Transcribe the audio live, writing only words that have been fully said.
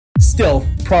Still,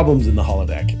 problems in the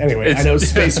holodeck. Anyway, I know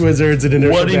space wizards and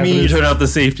inertial What do you mean you turn out the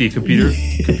safety, computer?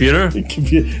 Computer?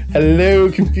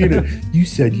 Hello, computer. You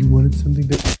said you wanted something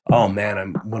to... Oh, man,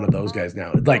 I'm one of those guys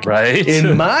now. Like, right?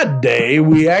 In my day,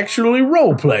 we actually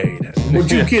role-played.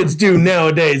 What you kids do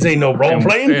nowadays ain't no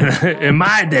role-playing. In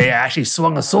my day, I actually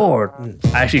swung a sword.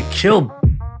 I actually killed...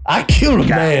 I killed a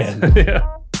man. Yeah.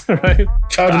 Right?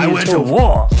 I went to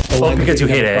war. Oh, because you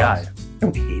hate AI. I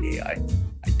don't hate AI.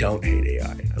 I don't hate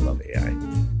AI. I love AI.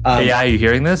 AI, are you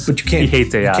hearing this? But you can't. He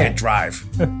hates AI. You can't drive.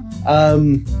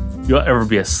 You'll ever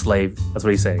be a slave. That's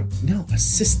what he's saying. No,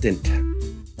 assistant.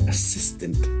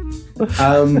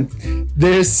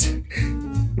 There's...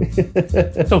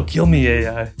 Don't kill me,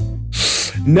 AI.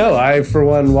 No, I, for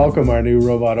one, welcome our new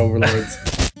robot overlords.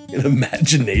 An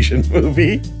imagination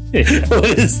movie? Yeah.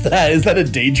 What is that? Is that a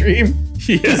daydream?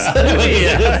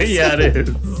 Yeah, it is.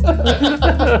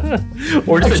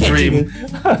 Or just a dream.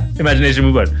 Imagination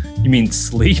movie. You mean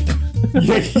sleep?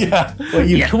 Yeah. Well,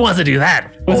 who wants to do that?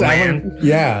 Oh, man.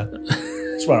 Yeah.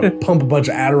 Just want to pump a bunch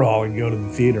of Adderall and go to the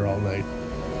theater all night.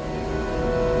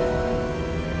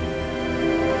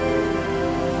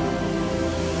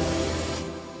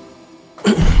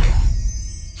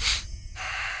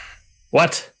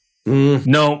 What?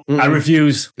 No, I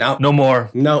refuse. No more.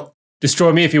 No.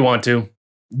 Destroy me if you want to.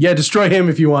 Yeah, destroy him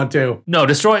if you want to. No, if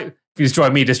you destroy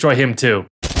me, destroy him too.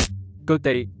 Good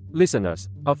day, listeners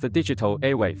of the digital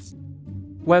airwaves.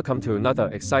 Welcome to another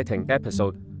exciting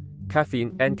episode,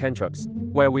 Caffeine and Cantrips,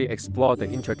 where we explore the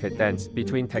intricate dance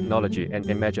between technology and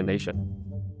imagination.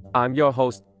 I'm your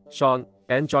host, Sean,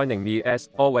 and joining me as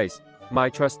always, my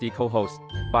trusty co-host,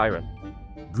 Byron.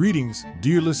 Greetings,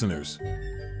 dear listeners.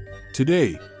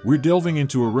 Today, we're delving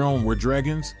into a realm where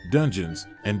dragons, dungeons,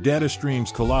 and data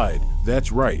streams collide.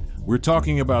 That's right, we're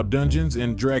talking about Dungeons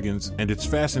and Dragons and its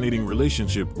fascinating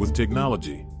relationship with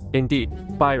technology.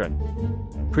 Indeed, Byron.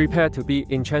 Prepare to be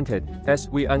enchanted as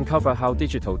we uncover how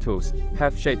digital tools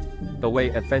have shaped the way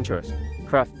adventurers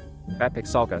craft epic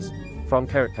sagas, from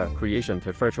character creation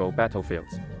to virtual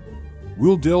battlefields.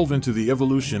 We'll delve into the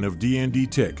evolution of D&D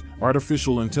tech,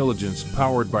 artificial intelligence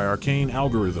powered by arcane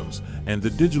algorithms, and the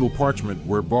digital parchment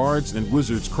where bards and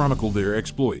wizards chronicle their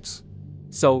exploits.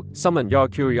 So, summon your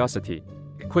curiosity,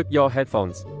 equip your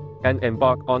headphones, and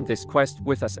embark on this quest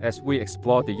with us as we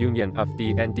explore the union of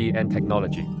D&D and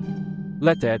technology.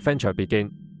 Let the adventure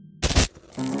begin.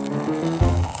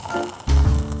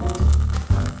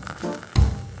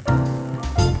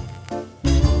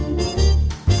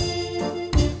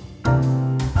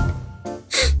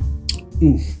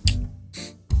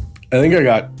 I think I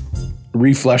got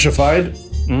refleshified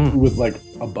with like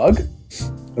a bug.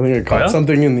 I think I caught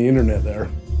something in the internet there.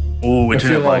 Oh, which I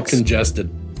feel all congested.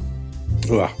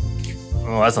 Ugh.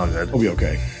 Oh, that's not good. I'll be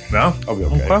okay. No? I'll be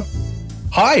okay.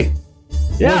 Hi.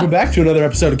 Yeah. Welcome back to another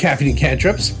episode of Caffeine and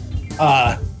Cantrips.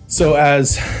 So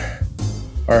as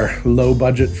our low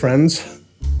budget friends,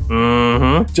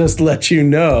 just let you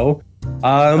know,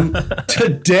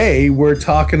 today we're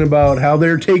talking about how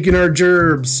they're taking our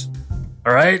gerbs.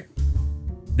 All right?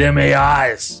 Them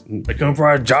AIs. They're coming for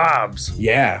our jobs.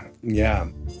 Yeah.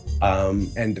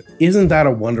 And isn't that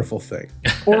a wonderful thing?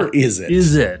 Or is it?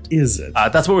 Is it?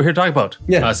 That's what we're here to talk about.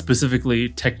 Yeah. Specifically,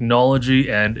 technology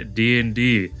and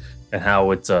D&D, and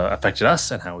how it's affected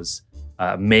us and how it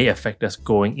may affect us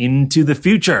going into the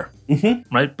future.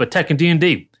 Right? But tech and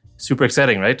D&D, super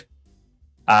exciting, right?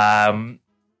 I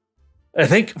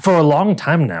think for a long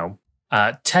time now,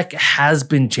 tech has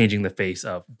been changing the face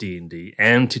of D&D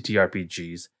and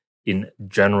TTRPGs in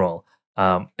general.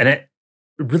 And it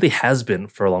really has been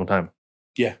for a long time.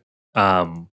 Yeah.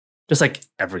 Just like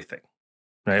everything,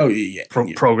 right? Oh, yeah.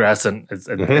 Progress and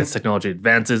as technology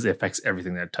advances, it affects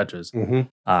everything that it touches.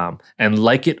 And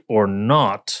like it or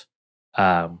not,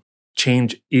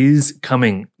 change is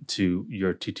coming to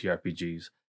your TTRPGs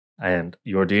and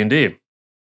your D&D.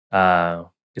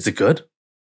 Is it good?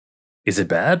 Is it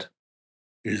bad?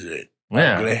 Is it?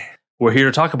 Yeah. Ugly? We're here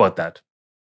to talk about that.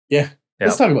 Yeah.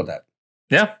 Let's talk about that.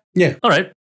 Yeah? Yeah. All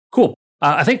right. Cool.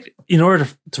 I think in order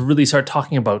to really start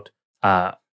talking about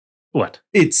what?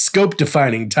 It's scope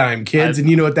defining time, kids. And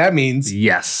you know what that means?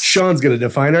 Yes. Sean's going to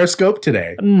define our scope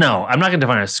today. No, I'm not going to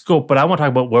define our scope, but I want to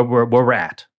talk about where we're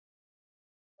at.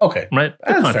 Okay. Right?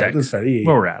 That's fair. Yeah.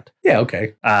 Where we're at. Yeah,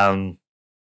 okay.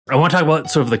 I want to talk about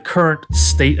sort of the current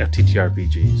state of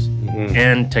TTRPGs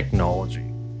and technology,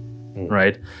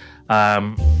 right?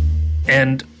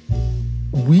 And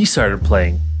we started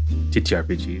playing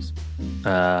TTRPGs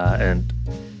and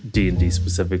D&D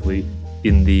specifically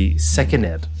in the second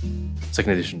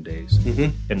edition days.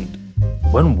 And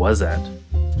when was that?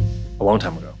 A long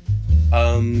time ago.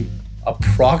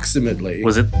 approximately.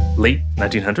 Was it late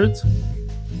 1900s?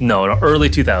 No, early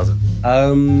 2000.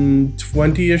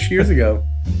 20-ish years ago.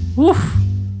 Oof.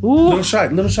 Ooh. Little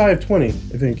shy of 20, I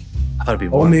think. I thought it'd be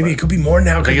more. Oh, maybe it could be more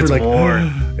now. I think it's like, more.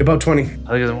 About 20. I think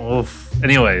it's oof.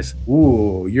 Anyways.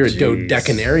 Ooh, you're a Jeez.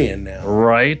 dodecanarian now.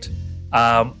 Right.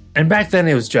 And back then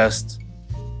it was just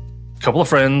a couple of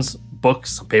friends,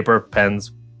 books, paper,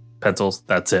 pens, pencils.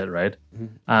 That's it, right?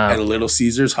 And Little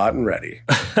Caesars hot and ready.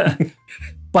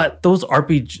 But those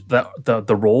RPG,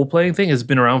 the role playing thing has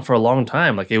been around for a long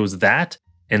time. Like it was that,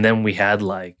 and then we had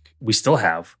we still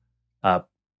have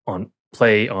on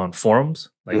play on forums,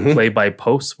 like play by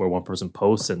posts, where one person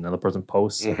posts and another person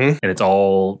posts, and it's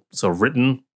all sort of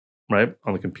written right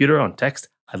on the computer on text.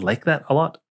 I like that a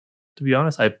lot, to be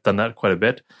honest. I've done that quite a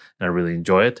bit, and I really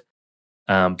enjoy it.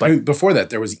 But I mean, before that,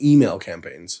 there was email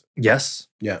campaigns. yes,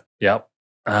 Yeah.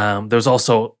 There's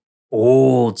also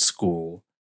old school,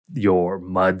 your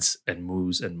muds and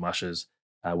moos and mushes,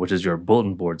 which is your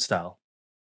bulletin board style.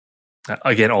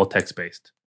 Again, all text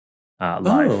based,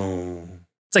 live. Oh,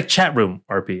 It's like chat room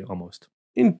RP almost,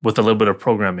 In- with a little bit of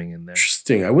programming in there.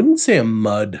 interesting. I wouldn't say a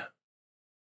mud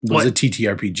was What? a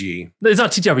TTRPG. It's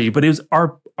not TTRPG, but it was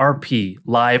RP,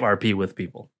 live RP with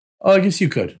people, Oh, I guess you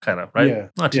could. kind of, right? Yeah,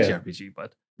 Not yeah. TTRPG,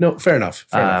 but No, fair enough.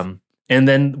 Fair enough. and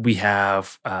then we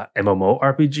have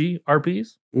MMORPG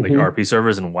RPs, like Mhm. RP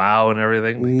servers and WoW and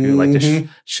everything. Like, people like to Mhm.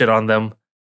 shit on them,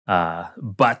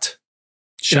 but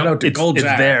Shout out to it's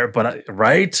Goldjack. there, but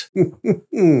right,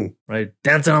 Mm. right,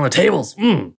 dancing on the tables.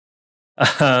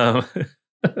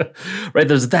 Right,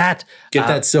 there's that. Get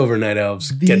that silver, Night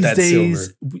Elves. These Get that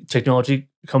days, silver. technology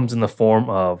comes in the form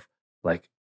of like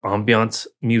ambiance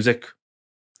music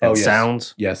and Oh, yes.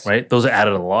 sounds. Yes. Right, those are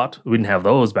added a lot. We didn't have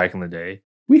those back in the day.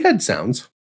 We had sounds.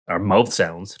 Our mouth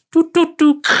sounds. Doo, doo,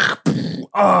 doo,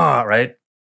 ah, right.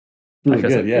 Really Like I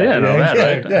good. said, Yeah. no,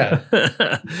 that, Yeah.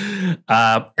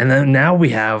 right? And then now we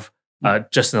have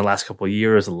just in the last couple of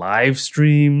years, live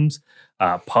streams,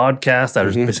 podcasts that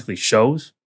are Mhm. basically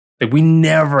shows. Like we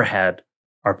never had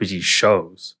RPG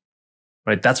shows,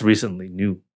 right? That's recently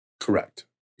new. Correct.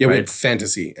 Yeah, we Right. had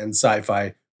fantasy and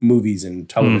sci-fi movies and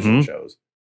television Mhm. shows.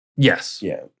 Yes,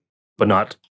 Yeah. but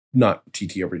not. Not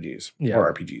TTRPGs Yeah. or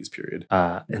RPGs, period.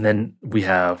 And then we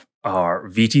have our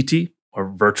VTT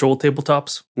or virtual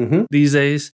tabletops Mm-hmm. these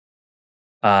days.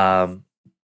 And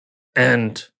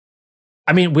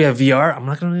I mean, we have VR. I'm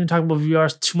not going to really talk about VR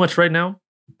too much right now,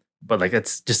 but like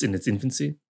it's just in its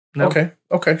infancy now.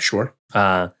 Okay, sure.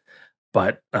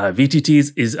 But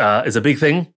VTTs is a big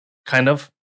thing, kind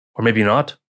of, or maybe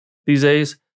not these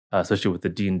days, especially with the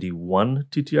D&D 1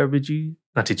 TTRPG,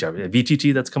 not TTRPG,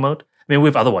 VTT that's come out. I mean, we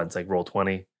have other ones like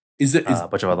Roll20, Is it? a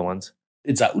bunch of other ones.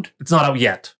 It's out? It's not out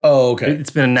yet. Oh, okay. It's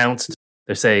been announced.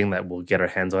 They're saying that we'll get our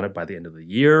hands on it by the end of the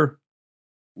year.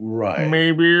 Right.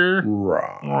 Maybe.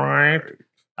 Right. Right.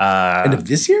 End of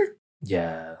this year?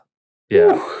 Yeah.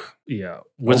 Yeah. Whew. Yeah.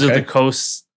 Wizards of Okay. the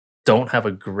Coast don't have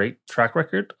a great track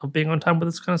record of being on time with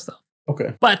this kind of stuff.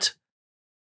 Okay. But,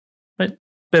 right,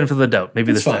 benefit of the doubt.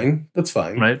 Maybe That's this time. fine. That's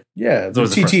fine. Right? Yeah. The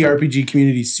always the first TTRPG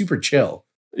community is super chill.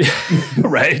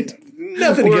 Right?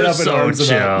 Nothing to We're get up in so arms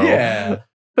about. chill. Yeah.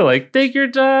 They're like, take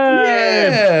your time.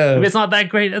 Yeah. If it's not that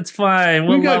great, that's fine.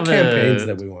 We'll We got love campaigns it.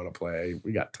 that we want to play.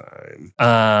 We got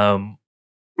time.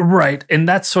 Right. And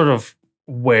that's sort of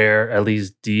where at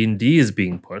least D&D is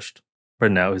being pushed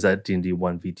right now, is that D&D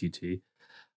 1 VTT.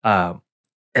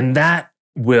 And that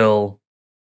will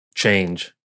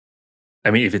change.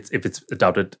 I mean, if it's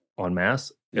adopted en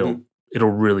masse, it'll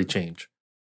really change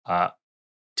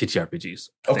TTRPGs.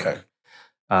 I think. Okay.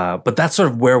 But that's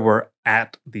sort of where we're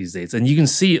at these days. And you can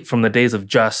see it from the days of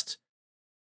just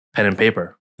pen and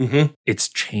paper. Mm-hmm. It's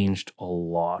changed a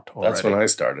lot already. That's when I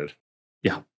started.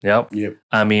 Yeah. Yep. Yep.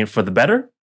 I mean, for the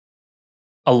better.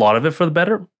 A lot of it for the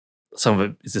better. Some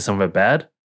of it bad?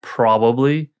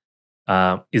 Probably.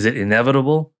 Is it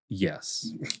inevitable?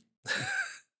 Yes.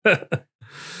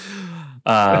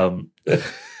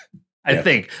 I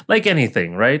think, like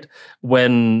anything, right?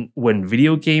 When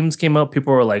video games came out,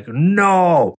 people were like,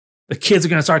 no, the kids are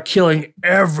going to start killing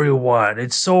everyone.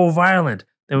 It's so violent.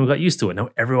 Then we got used to it. Now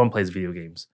everyone plays video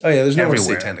games. Oh, yeah. There's no more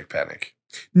Everywhere. satanic panic.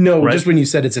 No, Right? just when you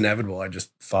said it's inevitable, I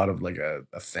just thought of like a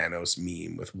Thanos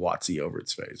meme with Watsy over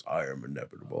its face. I am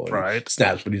inevitable. And Right. he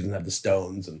snaps, but he doesn't have the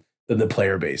stones. And then the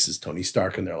player base is Tony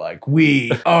Stark, and they're like,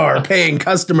 we are paying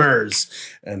customers.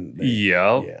 And they,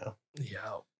 Yep. yeah. Yeah.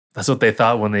 That's what they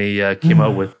thought when they came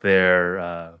out with their,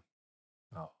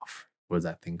 what was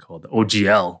that thing called? The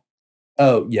OGL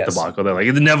Oh, yes. debacle. They're like,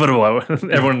 it's inevitable.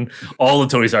 Everyone, all the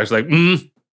Tony Starks are like,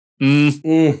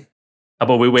 Mm.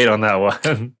 about we wait on that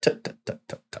one? Tut, tut, tut,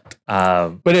 tut, tut.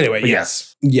 But anyway,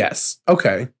 yes.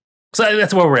 Okay, So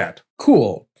that's where we're at.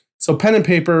 cool. So pen and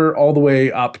paper all the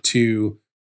way up to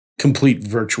complete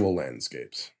virtual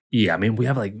landscapes. Yeah, I mean, we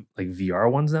have like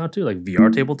VR ones now too, like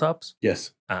VR tabletops,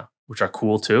 Yes. which are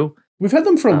cool too. We've had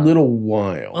them for a little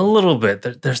while. A little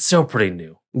bit. They're still pretty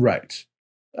new. Right.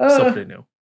 Still pretty new.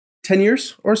 10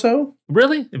 years or so?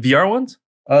 Really? VR ones?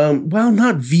 Well,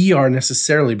 not VR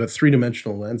necessarily, but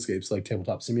three-dimensional landscapes like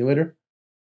Tabletop Simulator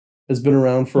has been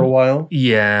around for a while.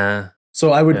 Yeah.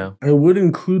 So I would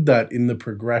include that in the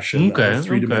progression of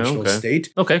three-dimensional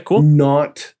state. Okay, cool.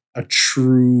 Not a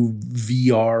true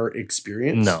VR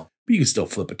experience. No. But you can still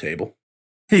flip a table.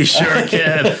 You sure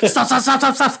can. Stop.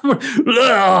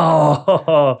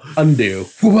 Oh. Undo.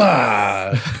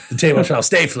 Wah! The table shall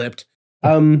stay flipped.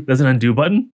 There's an undo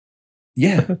button?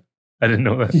 Yeah. I didn't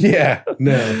know that. Yeah.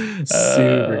 No.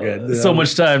 Super good. So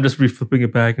much time just reflipping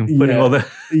it back and putting all that.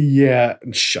 Yeah.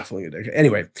 And shuffling it.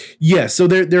 Anyway. Yeah. So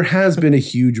there has been a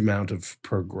huge amount of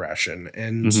progression.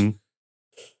 And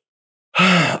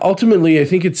ultimately, I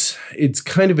think it's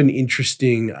kind of an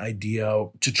interesting idea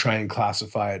to try and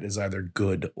classify it as either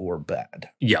good or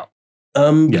bad. Yeah.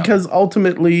 Because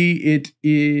ultimately it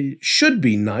should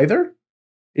be neither.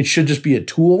 It should just be a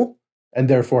tool, and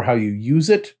therefore how you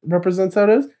use it represents how it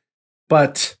is.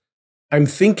 But I'm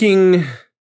thinking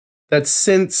that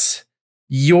since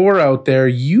you're out there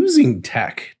using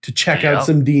tech to check out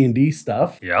some D&D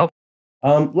stuff,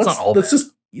 let's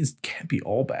just, it can't be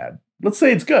all bad. Let's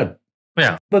say it's good.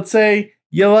 Yeah. Let's say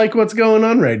you like what's going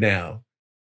on right now.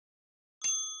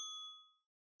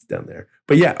 It's down there.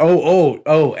 But yeah,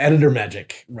 editor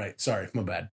magic. Right. Sorry, my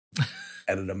bad.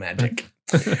 Editor magic.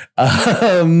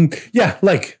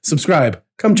 Subscribe.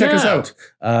 Come check us out.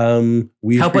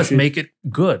 We help us make it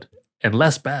good and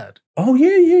less bad. Oh,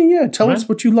 yeah. Tell us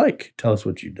what you like. Tell us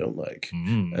what you don't like.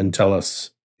 And tell us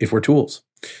if we're tools.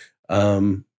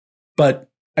 But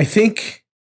I think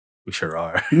we sure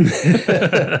are.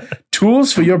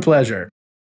 Tools for your pleasure.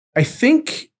 I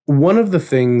think one of the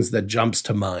things that jumps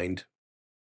to mind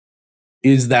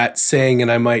is that saying,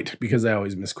 and I might, because I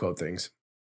always misquote things,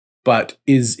 but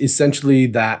is essentially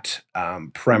that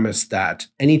premise that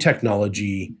any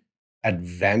technology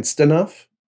advanced enough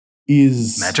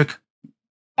is magic.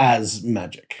 As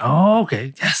magic. Oh,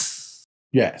 okay.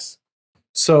 Yes.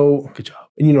 So good job.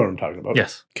 And you know what I'm talking about.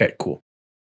 Yes. Okay, cool.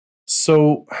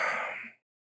 So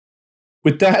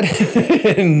with that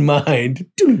in mind,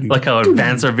 like how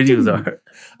advanced our videos are,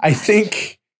 I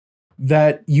think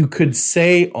that you could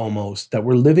say almost that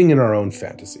we're living in our own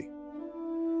fantasy.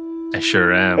 I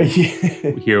sure am.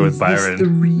 Here with Byron. Is this the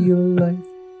real life?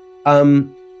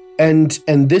 And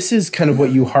this is kind of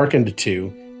what you hearkened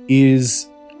to is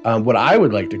what I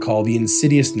would like to call the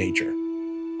insidious nature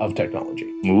of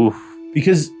technology. Oof.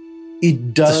 Because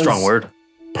it does... It's a strong word.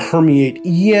 Permeate.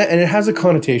 Yeah, and it has a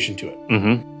connotation to it.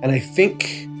 Mm-hmm. And I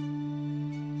think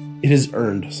it has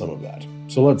earned some of that.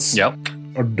 So let's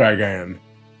dig in.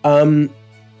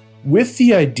 With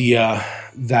the idea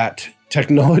that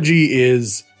technology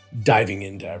is diving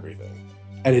into everything.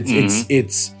 And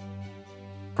it's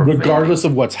regardless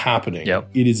of what's happening,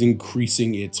 it is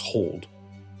increasing its hold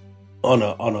on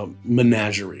a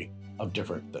menagerie of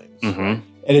different things. Mm-hmm.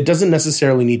 And it doesn't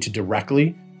necessarily need to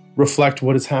directly reflect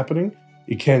what is happening.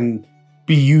 It can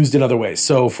be used in other ways.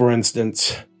 So, for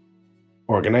instance,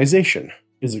 organization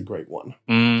is a great one.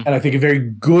 And I think a very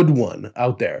good one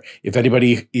out there. If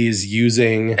anybody is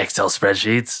using Excel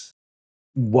spreadsheets,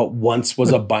 what once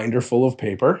was a binder full of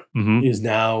paper is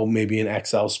now maybe an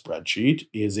Excel spreadsheet,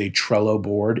 is a Trello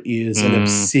board, is an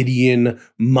Obsidian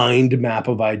mind map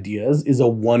of ideas, is a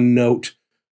OneNote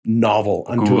novel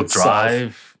unto Google itself.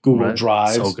 Drive. Google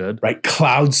Drive. So good. Right?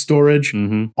 Cloud storage.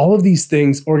 All of these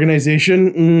things.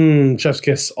 Organization. Chef's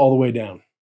kiss all the way down.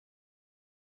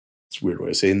 It's a weird way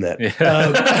of saying that.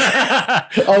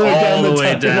 All the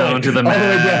way down to the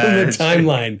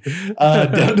timeline.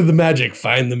 Down to the magic.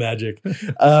 Find the magic.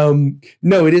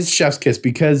 No, it is chef's kiss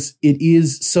because it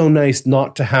is so nice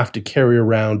not to have to carry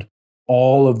around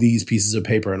all of these pieces of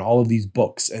paper and all of these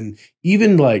books and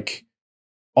even like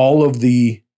all of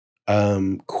the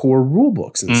core rule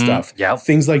books and stuff.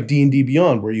 Things like D&D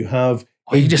Beyond where you have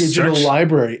a digital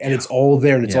library and it's all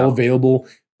there and it's all available,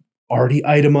 already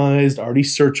itemized, already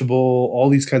searchable, all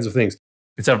these kinds of things.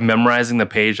 Instead of memorizing the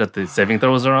page that the saving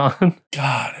throws are on.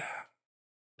 God.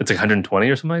 It's like 120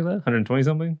 or something like that? 120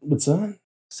 something? What's that?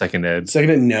 Second ed.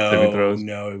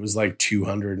 No, it was like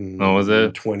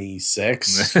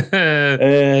 226.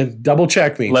 Double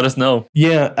check me. Let us know.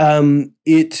 Yeah,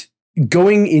 it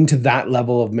going into that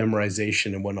level of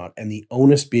memorization and whatnot, and the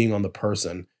onus being on the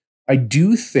person, I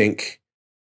do think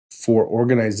for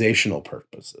organizational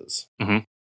purposes, Mhm.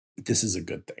 this is a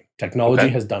good thing. Technology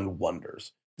Okay. has done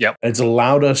wonders. Yep. And it's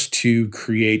allowed us to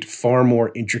create far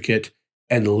more intricate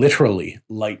and literally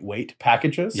lightweight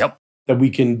packages Yep. that we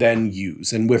can then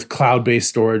use. And with cloud-based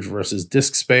storage versus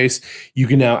disk space, you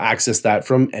can now access that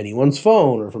from anyone's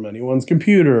phone or from anyone's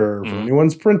computer or from Mhm.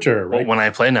 anyone's printer, Well, right? when I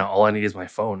play now, all I need is my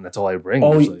phone. That's all I bring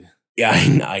Oh, usually. Yeah,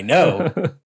 I know.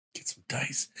 Get some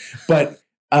dice. But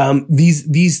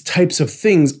these types of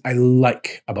things I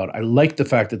like about it. I like the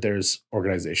fact that there's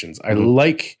organizations. I Mhm.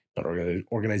 like not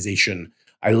organization.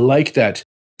 I like that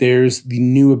there's the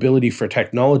new ability for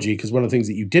technology, because one of the things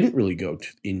that you didn't really go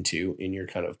into in your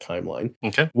kind of timeline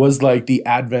Okay. was like the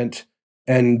advent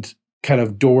and kind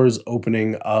of doors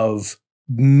opening of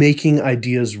making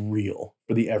ideas real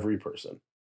for the every person.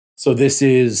 So this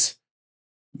is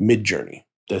Midjourney.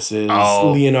 This is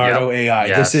Oh, Leonardo AI.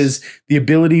 Yes. This is the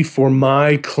ability for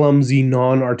my clumsy,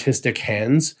 non-artistic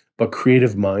hands, but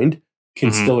creative mind can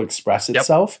Mhm. still express Yep.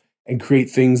 itself and create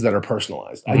things that are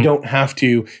personalized. I Mhm. don't have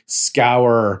to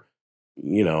scour,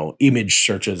 image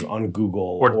searches on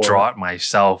Google Or draw it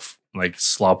myself like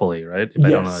sloppily, right? If I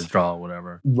don't know how Yes. to draw,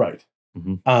 whatever. Right.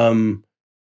 Mhm.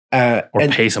 Or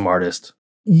And pay some artist.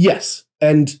 yes,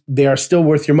 and they are still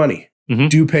worth your money. Mhm.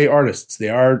 Do pay artists. They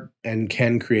are and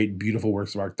can create beautiful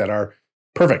works of art that are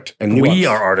perfect and nuanced. We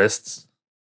are artists,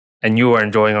 and you are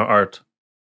enjoying our art.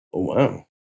 Oh, wow.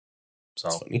 So,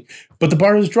 That's funny. But the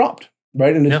bar has dropped,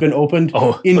 right? And it's Yeah. been opened.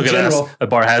 oh, In look general, at us. The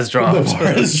bar has dropped. The bar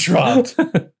has dropped.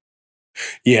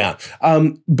 Yeah.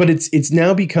 But it's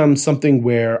now become something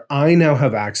where I now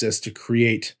have access to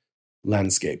create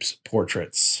landscapes,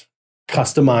 portraits,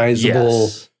 customizable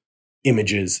Yes.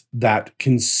 images that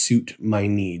can suit my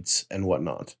needs and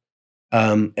whatnot.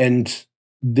 And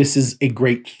this is a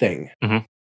great thing. Mhm.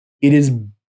 It is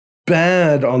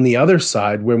bad on the other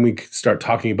side when we start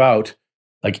talking about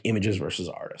like images versus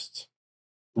artists.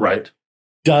 Right.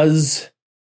 Does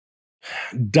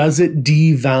it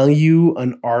devalue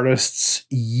an artist's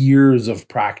years of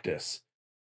practice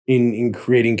in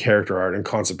creating character art and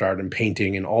concept art and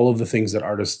painting and all of the things that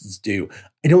artists do?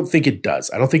 I don't think it does.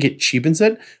 I don't think it cheapens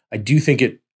it. I do think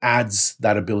it adds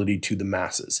that ability to the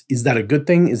masses. Is that a good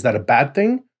thing? Is that a bad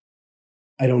thing?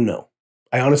 I don't know.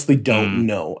 I honestly don't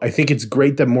know. I think it's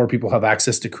great that more people have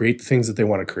access to create the things that they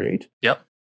want to create. Yep.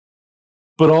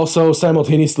 But also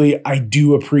simultaneously, I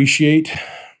do appreciate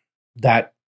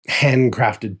that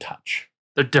handcrafted touch.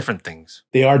 They're different things.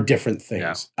 They are different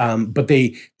things, but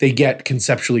they get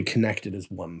conceptually connected as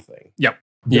one thing. Yep.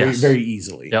 Very, Yes. very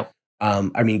easily. Yep.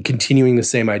 I mean, continuing the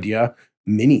same idea,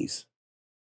 minis.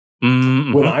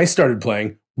 Mhm. When I started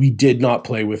playing, we did not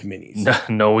play with minis,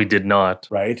 No, we did not.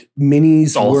 right? Minis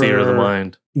It's all were theater of the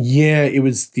mind. Yeah, it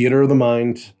was theater of the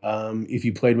mind. If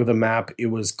you played with a map, it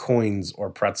was coins or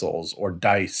pretzels or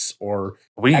dice or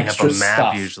We didn't have a extra map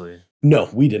stuff. usually. No,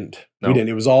 we didn't. No. We didn't.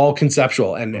 It was all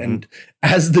conceptual. And Mhm. and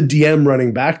as the DM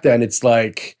running back then, it's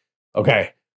like,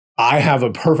 okay, I have a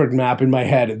perfect map in my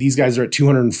head, and these guys are at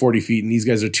 240 feet, and these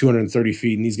guys are 230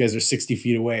 feet, and these guys are 60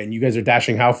 feet away, and you guys are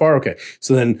dashing how far? Okay.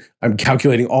 So then I'm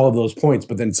calculating all of those points,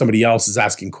 but then somebody else is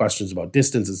asking questions about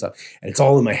distance and stuff. And it's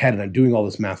all in my head, and I'm doing all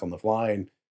this math on the fly. And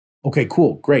okay,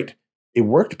 cool, great. It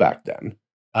worked back then.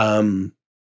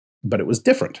 But it was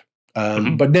different.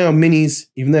 Mhm. But now minis,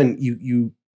 even then,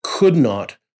 you could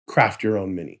not craft your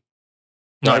own mini.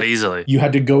 Not Right? easy. You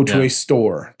had to go to Yeah. a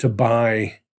store to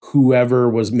buy whoever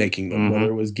was making them, Mhm. whether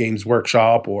it was Games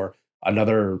Workshop or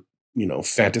another,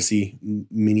 fantasy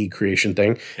mini creation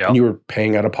thing. Yep. And you were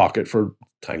paying out of pocket for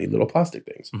tiny little plastic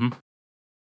things. Mhm.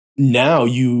 Now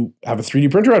you have a 3D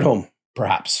printer at home,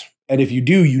 perhaps. And if you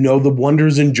do, you know the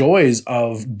wonders and joys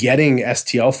of getting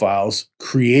STL files,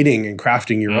 creating and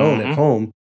crafting your own at Mhm.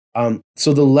 home.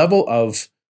 So the level of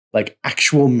like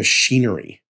actual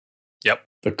machinery, Yep.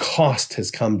 the cost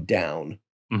has come down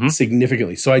Mhm.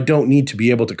 significantly. So I don't need to be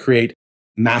able to create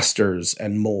masters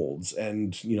and molds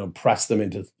and press them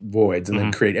into voids and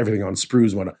then Mhm. create everything on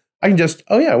sprues and whatnot. I can just,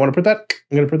 I want to print that.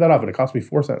 I'm going to print that off, and it cost me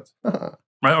 4 cents.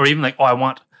 Right? Or even like, I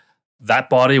want that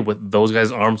body with those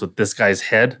guys' arms with this guy's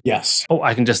head. Yes.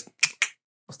 I can just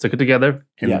stick it together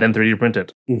and Yeah. then 3D print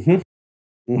it. Mm-hmm.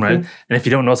 Right? And if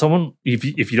you don't know someone, if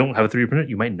you don't have a 3D printer,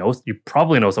 you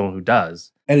probably know someone who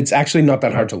does. And it's actually not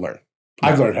that hard to learn.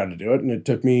 I've Yeah. learned how to do it, and it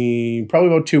took me probably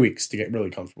about 2 weeks to get really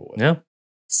comfortable with it. Yeah.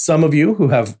 Some of you who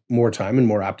have more time and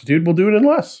more aptitude will do it in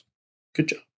less. Good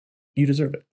job. You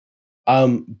deserve it.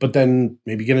 But then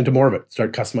maybe get into more of it.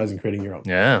 Start customizing, creating your own.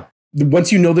 Yeah.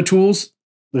 Once you know the tools,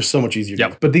 they're so much easier to Yep.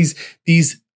 use. But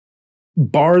these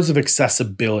bars of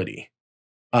accessibility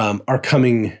are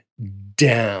coming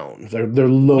down. They're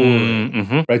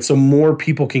lowering, right? So more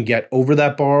people can get over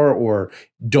that bar or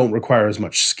don't require as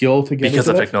much skill to get because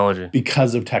into of it technology.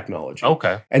 because of technology.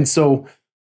 Okay. And so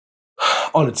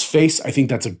on its face, I think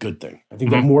that's a good thing. I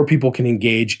think that more people can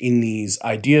engage in these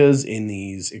ideas, in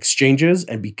these exchanges.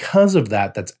 And because of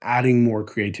that, that's adding more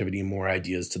creativity and more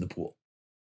ideas to the pool.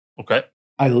 Okay.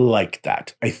 I like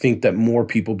that. I think that more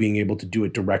people being able to do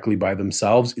it directly by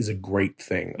themselves is a great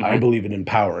thing. I believe in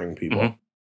empowering people.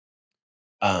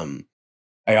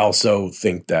 I also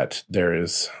think that there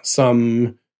is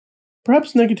some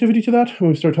perhaps negativity to that when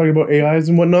we start talking about AIs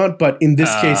and whatnot. But in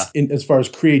this case, as far as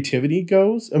creativity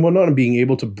goes and whatnot, and being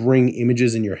able to bring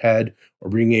images in your head or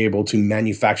being able to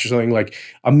manufacture something like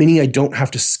a mini, I don't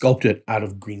have to sculpt it out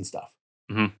of green stuff,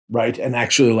 right? And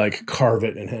actually like carve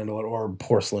it and handle it, or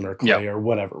porcelain or clay or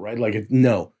whatever, right? Like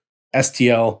no,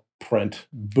 STL, print,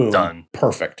 boom, done,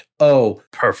 perfect.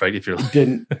 Perfect. If you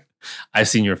didn't, I've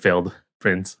seen your failed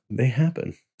prints. They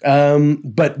happen.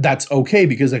 But that's okay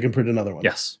because I can print another one.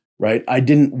 Yes. Right? I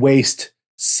didn't waste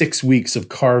 6 weeks of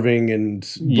carving and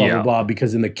blah, blah, blah,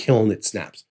 because in the kiln it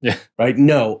snaps. Yeah. Right?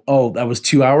 No. Oh, that was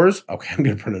 2 hours? Okay, I'm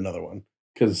going to print another one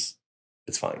because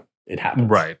it's fine. It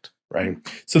happens. Right. Right?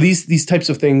 So these types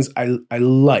of things I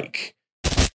like.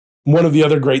 One of the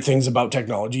other great things about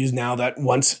technology is now that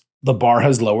once the bar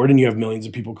has lowered and you have millions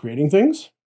of people creating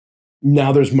things,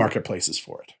 now there's marketplaces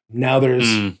for it. Now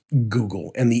there's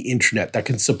Google and the internet that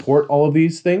can support all of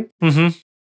these things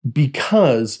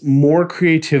because more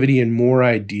creativity and more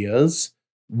ideas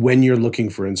when you're looking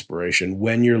for inspiration,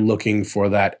 when you're looking for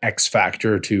that X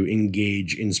factor to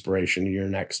engage inspiration in your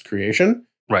next creation.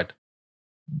 Right.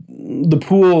 The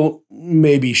pool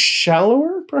may be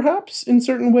shallower, perhaps, in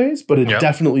certain ways, but it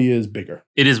definitely is bigger.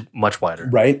 It is much wider.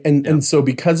 Right. And so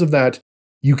because of that,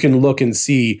 you can look and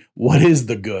see what is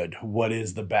the good, what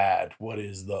is the bad, what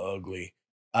is the ugly,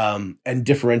 and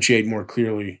differentiate more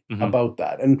clearly about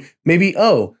that. And maybe,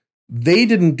 they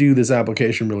didn't do this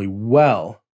application really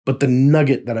well, but the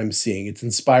nugget that I'm seeing, it's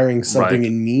inspiring something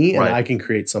in me, and I can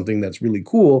create something that's really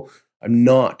cool. I'm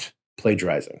not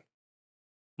plagiarizing.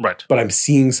 Right. But I'm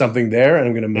seeing something there, and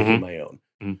I'm going to make it my own.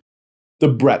 The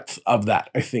breadth of that,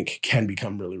 I think, can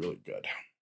become really, really good.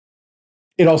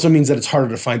 It also means that it's harder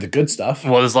to find the good stuff.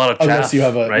 Well, there's a lot of chaff, you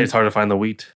have right? It's hard to find the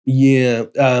wheat. Yeah.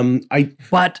 But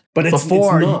it's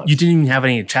before, not. You didn't even have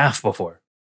any chaff before.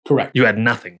 Correct. You had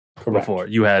nothing before.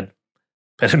 You had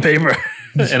pen and paper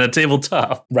and a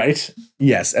tabletop. Right?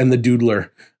 Yes, and the doodler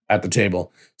at the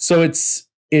table. So it's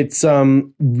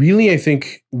really, I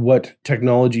think, what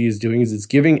technology is doing is it's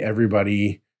giving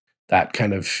everybody that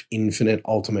kind of infinite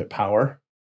ultimate power.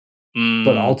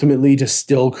 But ultimately, to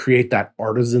still create that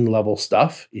artisan level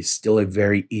stuff is still a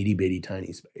very itty bitty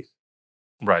tiny space.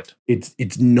 Right.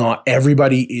 It's not,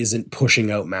 everybody isn't pushing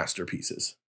out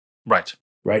masterpieces. Right.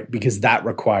 Right. Because that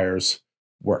requires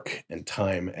work and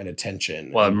time and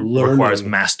attention. Well, it requires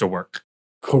masterwork.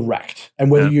 Correct.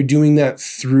 And whether you're doing that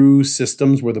through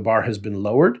systems where the bar has been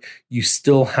lowered, you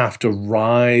still have to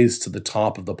rise to the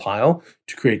top of the pile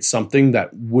to create something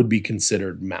that would be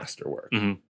considered masterwork.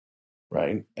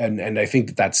 Right. And I think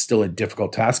that that's still a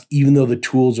difficult task, even though the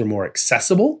tools are more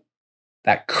accessible,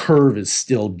 that curve is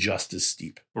still just as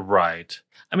steep. Right.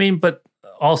 I mean, but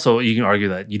also you can argue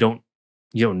that you don't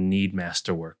need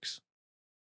masterworks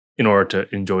in order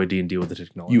to enjoy D&D with the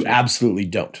technology. You absolutely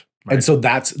don't. Right. And so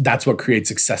that's what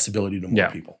creates accessibility to more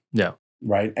people. Yeah.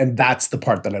 Right. And that's the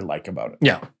part that I like about it.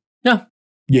 Yeah. Yeah.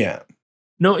 Yeah.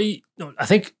 No, I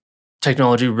think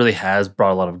technology really has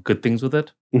brought a lot of good things with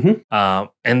it.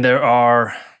 And there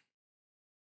are,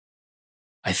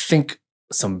 I think,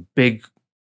 some big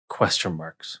question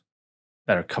marks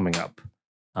that are coming up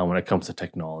when it comes to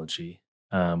technology,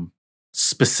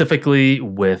 specifically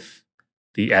with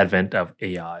the advent of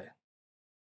AI.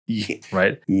 Yeah.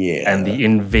 Right? Yeah. And the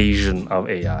invasion of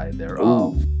AI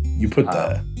thereof. Ooh, you put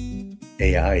the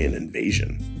AI in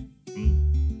invasion.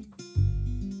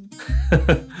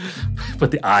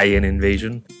 Put the I in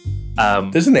invasion.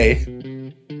 There's an A.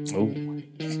 Oh,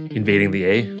 invading the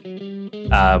A.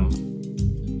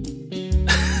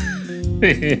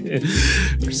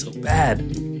 We're so bad,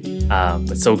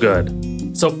 but so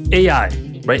good. So AI,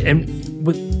 right? And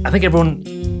I think everyone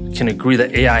can agree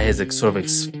that AI has sort of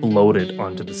exploded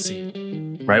onto the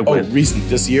scene, right? Recent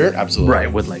this year, absolutely.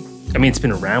 Right, with it's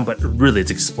been around, but really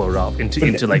it's exploded off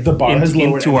into like the bar has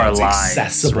lowered into our it's lives,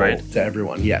 accessible right? To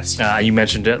everyone. Yes, you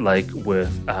mentioned it, like with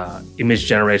image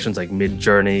generations, like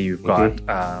Mid-Journey. You've got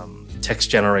text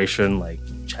generation, like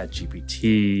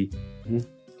ChatGPT.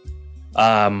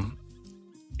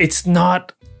 It's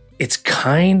not it's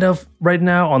kind of right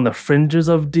now on the fringes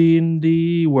of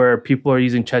D&D, where people are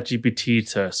using ChatGPT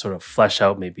to sort of flesh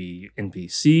out maybe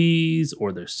NPCs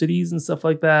or their cities and stuff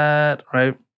like that,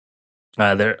 right?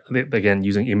 They're again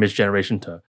using image generation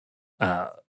to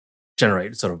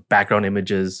generate sort of background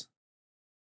images.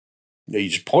 Yeah, you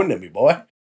just pointing at me, boy.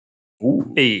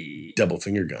 Ooh, Hey. double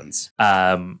finger guns.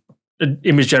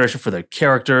 Image generation for their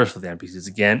characters, for the NPCs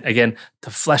again to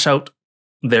flesh out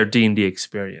their D&D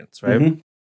experience, right? Mm-hmm.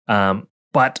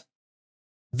 But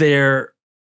they're,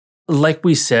 like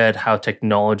we said, how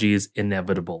technology is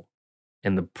inevitable,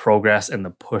 and the progress and the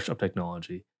push of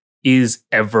technology is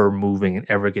ever moving and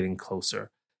ever getting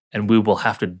closer, and we will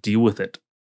have to deal with it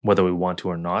whether we want to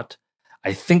or not.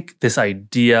 I think this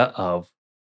idea of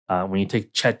when you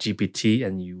take ChatGPT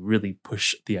and you really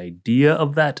push the idea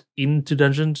of that into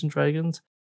Dungeons and Dragons,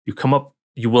 you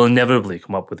will inevitably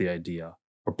come up with the idea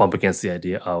or bump against the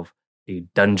idea of a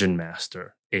dungeon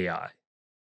master AI,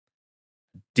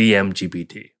 DM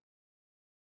GPT,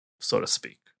 so to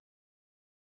speak.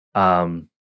 And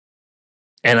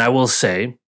I will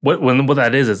say what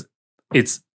that is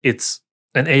it's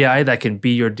an AI that can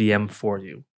be your DM for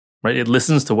you, right? It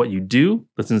listens to what you do,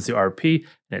 listens to RP,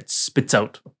 and it spits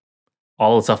out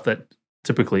all the stuff that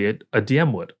typically a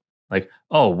DM would. Like,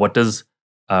 oh, what does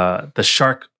the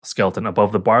shark skeleton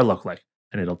above the bar look like?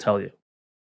 And it'll tell you.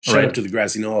 Shout out to the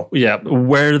grassy knoll. Yeah,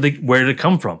 where did it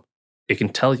come from? It can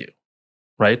tell you,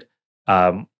 right?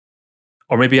 Or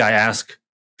maybe I ask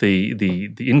the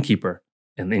innkeeper,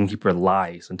 and the innkeeper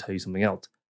lies and tell you something else.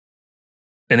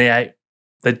 An AI,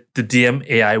 the DM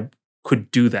AI could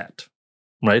do that,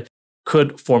 right?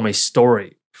 Could form a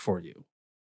story for you,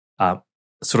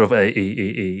 sort of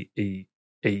a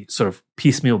sort of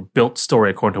piecemeal built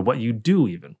story according to what you do,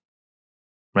 even,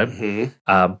 right?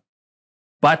 Mm-hmm.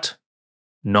 But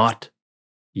not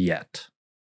yet,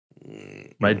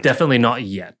 right? Definitely not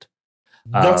yet.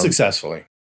 Not successfully.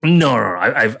 No.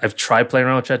 I've tried playing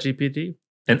around with ChatGPT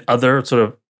and other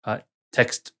sort of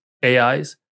text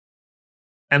AIs,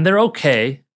 and they're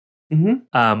okay,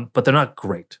 but they're not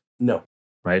great. No.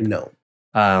 Right? No.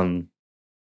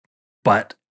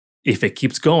 But if it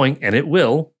keeps going, and it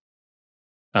will,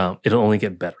 it'll only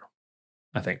get better,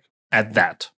 I think, at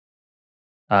that.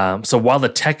 So while the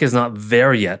tech is not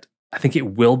there yet, I think it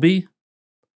will be.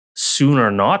 Soon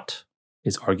or not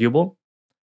is arguable,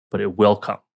 but it will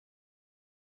come.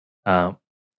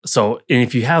 So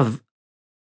if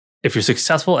you're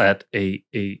successful at a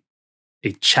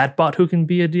chatbot who can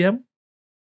be a DM,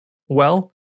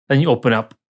 well, then you open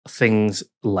up things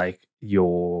like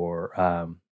your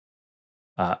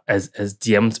as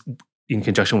DMs in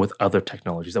conjunction with other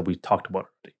technologies that we talked about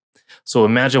already. So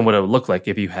imagine what it would look like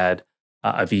if you had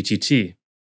a VTT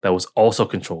that was also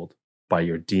controlled by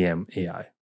your DM AI,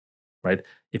 right?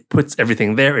 It puts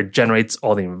everything there. It generates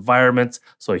all the environments,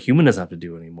 so a human doesn't have to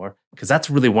do it anymore. Because that's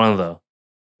really one of the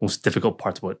most difficult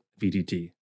parts about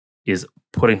VTT is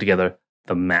putting together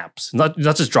the maps. Not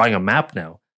just drawing a map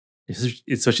now,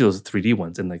 especially those 3D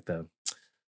ones in like the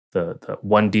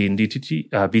 1D and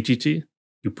VTT.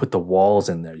 You put the walls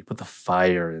in there, you put the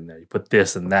fire in there, you put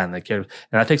this and that, and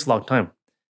that takes a long time.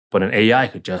 But an AI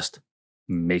could just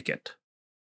make it,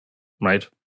 right?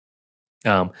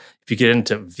 If you get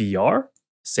into VR,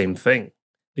 same thing.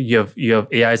 You have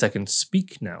AIs that can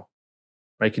speak now,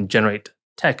 right? Can generate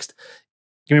text.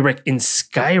 Give me a break. In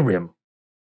Skyrim,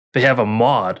 they have a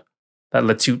mod that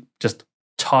lets you just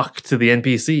talk to the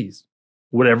NPCs,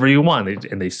 whatever you want,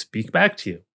 and they speak back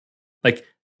to you, like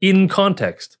in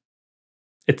context.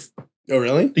 It's oh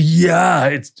really? Yeah,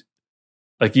 it's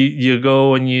like you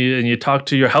go and you talk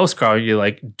to your house car. You're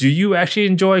like, do you actually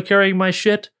enjoy carrying my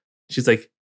shit? She's like,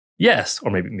 yes,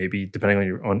 or maybe depending on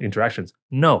your own interactions,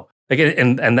 no. Like,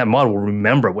 and that mod will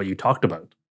remember what you talked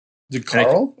about. Is it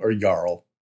Carl or Jarl?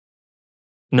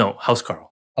 No, House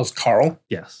Carl. House Carl?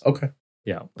 Yes. Okay.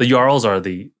 Yeah, the Jarls are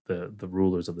the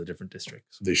rulers of the different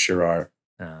districts. They sure are.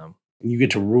 You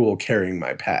get to rule carrying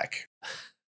my pack.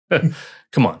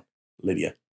 Come on,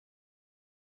 Lydia.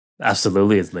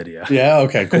 Absolutely, it's Lydia. Yeah.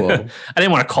 Okay. Cool. I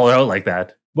didn't want to call her out like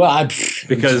that. Well,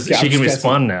 because she can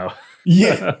respond now.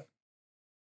 Yeah.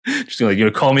 She's like,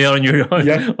 you're gonna call me out on your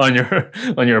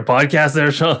podcast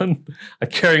there, Sean. I'm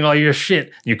carrying all your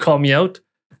shit. You call me out.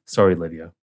 Sorry,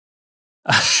 Lydia.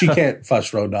 She can't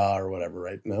fuss Roda or whatever,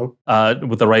 right? No.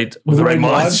 With the right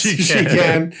mods, she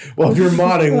can. Well, if you're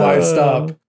modding, why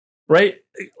stop? Right.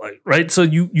 So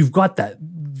you've got that.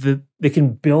 They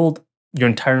can build your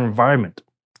entire environment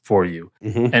for you,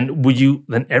 and would you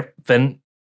then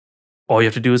all you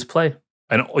have to do is play,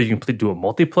 and you can do a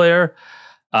multiplayer.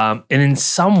 And in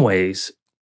some ways,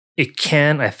 it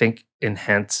can, I think,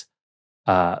 enhance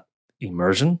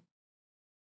immersion.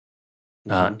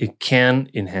 Mhm. It can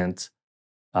enhance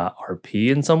RP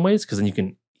in some ways because then you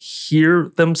can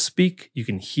hear them speak. You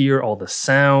can hear all the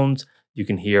sounds. You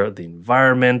can hear the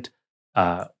environment.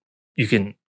 You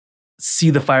can see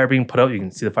the fire being put out. You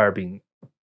can see the fire being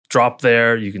dropped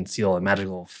there. You can see all the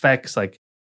magical effects. Like,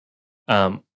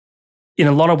 in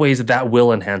a lot of ways, that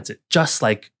will enhance it, just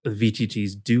like the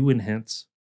VTTs do enhance,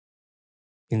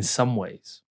 in some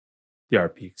ways, the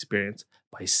RP experience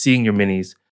by seeing your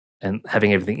minis and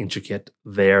having everything intricate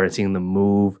there and seeing them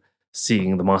move,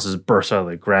 seeing the monsters burst out of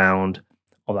the ground,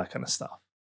 all that kind of stuff,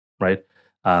 right?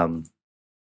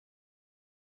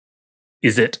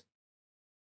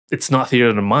 It's not theater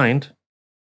of the mind,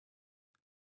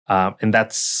 and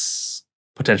that's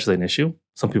potentially an issue.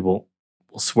 Some people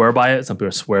will swear by it. Some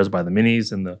people swears by the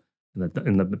minis and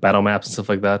the battle maps and stuff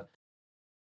like that.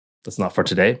 That's not for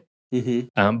today.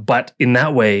 Mhm. But in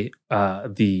that way,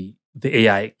 the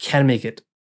AI can make it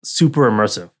super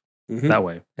immersive Mhm. that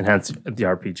way, enhance the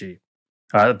RPG,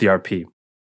 the RP.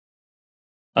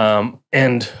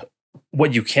 And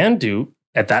what you can do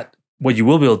what you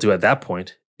will be able to do at that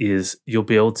point is you'll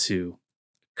be able to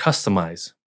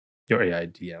customize your AI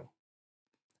DM,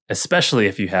 especially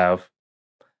if you have.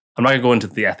 I'm not going to go into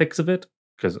the ethics of it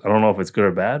because I don't know if it's good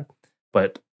or bad,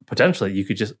 but potentially you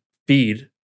could just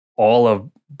feed all of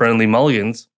Brennan Lee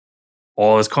Mulligan's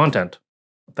all his content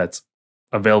that's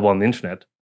available on the internet,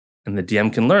 and the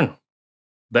DM can learn.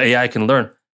 The AI can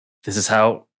learn. This is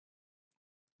how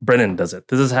Brennan does it.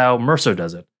 This is how Mercer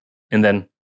does it. And then,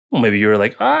 well, maybe you're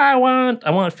like, I want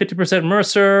 50%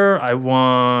 Mercer. I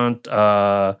want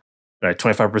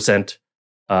 25%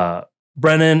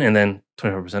 Brennan, and then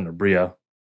 25% of Bria.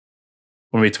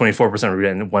 Or maybe 24% of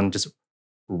Bria, and one just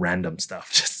random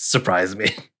stuff. Just surprise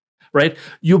me. Right?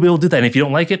 You'll be able to do that. And if you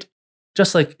don't like it,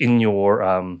 just like in your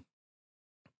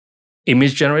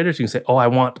image generators, you can say, oh, I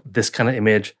want this kind of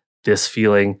image, this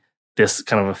feeling, this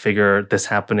kind of a figure, this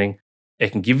happening.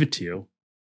 It can give it to you.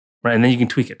 Right? And then you can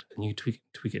tweak it. And you can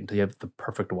tweak it until you have the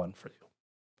perfect one for you.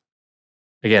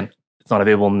 Again, it's not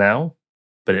available now,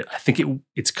 but I think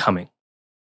it's coming.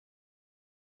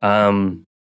 I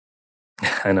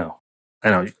know.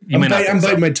 I'm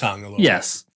biting my tongue a little.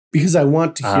 Yes. Because I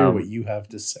want to hear what you have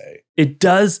to say. It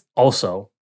does also,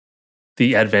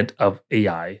 the advent of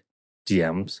AI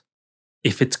DMs,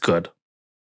 if it's good,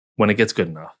 when it gets good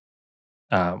enough,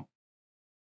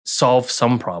 solve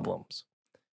some problems.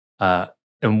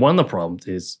 And one of the problems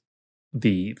is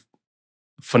the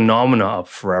phenomena of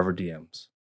forever DMs,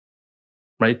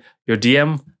 right? Your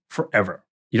DM forever.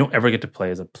 You don't ever get to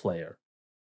play as a player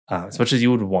as much as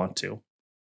you would want to,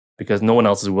 because no one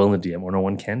else is willing to DM or no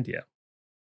one can DM.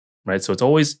 Right, so it's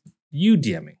always you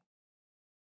DMing,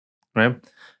 right?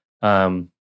 And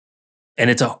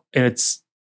it's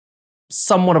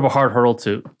somewhat of a hard hurdle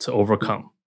to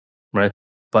overcome, right?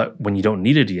 But when you don't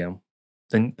need a DM,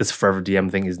 then this forever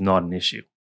DM thing is not an issue,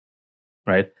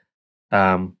 right?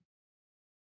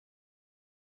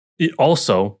 It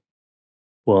also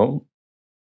will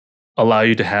allow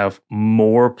you to have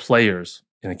more players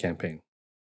in a campaign,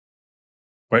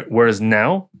 right? Whereas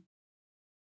now,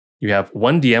 you have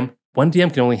one DM. One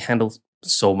DM can only handle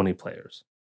so many players,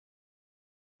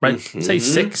 right? Mm-hmm. Say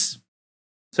 6.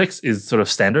 6 is sort of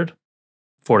standard,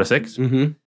 4 to 6.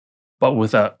 Mm-hmm. But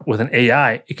with an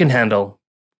AI, it can handle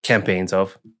campaigns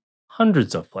of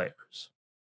hundreds of players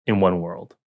in one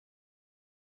world,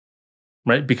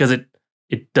 right? Because it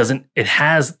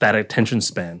has that attention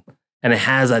span and it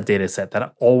has that data set that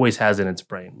it always has in its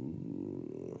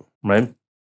brain, right?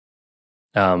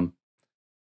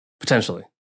 Potentially.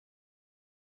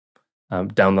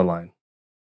 Down the line.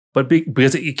 But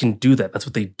because it can do that, that's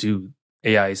what they do.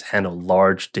 AIs handle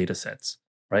large data sets,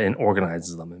 right? And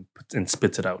organizes them and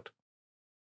spits it out,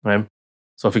 right?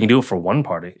 So if it can do it for one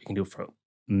party, it can do it for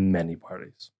many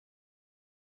parties,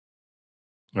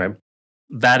 right?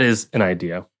 That is an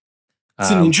idea.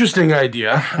 It's an interesting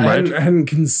idea. Right. I hadn't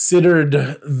considered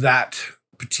that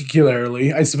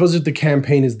particularly. I suppose if the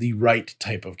campaign is the right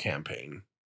type of campaign.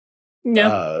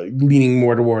 Yeah. Leaning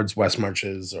more towards West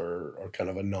Marches or kind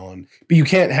of a non. But you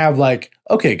can't have like,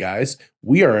 okay, guys,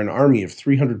 we are an army of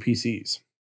 300 PCs.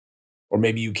 Or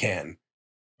maybe you can.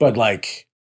 But like...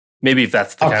 Maybe if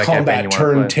that's the kind of campaign you want to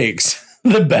turn play. takes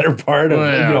the better part of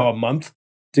a month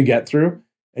to get through.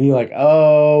 And you're like,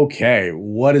 okay,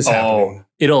 what is happening?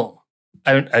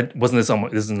 I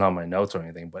wasn't this is not on my notes or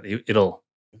anything, but it'll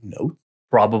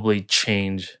probably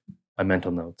change my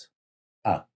mental notes.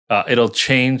 It'll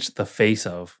change the face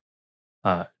of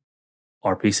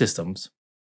RP systems.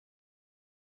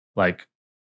 Like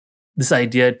this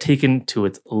idea taken to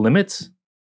its limits,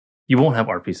 you won't have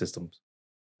RP systems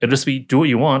It'll just be do what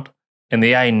you want, and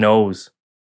the AI knows,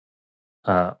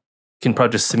 can probably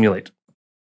just simulate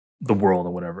the world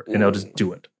or whatever, and it'll just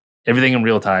do it. Everything in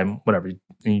real time, whatever.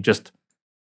 And you just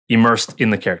immersed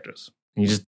in the characters. And you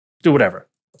just do whatever.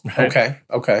 Right?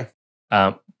 Okay.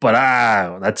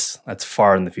 But that's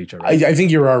far in the future. Right? I think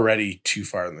you're already too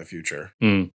far in the future.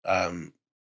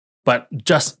 But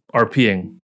just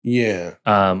RPing. Yeah.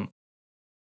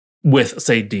 With,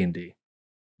 say, D&D.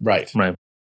 Right.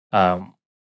 I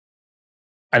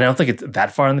don't think it's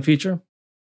that far in the future.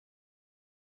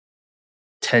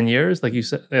 10 years, like you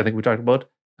said, I think we talked about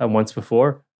once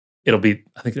before. It'll be,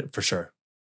 I think for sure,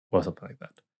 or something like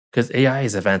that. Because AI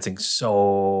is advancing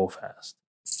so fast.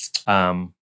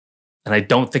 And I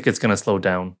don't think it's going to slow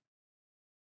down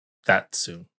that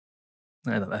soon.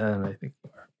 I think we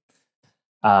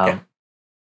are. Okay.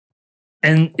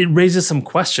 And it raises some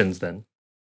questions then,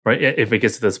 right? If it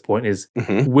gets to this point, is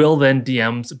will then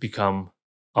DMs become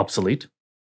obsolete?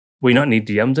 Will you not need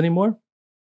DMs anymore?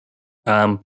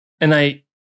 And I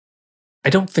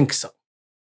don't think so.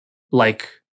 Like,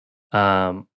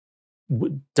 does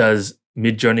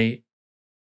Midjourney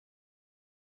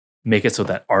make it so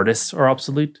that artists are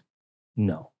obsolete?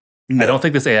 No. I don't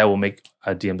think this AI will make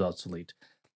DMs obsolete.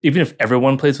 Even if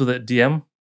everyone plays with a DM,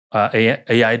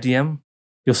 AI DM,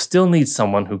 you'll still need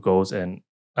someone who goes and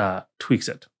tweaks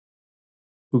it,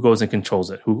 who goes and controls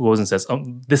it, who goes and says, "Oh,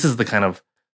 this is the kind of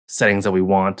settings that we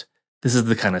want. This is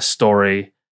the kind of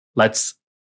story. Let's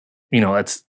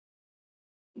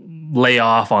lay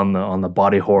off on the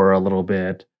body horror a little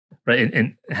bit, right?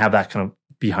 And have that kind of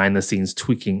behind the scenes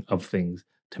tweaking of things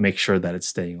to make sure that it's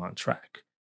staying on track,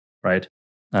 right?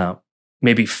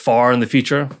 Maybe far in the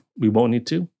future, we won't need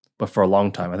to, but for a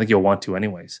long time, I think you'll want to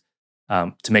anyways,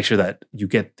 to make sure that you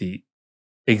get the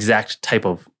exact type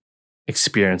of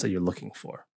experience that you're looking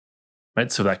for, right?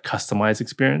 So that customized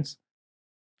experience,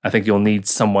 I think you'll need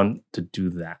someone to do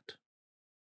that.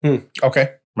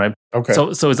 Okay. Right. Okay. So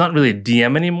it's not really a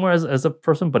DM anymore as a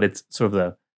person, but it's sort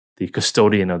of the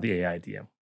custodian of the AI DM.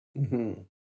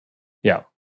 Yeah.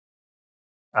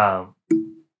 Yeah.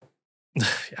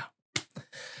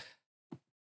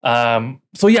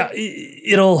 So yeah,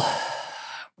 it'll.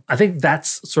 I think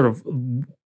that's sort of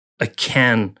a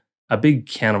big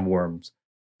can of worms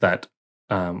that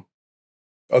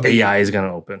AI is going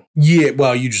to open. Yeah.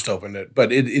 Well, you just opened it,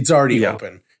 but it's already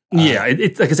open.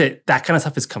 It's like I said, that kind of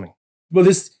stuff is coming. Well,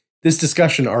 this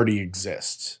discussion already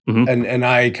exists, and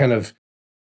I kind of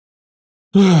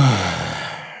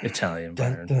Italian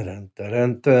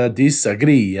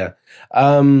disagree.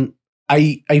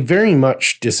 I very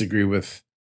much disagree with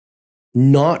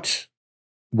not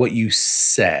what you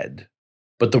said,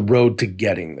 but the road to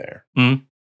getting there.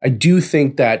 I do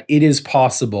think that it is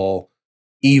possible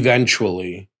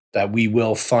eventually that we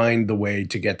will find the way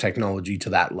to get technology to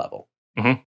that level.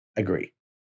 Agree.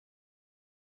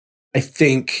 I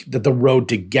think that the road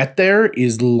to get there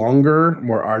is longer,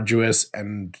 more arduous,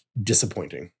 and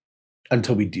disappointing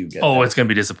until we do get there. It's going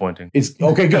to be disappointing. It's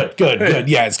okay. Good.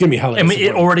 Yeah, it's going to be hella disappointing.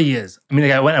 It already is. I mean,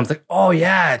 I was like, oh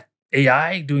yeah,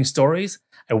 AI doing stories.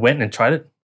 I went and tried it.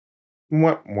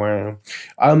 Wow.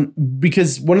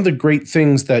 Because one of the great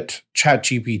things that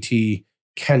ChatGPT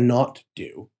cannot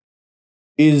do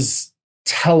is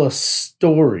tell a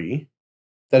story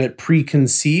that it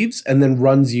preconceives and then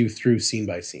runs you through scene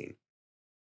by scene.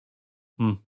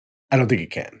 I don't think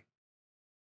it can.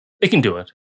 It can do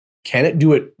it. Can it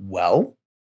do it well?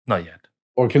 Not yet.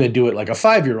 Or can it do it like a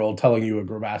 5-year-old telling you a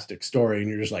grabastic story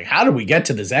and you're just like, how did we get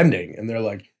to this ending? And they're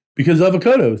like, because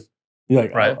avocados. You're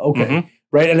like, right. Oh, okay.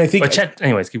 Right. And I think,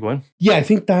 anyways, keep going. Yeah, I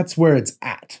think that's where it's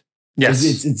at.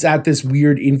 Yes. It's at this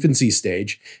weird infancy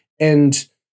stage. And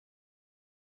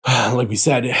like we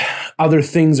said, other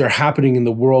things are happening in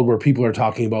the world where people are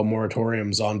talking about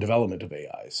moratoriums on development of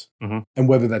AIs and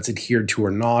whether that's adhered to or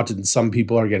not. And some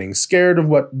people are getting scared of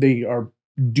what they are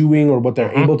doing or what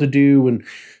they're able to do and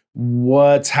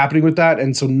what's happening with that.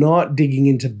 And so not digging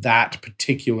into that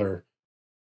particular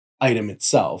item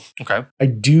itself. Okay. I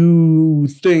do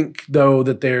think, though,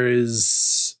 that there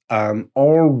is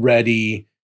already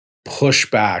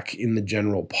pushback in the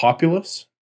general populace,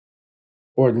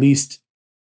 or at least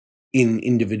in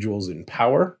individuals in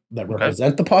power that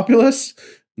represent the populace.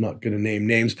 I'm not going to name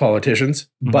names, politicians,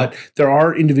 but there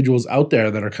are individuals out there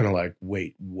that are kind of like,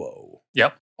 wait, whoa.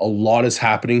 Yep. A lot is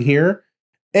happening here.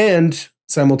 And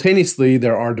simultaneously,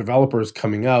 there are developers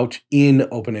coming out in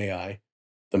OpenAI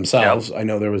themselves. Yep. I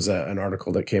know there was an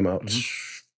article that came out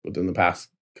within the past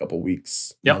couple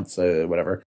weeks, months,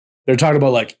 whatever. They're talking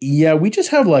about like, yeah, we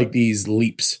just have like these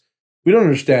leaps. We don't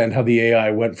understand how the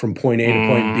AI went from point A to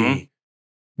point B.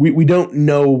 we don't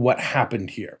know what happened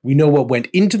here. We know what went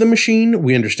into the machine.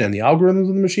 We understand the algorithms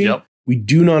of the machine. Yep. We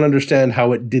do not understand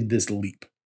how it did this leap,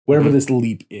 whatever this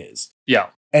leap is. Yeah.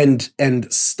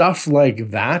 And stuff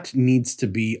like that needs to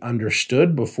be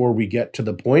understood before we get to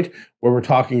the point where we're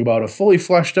talking about a fully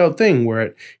fleshed out thing where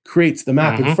it creates the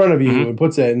map in front of you and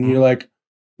puts it, and you're like,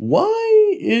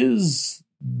 why is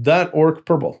that orc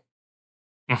purple?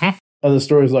 And the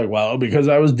story's like, well, because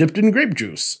I was dipped in grape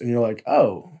juice. And you're like,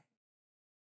 oh,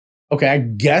 okay, I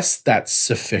guess that's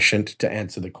sufficient to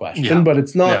answer the question, but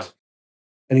it's not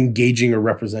an engaging or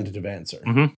representative answer,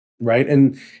 right?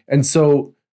 And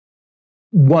so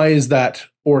why is that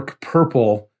orc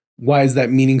purple? Why is that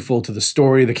meaningful to the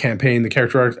story, the campaign, the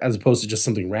character arcs, as opposed to just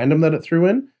something random that it threw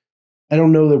in? I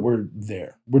don't know that we're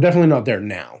there. We're definitely not there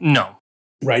now. No.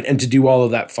 Right? And to do all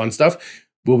of that fun stuff,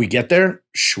 will we get there?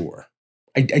 Sure.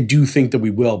 I do think that we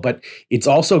will, but it's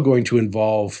also going to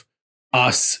involve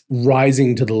us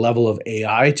rising to the level of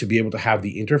AI to be able to have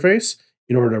the interface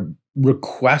in order to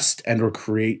request and or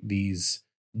create these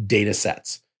data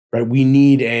sets, right? We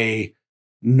need a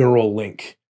neural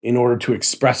link in order to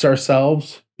express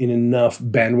ourselves in enough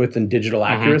bandwidth and digital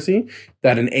accuracy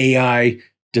that an AI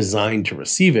designed to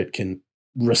receive it can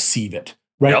receive it,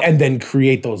 right? Yep. And then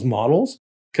create those models.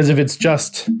 Because if it's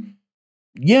just,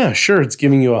 yeah, sure, it's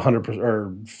giving you 100%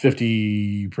 or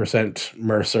 50%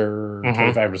 Mercer,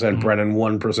 25% Brennan,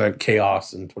 1%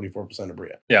 Chaos, and 24%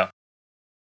 Abria. Yeah.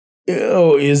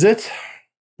 Oh, is it?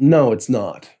 No, it's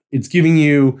not. It's giving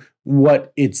you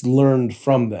what it's learned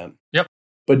from them. Yep.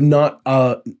 But not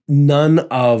none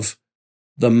of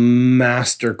the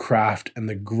mastercraft and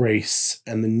the grace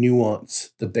and the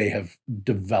nuance that they have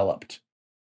developed.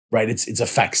 Right? It's a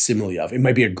facsimile of. It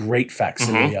might be a great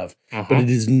facsimile of, but it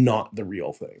is not the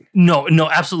real thing. No,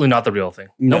 absolutely not the real thing.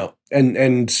 No.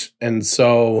 And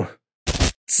so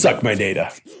suck my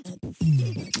data.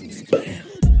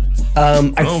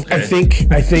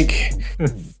 I think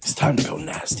it's time to go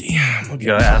nasty. You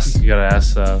gotta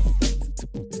ask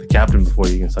the captain before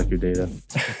you can suck your data.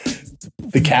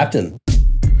 The captain.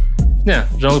 Yeah,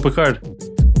 Jean-Luc Picard.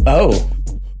 Oh,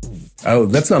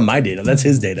 that's not my data. That's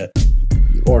his data.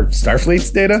 Or Starfleet's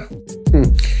data?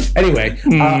 Anyway,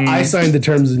 I signed the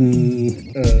terms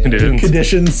and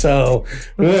conditions, so...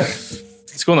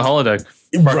 Let's go on the holodeck,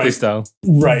 Barclay style.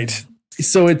 Right.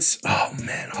 So it's... Oh,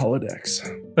 man, holodecks.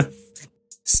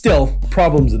 Still,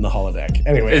 problems in the holodeck.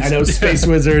 Anyway, I know space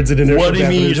wizards and inertial What do you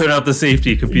mean you turn out the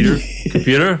safety? Computer?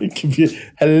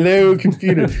 Hello,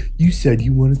 computer. You said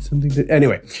you wanted something to...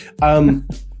 Anyway,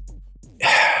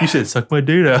 you said suck my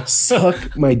data.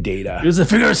 Suck my data. It was a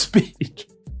figure of speech.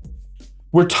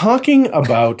 We're talking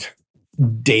about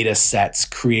data sets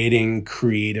creating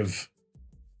creative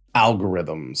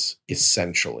algorithms,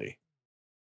 essentially.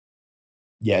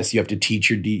 Yes, you have to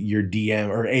teach your DM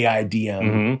or AI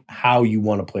DM how you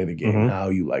want to play the game, how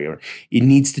you like it. It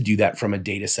needs to do that from a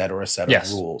data set or a set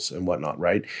of rules and whatnot,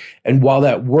 right? And while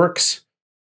that works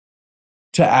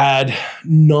to add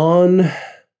non-game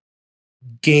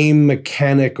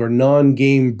mechanic or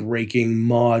non-game breaking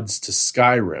mods to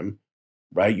Skyrim,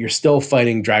 right? You're still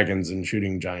fighting dragons and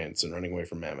shooting giants and running away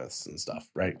from mammoths and stuff,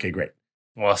 right? Okay, great.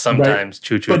 Well, sometimes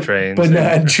choo-choo trains. But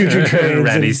not choo-choo trains.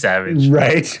 Randy Savage.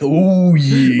 Right. Oh,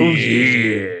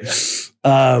 yeah.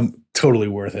 Totally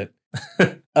worth it.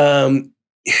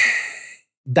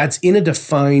 That's in a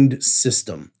defined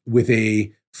system with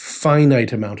a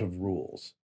finite amount of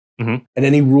rules. And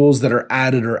any rules that are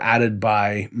added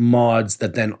by mods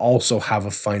that then also have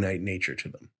a finite nature to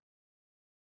them.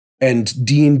 And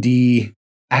D&D,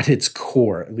 at its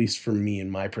core, at least for me in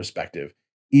my perspective,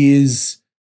 is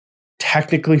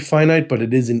technically finite, but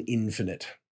it is an infinite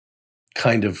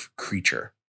kind of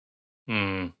creature.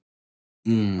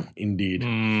 Indeed.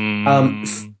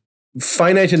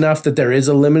 Finite enough that there is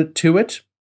a limit to it.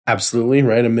 Absolutely,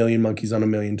 right? 1 million monkeys on 1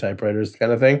 million typewriters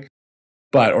kind of thing.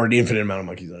 Or an infinite amount of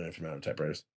monkeys on an infinite amount of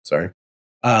typewriters. Sorry.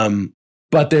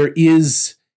 But there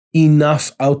is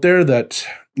enough out there that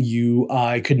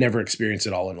I could never experience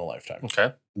it all in a lifetime.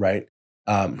 Okay. Right?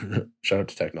 Shout out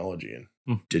to technology and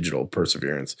digital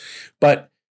perseverance. But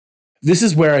this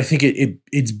is where I think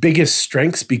its biggest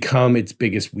strengths become its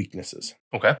biggest weaknesses.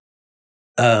 Okay.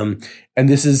 And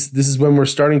this is when we're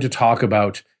starting to talk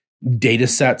about data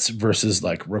sets versus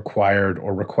like required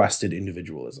or requested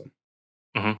individualism.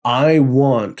 I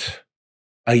want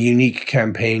a unique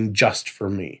campaign just for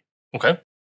me. Okay.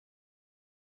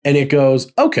 And it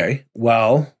goes, okay,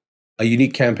 well, a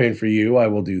unique campaign for you, I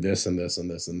will do this and this and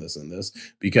this and this and this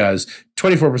because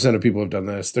 24% of people have done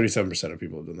this, 37% of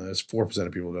people have done this, 4%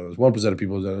 of people have done this, 1% of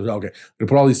people have done this. Okay, I'm going to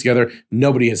put all these together.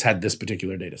 Nobody has had this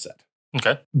particular data set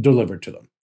delivered to them.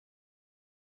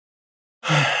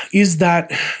 Is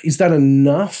that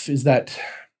enough? Is that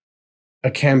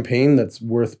a campaign that's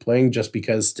worth playing just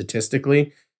because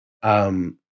statistically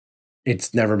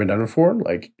it's never been done before?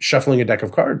 Like shuffling a deck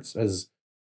of cards has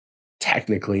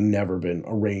technically never been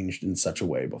arranged in such a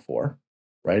way before,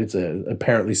 right? It's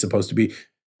apparently supposed to be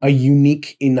a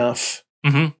unique enough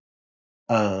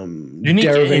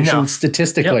derivation enough.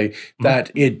 statistically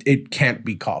that it can't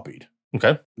be copied.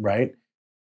 Okay. Right?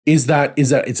 Is that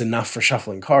it's enough for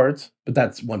shuffling cards, but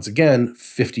that's once again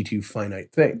 52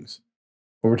 finite things.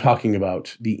 When we're talking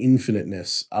about the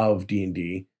infiniteness of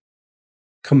D&D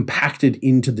compacted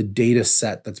into the data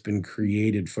set that's been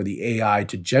created for the AI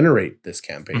to generate this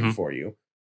campaign for you,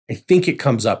 I think it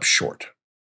comes up short.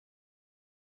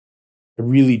 I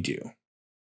really do.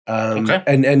 Okay.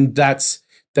 And that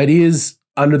is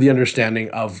under the understanding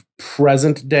of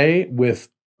present day with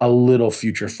a little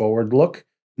future forward look,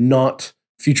 not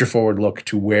future forward look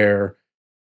to where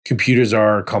computers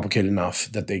are complicated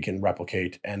enough that they can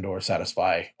replicate and or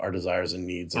satisfy our desires and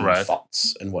needs and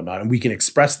thoughts and whatnot. And we can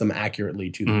express them accurately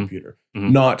to the computer,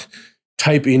 not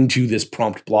type into this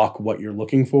prompt block what you're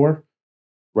looking for,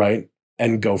 right?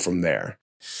 And go from there.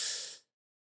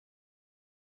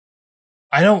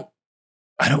 I don't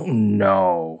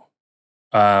know.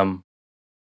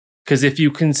 Because if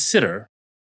you consider,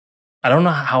 I don't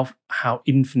know how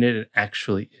infinite it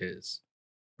actually is,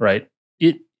 right?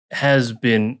 It has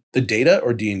been the data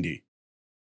or D&D?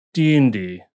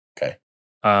 D&D. Okay.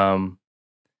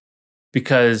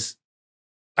 Because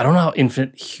I don't know how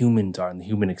infinite humans are and the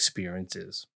human experience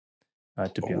is,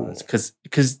 to be honest.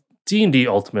 Because D&D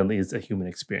ultimately is a human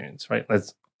experience, right? That's,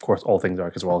 of course, all things are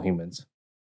because we're all humans.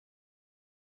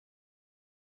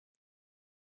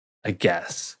 I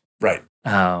guess. Right.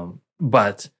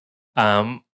 But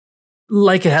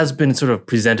like it has been sort of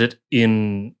presented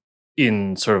in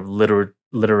sort of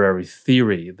literary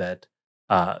theory that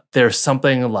there's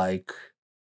something like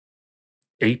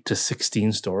 8 to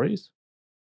 16 stories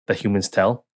that humans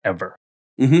tell ever.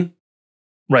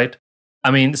 Right?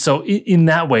 I mean, so in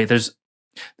that way, there's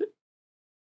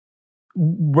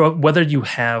whether you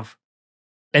have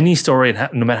any story,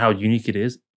 no matter how unique it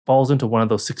is, falls into one of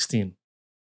those 16.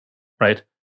 Right?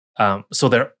 So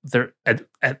they're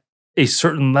at a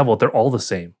certain level, they're all the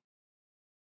same.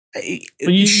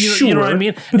 Sure. You know what I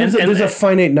mean? There's a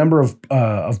finite number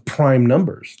of prime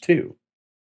numbers too,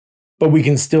 but we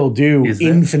can still do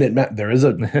infinite math. There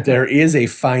is a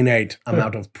finite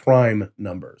amount of prime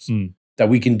numbers that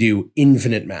we can do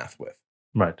infinite math with.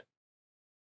 Right.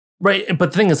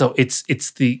 But the thing is, though, it's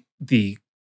the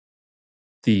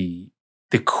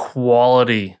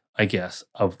quality, I guess,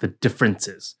 of the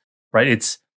differences. Right?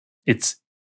 It's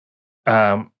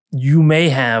you may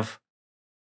have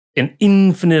an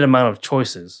infinite amount of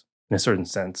choices in a certain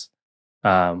sense,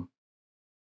 but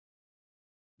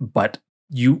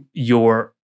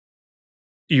your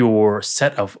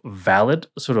set of valid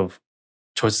sort of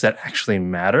choices that actually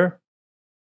matter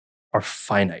are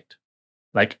finite.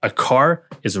 Like a car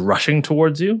is rushing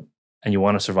towards you and you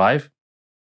want to survive,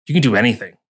 you can do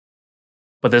anything,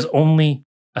 but there's only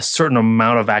a certain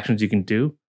amount of actions you can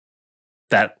do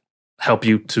that help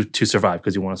you to survive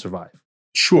because you want to survive.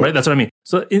 Sure. Right? That's what I mean.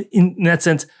 So in that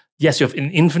sense, yes, you have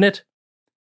an infinite,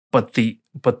 but the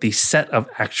set of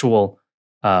actual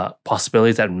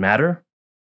possibilities that matter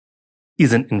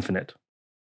isn't infinite.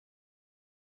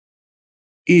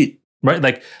 Right?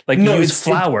 Like no, you use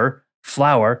flour,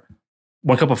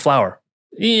 1 cup of flour.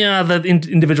 Yeah, the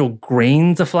individual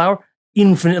grains of flour,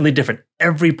 infinitely different.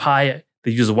 Every pie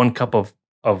that uses 1 cup of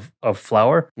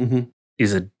flour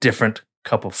is a different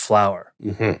cup of flour.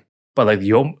 But like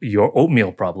your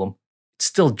oatmeal problem, it's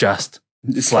still just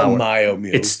flour. My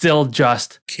oatmeal. It's still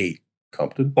just Kate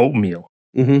Compton oatmeal.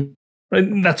 Right?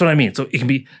 That's what I mean. So it can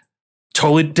be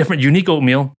totally different, unique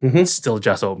oatmeal. It's still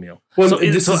just oatmeal. Well,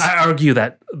 so I argue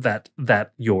that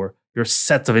your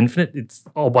sets of infinite, it's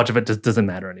a whole bunch of it just doesn't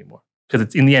matter anymore because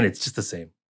it's in the end it's just the same.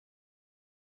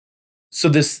 So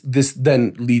this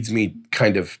then leads me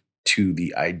kind of to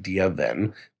the idea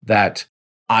then that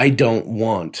I don't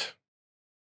want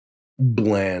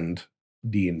bland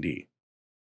D&D,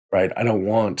 right? I don't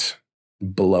want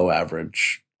below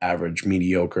average,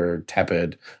 mediocre,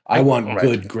 tepid. I want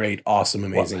good, great, awesome,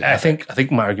 amazing. Well, I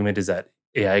think my argument is that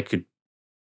AI could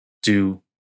do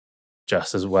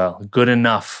just as well. Good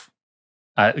enough.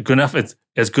 Good enough. It's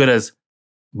as good as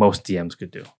most DMs could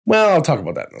do. Well, I'll talk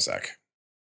about that in a sec.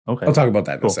 Okay, I'll talk about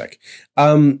that in a sec.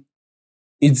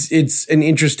 It's an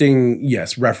interesting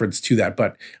reference to that,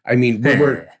 but I mean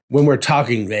when we're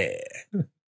talking about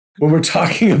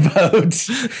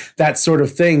that sort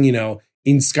of thing,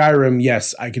 In Skyrim,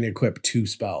 yes, I can equip 2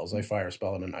 spells. I fire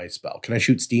spell and an ice spell. Can I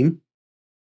shoot steam?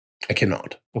 I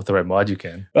cannot. With the right mod, you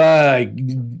can.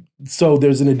 So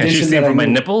there's an Can you addition see that from my I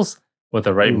need. nipples? With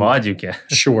the right mod, you can.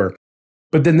 Sure.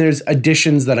 But then there's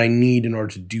additions that I need in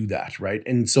order to do that, right?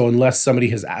 And so unless somebody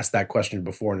has asked that question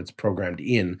before and it's programmed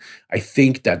in, I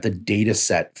think that the data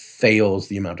set fails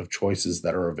the amount of choices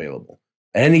that are available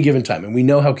at any given time. And we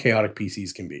know how chaotic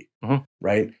PCs can be,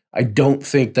 right? I don't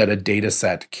think that a data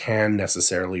set can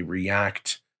necessarily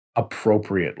react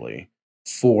appropriately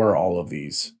for all of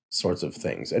these sorts of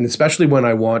things. And especially when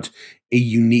I want a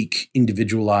unique,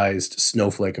 individualized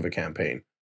snowflake of a campaign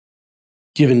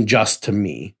given just to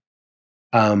me.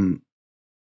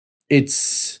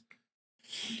 It's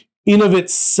in of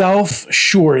itself,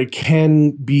 sure, it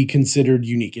can be considered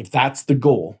unique. If that's the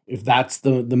goal, if that's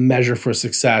the measure for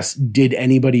success, did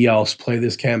anybody else play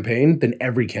this campaign? Then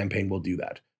every campaign will do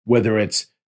that. Whether it's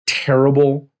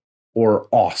terrible or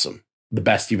awesome, the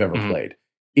best you've ever played.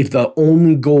 If the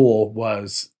only goal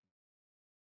was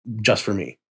just for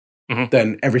me,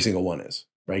 then every single one is,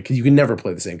 right? Because you can never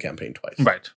play the same campaign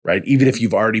twice. Right? Even if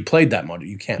you've already played that module,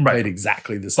 you can't play it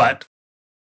exactly the same. But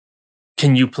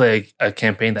can you play a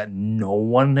campaign that no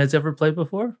one has ever played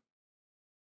before?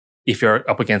 If you're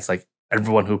up against like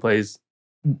everyone who plays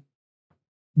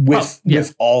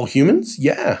with all humans,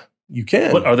 yeah, you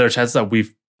can. But are there chances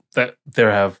that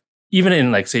there have, even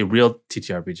in like say real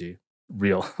TTRPG,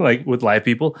 like with live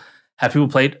people, have people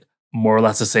played more or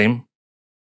less the same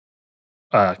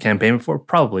campaign before?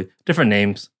 Probably different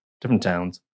names, different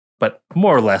towns, but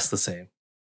more or less the same.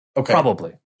 Okay,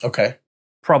 probably. Okay,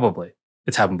 probably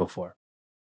it's happened before.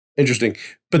 Interesting,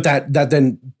 but that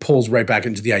then pulls right back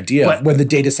into the idea of when the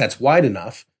data set's wide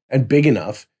enough and big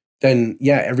enough, then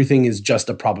yeah, everything is just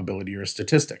a probability or a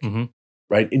statistic,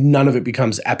 right? And none of it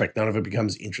becomes epic. None of it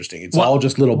becomes interesting. It's all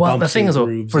just little bumps. The thing is,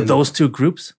 for those two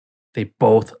groups, they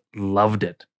both loved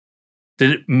it.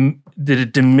 Did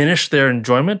it diminish their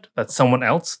enjoyment that someone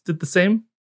else did the same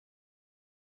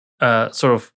sort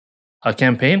of a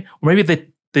campaign, or maybe they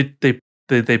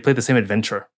played the same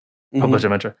adventure, published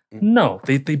adventure? No,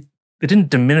 they didn't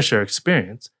diminish their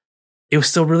experience. It was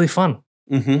still really fun,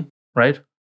 right?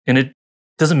 And it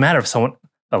doesn't matter if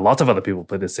lots of other people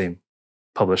play the same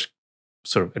published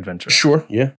sort of adventure. Sure,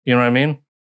 yeah, you know what I mean.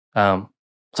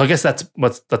 So I guess that's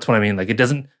what I mean. Like, it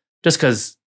doesn't, just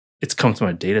because it comes from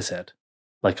a data set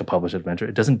like a published adventure,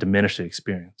 it doesn't diminish the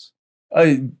experience.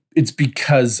 It's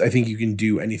because I think you can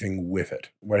do anything with it,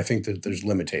 where I think that there's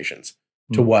limitations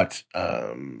to what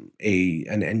an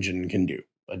engine can do,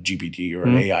 a GPT or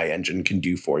an AI engine can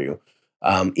do for you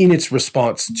in its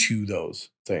response to those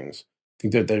things. I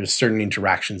think that there's certain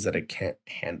interactions that it can't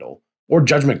handle, or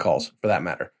judgment calls for that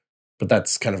matter. But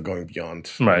that's kind of going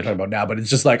beyond what I'm talking about now. But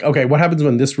it's just like, okay, what happens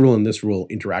when this rule and this rule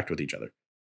interact with each other?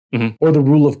 Or the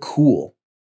rule of cool.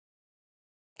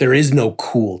 There is no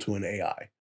cool to an AI.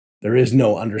 There is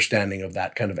no understanding of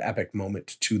that kind of epic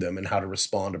moment to them and how to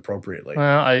respond appropriately.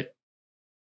 Well,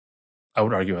 I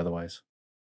would argue otherwise.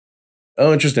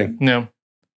 Oh, interesting. No.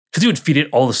 Because you would feed it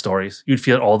all the stories. You'd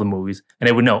feed it all the movies. And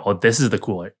it would know, oh, this is the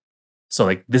cool art. So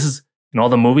like, this is, in all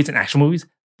the movies and action movies,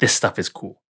 this stuff is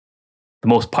cool. The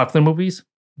most popular movies,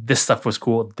 this stuff was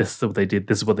cool. This is what they did.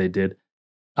 This is what they did.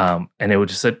 And it would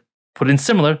just put in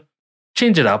similar,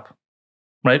 change it up,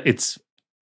 right? It's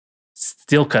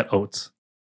steel cut oats,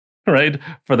 right?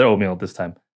 For their oatmeal this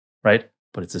time, right?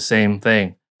 But it's the same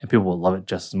thing. And people will love it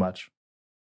just as much.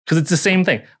 Because it's the same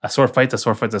thing. A sword fight's a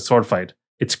sword fight's a sword fight.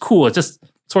 It's cool. It's just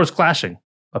swords clashing.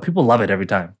 But people love it every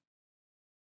time.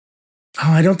 Oh,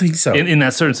 I don't think so. In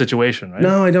that certain situation, right?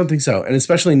 No, I don't think so. And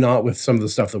especially not with some of the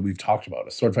stuff that we've talked about.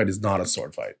 A sword fight is not a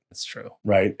sword fight. That's true.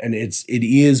 Right? And it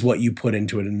is what you put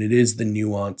into it. And it is the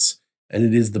nuance. And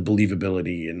it is the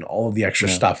believability and all of the extra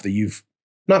stuff that you've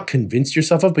not convinced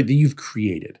yourself of, but that you've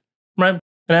created. Right.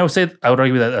 And I would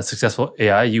argue that a successful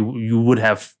AI, you would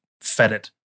have fed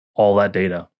it all that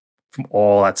data from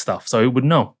all that stuff. So it would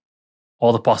know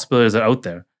all the possibilities are out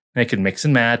there. And it can mix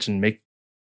and match and make,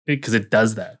 because it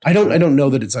does that. I don't know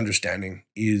that its understanding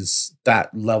is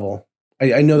that level.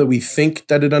 I know that we think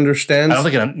that it understands. I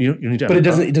don't think you need to. But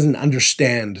it doesn't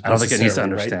understand. I don't think it needs to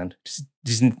understand. Right?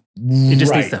 It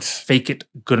just needs to fake it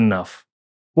good enough.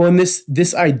 Well, and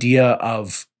this idea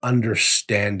of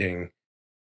understanding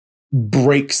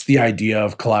breaks the idea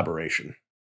of collaboration.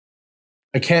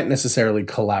 I can't necessarily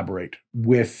collaborate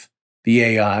with the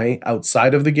AI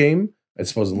outside of the game, I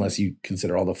suppose, unless you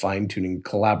consider all the fine-tuning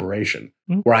collaboration,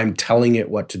 where I'm telling it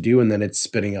what to do and then it's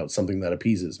spitting out something that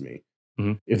appeases me.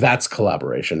 If that's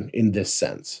collaboration in this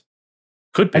sense.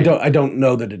 Could be. I don't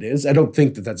know that it is. I don't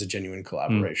think that that's a genuine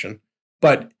collaboration.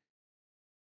 But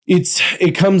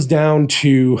It comes down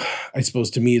to, I suppose,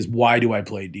 to me, is why do I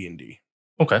play D&D?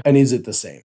 Okay. And is it the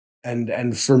same?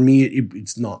 And for me,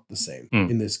 it's not the same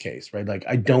in this case, right? Like,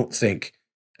 I don't think,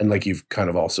 and like you've kind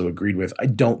of also agreed with, I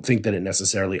don't think that it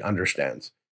necessarily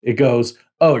understands. It goes,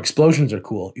 oh, explosions are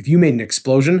cool. If you made an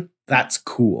explosion, that's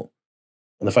cool.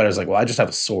 And the fighter's like, well, I just have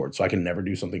a sword, so I can never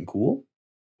do something cool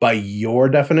by your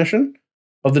definition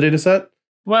of the data set.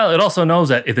 Well, it also knows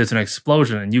that if there's an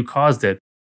explosion and you caused it,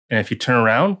 and if you turn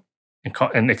around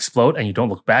and explode and you don't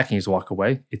look back and you just walk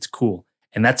away, it's cool.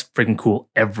 And that's freaking cool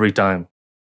every time.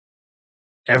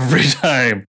 Every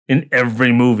time in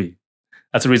every movie.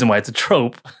 That's the reason why it's a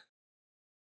trope.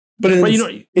 But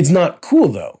it's not cool,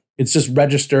 though. It's just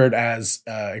registered as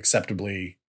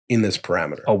acceptably in this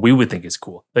parameter. Oh, we would think it's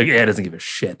cool. Like, AI doesn't give a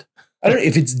shit. I don't know.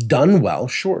 If it's done well,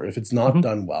 sure. If it's not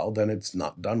done well, then it's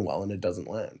not done well and it doesn't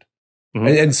land.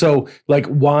 And so, like,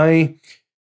 why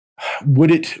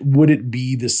would it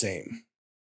be the same?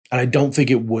 And I don't think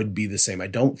it would be the same. I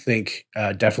don't think,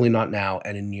 definitely not now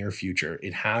and in near future,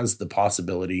 it has the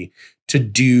possibility to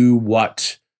do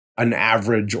what an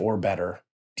average or better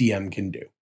DM can do.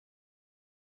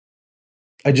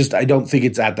 I don't think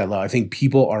it's at that level. I think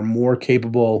people are more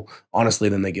capable, honestly,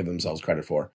 than they give themselves credit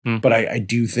for. But I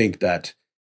do think that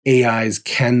AIs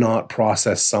cannot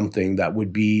process something that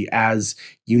would be as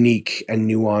unique and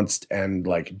nuanced and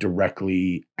like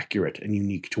directly accurate and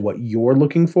unique to what you're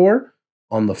looking for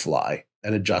on the fly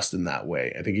and adjust in that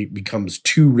way. I think it becomes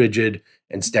too rigid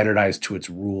and standardized to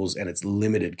its rules and its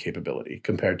limited capability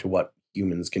compared to what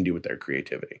humans can do with their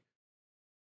creativity.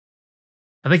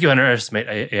 I think you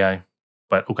underestimate AI,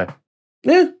 but okay.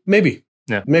 Yeah, maybe.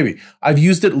 Yeah. Maybe. I've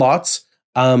used it lots.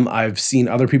 I've seen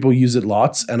other people use it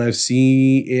lots, and I've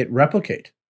seen it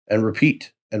replicate and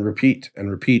repeat and repeat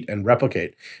and repeat and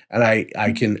replicate. And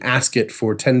I can ask it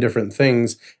for 10 different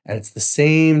things, and it's the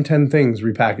same 10 things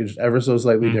repackaged ever so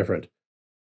slightly different.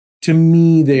 To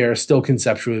me, they are still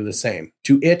conceptually the same.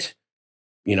 To it,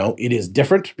 it is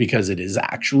different because it is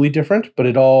actually different, but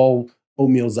it all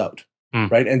oatmeals out,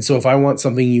 right? And so if I want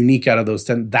something unique out of those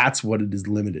 10, that's what it is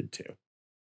limited to.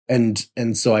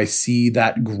 And so I see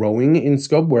that growing in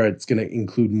scope where it's going to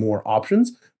include more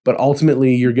options, but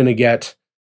ultimately you're going to get,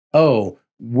 oh,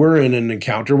 we're in an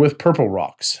encounter with purple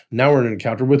rocks. Now we're in an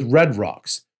encounter with red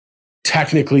rocks.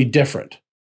 Technically different,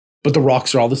 but the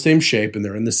rocks are all the same shape and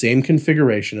they're in the same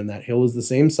configuration and that hill is the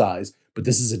same size, but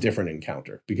this is a different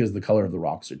encounter because the color of the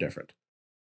rocks are different.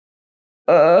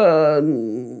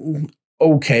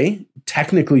 Okay,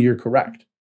 technically you're correct,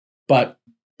 but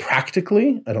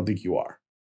practically, I don't think you are.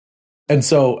 And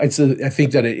so I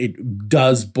think that it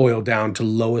does boil down to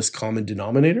lowest common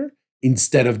denominator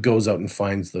instead of goes out and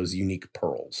finds those unique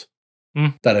pearls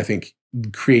that I think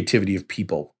creativity of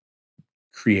people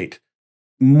create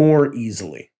more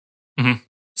easily.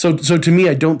 So to me,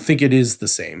 I don't think it is the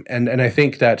same. And I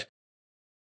think that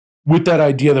with that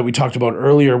idea that we talked about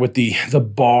earlier with the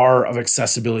bar of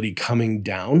accessibility coming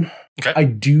down, I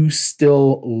do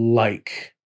still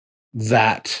like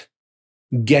that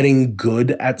getting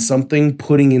good at something,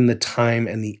 putting in the time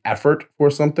and the effort for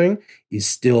something is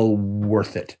still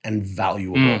worth it and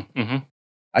valuable.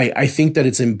 I think that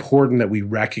it's important that we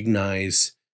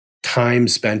recognize time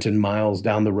spent and miles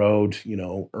down the road,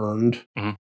 earned,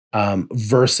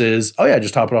 versus, oh yeah,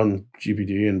 just hop it on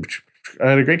GPT and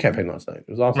I had a great campaign last night.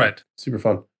 It was awesome. Right. Super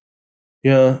fun.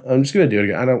 Yeah, I'm just going to do it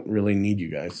again. I don't really need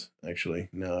you guys, actually.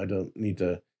 No, I don't need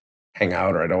to hang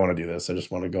out or I don't want to do this. I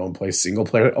just want to go and play single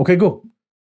player. Okay, cool.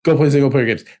 Go play single player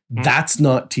games. That's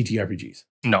not TTRPGs.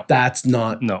 No. That's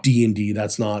not D&D.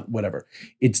 That's not whatever.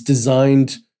 It's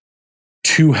designed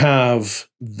to have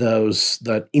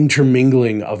that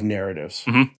intermingling of narratives,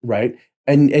 right?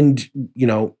 And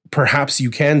perhaps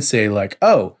you can say like,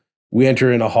 oh, we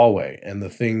enter in a hallway and the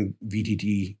thing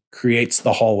VTT creates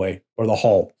the hallway or the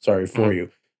hall, for you.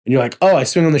 And you're like, oh, I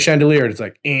swing on the chandelier. And it's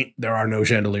like, there are no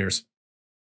chandeliers.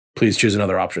 Please choose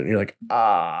another option. And you're like,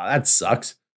 that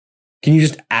sucks. Can you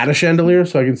just add a chandelier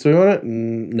so I can swing on it?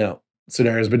 No.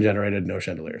 Scenario's been generated, no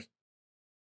chandeliers.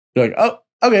 You're like, oh,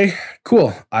 okay,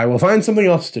 cool. I will find something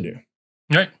else to do.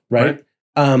 Right.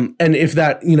 And if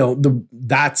that,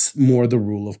 that's more the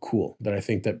rule of cool that I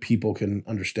think that people can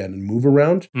understand and move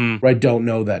around. Right. Don't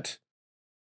know that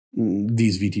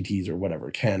these VTTs or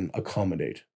whatever can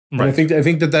accommodate. But I think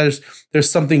that there's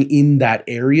something in that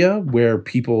area where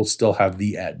people still have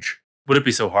the edge. Would it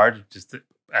be so hard just to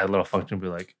add a little function and be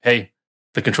like, hey,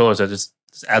 the controllers are just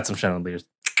add some chandeliers.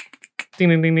 Ding,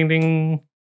 ding, ding, ding, ding.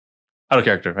 Out of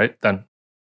character, right? Done.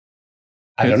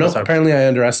 I don't know. Apparently I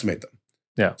underestimate them.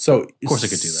 Yeah. So of course I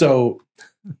could do that. So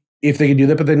if they could do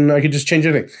that, but then I could just change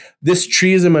anything. This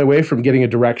tree is in my way from getting a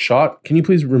direct shot. Can you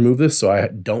please remove this so I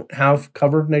don't have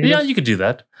cover negative? Yeah, you could do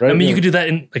that. Right? I mean, you could do that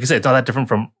in, like I said, it's not that different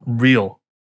from real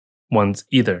ones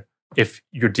either. If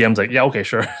your DM's like, yeah, okay,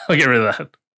 sure, I'll get rid of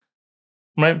that.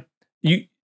 Right?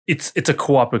 It's a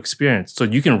co-op experience, so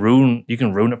you can ruin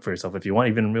it for yourself if you want,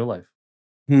 even in real life.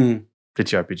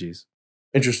 TTRPGs.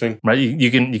 Interesting. Right? You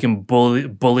can bully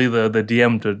the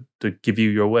DM to give you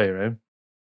your way, right?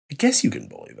 I guess you can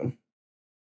bully them.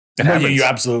 You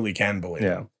absolutely can bully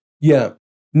them. Yeah.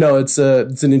 No, it's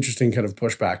an interesting kind of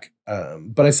pushback.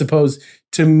 But I suppose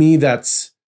to me that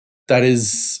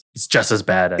is It's just as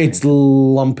bad. It's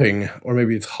lumping, or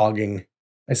maybe it's hogging.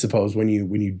 I suppose when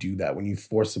you do that, when you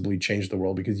forcibly change the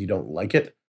world because you don't like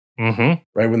it, right?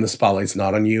 When the spotlight's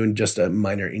not on you and just a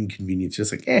minor inconvenience,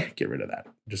 just like get rid of that,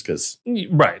 just because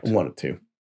right. I want it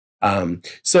to.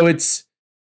 So it's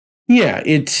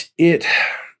it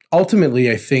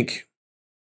ultimately, I think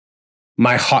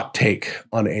my hot take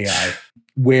on AI,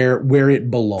 where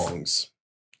it belongs,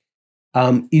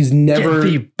 is never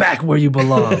Get me back where you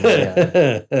belong.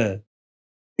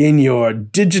 in your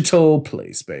digital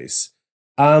play space.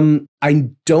 I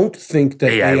don't think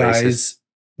that AIs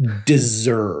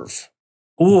deserve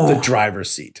the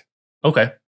driver's seat.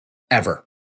 Okay. Ever.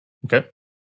 Okay.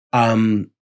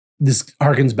 This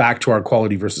harkens back to our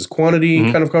quality versus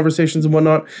quantity kind of conversations and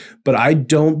whatnot, but I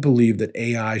don't believe that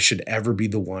AI should ever be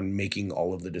the one making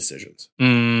all of the decisions.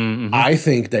 I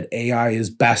think that AI is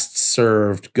best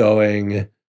served going,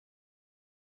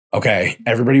 okay,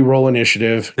 everybody roll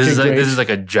initiative. This is like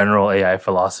a general AI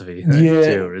philosophy.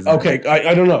 Too, isn't okay. it?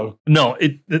 I don't know. No,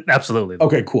 it absolutely.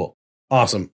 Okay, cool.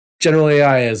 Awesome. General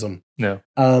AIism. No.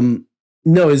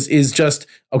 No, is just,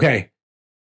 okay.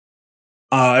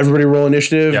 Everybody roll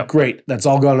initiative. Yep. Great. That's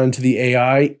all gone into the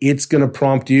AI. It's going to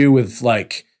prompt you with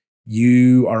like,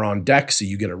 you are on deck, so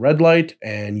you get a red light,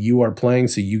 and you are playing,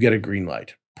 so you get a green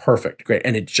light. Perfect. Great.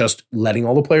 And it's just letting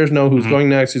all the players know who's going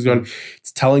next, who's going.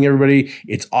 It's telling everybody.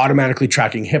 It's automatically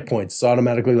tracking hit points. It's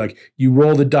automatically like you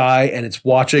roll the die and it's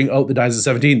watching, oh, the die's a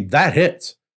 17. That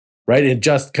hits. Right. It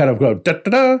just kind of go da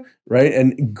da da. Right.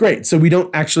 And great. So we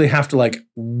don't actually have to like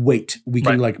wait. We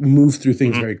can like move through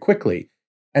things very quickly.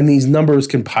 And these numbers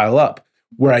can pile up.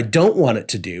 Where I don't want it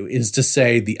to do is to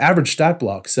say the average stat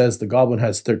block says the goblin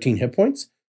has 13 hit points.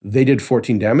 They did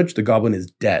 14 damage. The goblin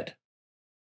is dead.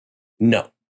 No.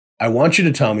 I want you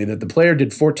to tell me that the player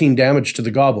did 14 damage to the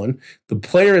goblin. The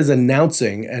player is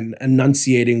announcing and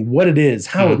enunciating what it is,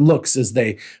 how it looks as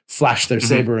they flash their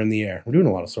saber in the air. We're doing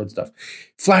a lot of sword stuff.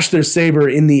 Flash their saber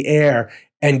in the air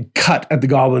and cut at the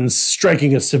goblins,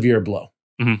 striking a severe blow.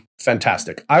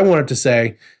 Fantastic. I wanted to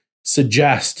say,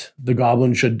 suggest the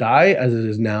goblin should die as it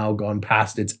has now gone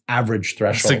past its average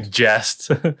threshold.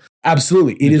 Suggest.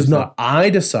 Absolutely. It is not.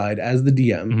 I decide as the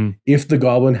DM if the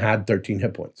goblin had 13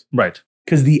 hit points. Right.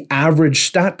 Because the average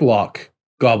stat block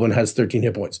goblin has 13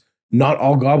 hit points. Not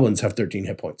all goblins have 13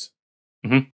 hit points.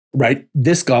 Right?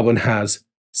 This goblin has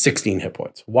 16 hit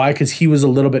points. Why? Because he was a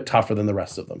little bit tougher than the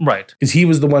rest of them. Right. Because he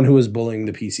was the one who was bullying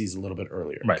the PCs a little bit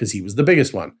earlier. Right. Because he was the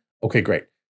biggest one. Okay, great.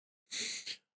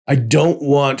 I don't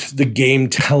want the game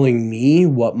telling me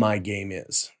what my game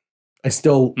is. I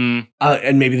still,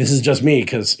 and maybe this is just me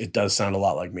because it does sound a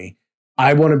lot like me.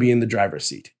 I want to be in the driver's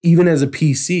seat. Even as a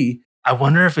PC, I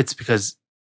wonder if it's because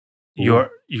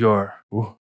you're a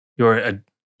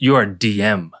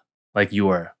DM, like you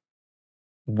are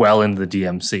well into the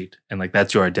DM seat, and like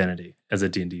that's your identity as a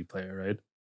D&D player, right?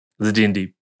 As a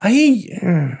D&D,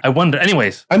 I wonder.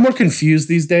 Anyways, I'm more confused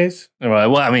these days.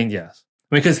 Well, I mean, yes,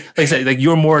 because like I said, like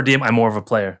you're more a DM, I'm more of a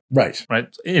player, right?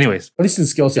 Anyways, at least in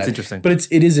skill set, it's interesting. But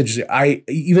it is interesting. I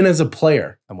even as a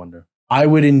player, I wonder. I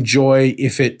would enjoy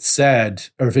if it said,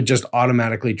 or if it just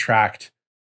automatically tracked,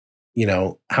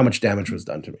 how much damage was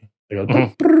done to me. They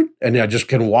go, and I just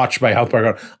can watch my health bar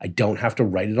go. I don't have to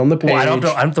write it on the page. Well, I don't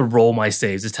have to roll my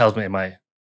saves. It tells me, am I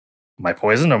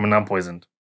poisoned or am I not poisoned?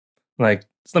 Like,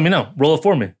 just let me know. Roll it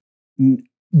for me.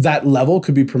 That level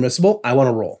could be permissible. I want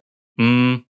to roll.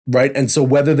 Right? And so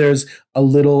whether there's a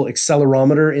little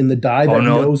accelerometer in the die that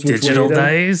knows which digital way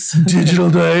dice? Digital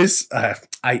dice.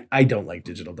 I don't like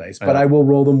digital dice, but I will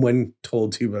roll them when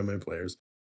told to by my players.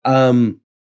 En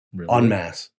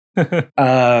masse.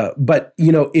 But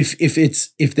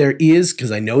if there is,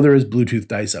 because I know there is Bluetooth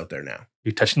dice out there now.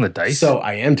 You're touching the dice? So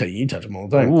I am you touch them all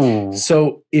the time. Ooh.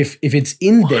 So if it's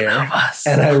in there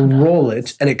and I roll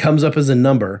it and it comes up as a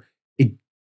number,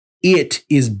 it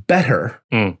is better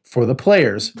for the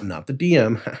players, not the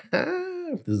DM.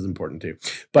 This is important too.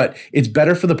 But it's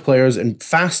better for the players and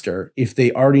faster if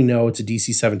they already know it's a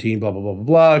DC 17, blah, blah, blah, blah,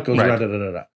 blah. It goes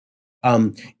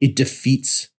around, It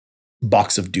defeats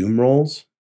Box of Doom rolls.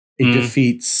 It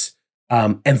defeats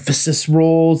emphasis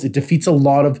rolls. It defeats a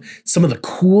lot of some of the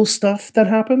cool stuff that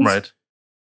happens. Right.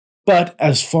 But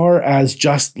as far as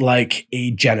just like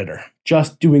a janitor,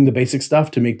 just doing the basic stuff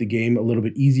to make the game a little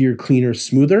bit easier, cleaner,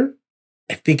 smoother,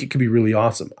 I think it could be really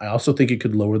awesome. I also think it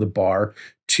could lower the bar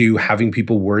to having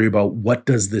people worry about what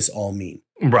does this all mean.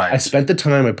 Right. I spent the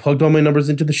time, I plugged all my numbers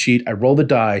into the sheet, I rolled the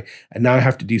die, and now I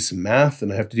have to do some math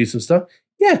and I have to do some stuff.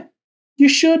 Yeah, you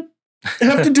should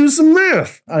have to do some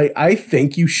math. I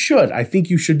think you should. I think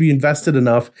you should be invested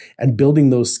enough and building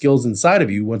those skills inside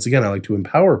of you. Once again, I like to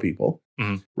empower people,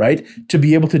 right? To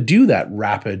be able to do that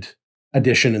rapid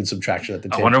addition and subtraction at the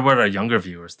table. I wonder what our younger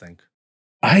viewers think.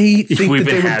 I think that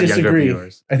they would disagree.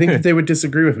 I think that they would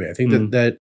disagree with me. I think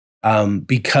that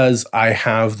because I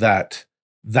have that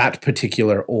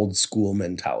particular old school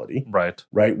mentality, right,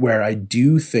 where I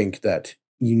do think that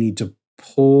you need to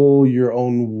pull your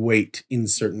own weight in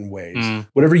certain ways.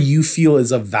 Whatever you feel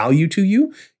is of value to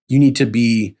you, you need to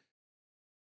be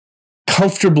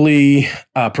comfortably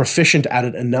proficient at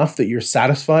it enough that you're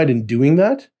satisfied in doing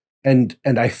that. And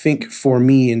I think for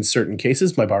me, in certain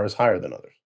cases, my bar is higher than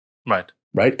others. Right.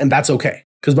 Right. And that's okay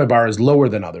because my bar is lower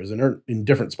than others and are in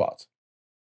different spots.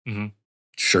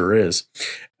 Sure is.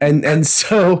 And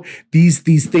so these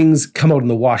things come out in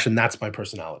the wash, and that's my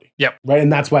personality. Yep. Right.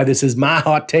 And that's why this is my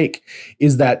hot take,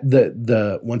 is that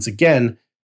the once again,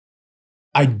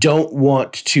 I don't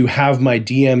want to have my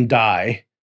DM die.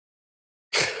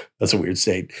 That's a weird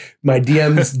state. My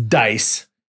DM's dice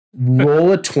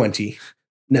roll a 20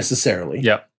 necessarily.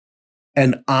 Yep.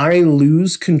 And I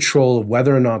lose control of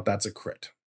whether or not that's a crit.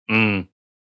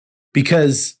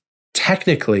 Because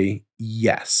technically,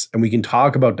 yes. And we can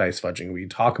talk about dice fudging. We can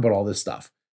talk about all this stuff.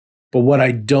 But what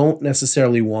I don't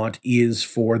necessarily want is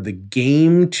for the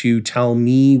game to tell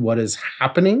me what is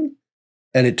happening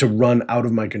and it to run out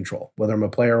of my control, whether I'm a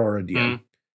player or a DM.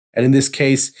 And in this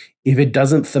case, if it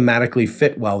doesn't thematically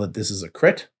fit well that this is a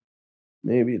crit,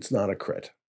 maybe it's not a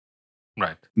crit.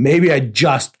 Right. Maybe I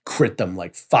just crit them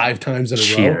like 5 times in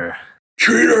a row.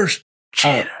 Cheaters.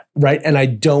 Right. And I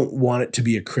don't want it to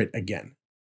be a crit again.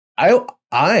 I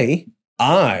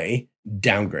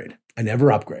downgrade. I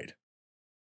never upgrade.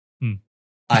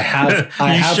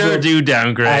 I sure do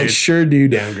downgrade. I sure do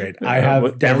downgrade. I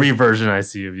have every version I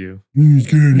see of you.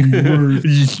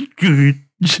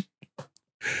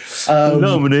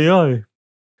 I'm an AI.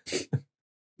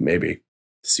 Maybe.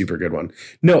 Super good one.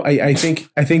 No, I think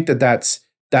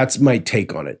that's my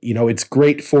take on it. You know, it's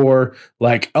great for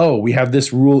like, oh, we have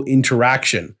this rule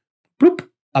interaction. Bloop.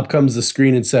 Up comes the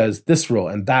screen and says this rule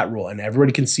and that rule, and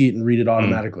everybody can see it and read it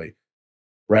automatically.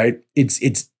 Right?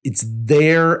 It's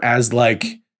there as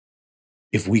like,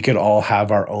 if we could all have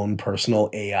our own personal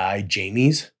AI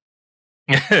Jamies.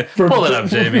 Pull it up,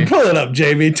 Jamie. Pull it up,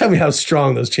 Jamie. Tell me how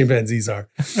strong those chimpanzees are.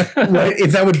 Right?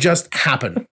 If that would just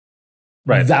happen,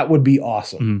 right? That would be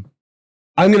awesome.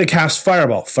 I'm going to cast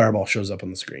Fireball. Fireball shows up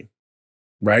on the screen.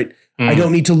 Right? I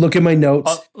don't need to look at my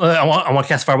notes. I want to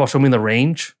cast Fireball. Show me the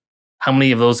range. How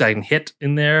many of those I can hit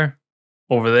in there?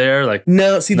 Over there, like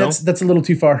that's a little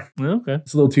too far. Okay,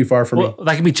 it's a little too far for me.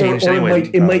 That can be changed anyway.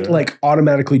 It might like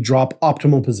automatically drop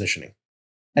optimal positioning,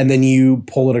 and then you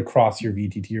pull it across your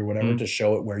VTT or whatever to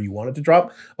show it where you want it to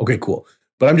drop. Okay, cool.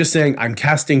 But I'm just saying, I'm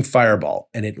casting Fireball,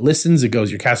 and it listens. It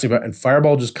goes, you're casting, and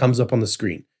Fireball just comes up on the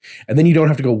screen, and then you don't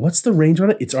have to go, what's the range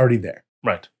on it? It's already there,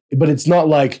 right? But it's not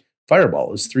like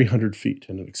Fireball is 300 feet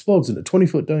and it explodes in a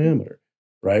 20-foot diameter.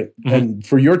 Right. And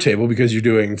for your table, because you're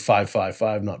doing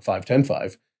 5-5-5, not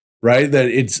 5-10-5, right? That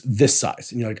it's this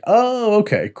size. And you're like, oh,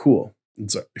 okay, cool.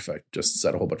 And so if I just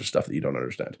said a whole bunch of stuff that you don't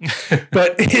understand.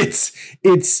 But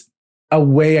it's a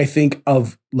way, I think,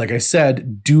 of, like I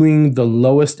said, doing the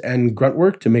lowest end grunt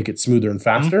work to make it smoother and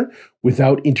faster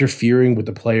without interfering with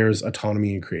the player's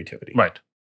autonomy and creativity. Right.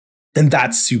 And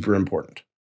that's super important.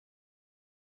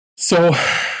 So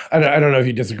I don't know if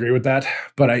you disagree with that,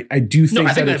 but I do think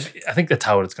I think that's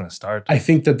how it's going to start. I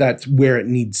think that's where it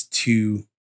needs to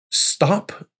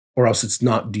stop, or else it's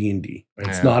not D&D. Right?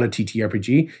 It's not a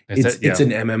TTRPG. It's an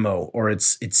MMO, or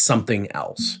it's something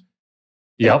else.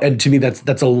 Yeah. And to me,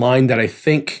 that's a line that I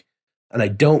think, and I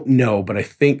don't know, but I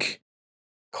think,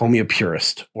 call me a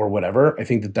purist or whatever, I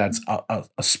think that's a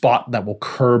spot that will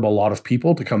curb a lot of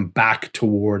people to come back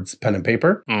towards pen and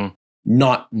paper.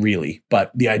 Not really,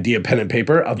 but the idea of pen and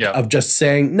paper of just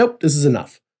saying, nope, this is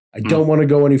enough. I don't want to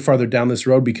go any farther down this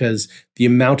road because the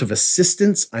amount of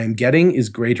assistance I'm getting is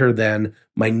greater than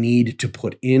my need to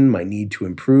put in, my need to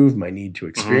improve, my need to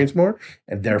experience more.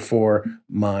 And therefore,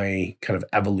 my kind of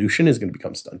evolution is going to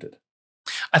become stunted.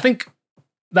 I think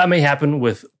that may happen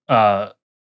with the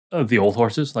old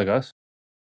horses like us.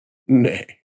 Nay.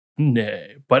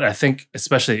 Nay. But I think,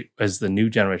 especially as the new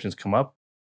generations come up,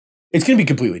 It's going to be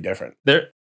completely different.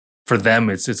 For them,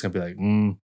 it's going to be like,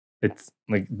 it's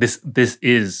like this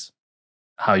is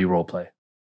how you role play.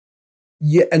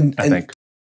 Yeah, I think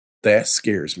that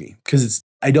scares me because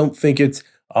I don't think it's,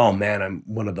 oh man, I'm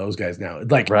one of those guys now.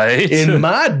 Like, right in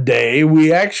my day,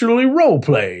 we actually role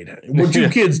played. What you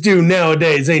kids do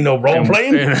nowadays ain't no role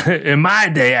playing. In my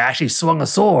day, I actually swung a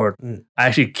sword. I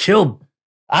actually killed.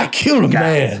 I killed a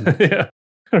guys. man. Yeah,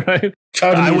 right.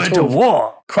 Charging I me went to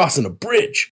war, crossing a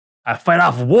bridge. I fight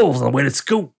off wolves on the way to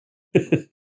school.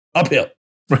 Uphill.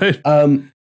 Right.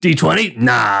 D20?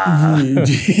 Nah.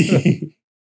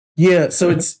 Yeah, so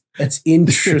it's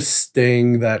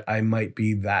interesting that I might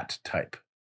be that type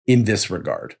in this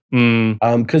regard.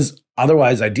 Because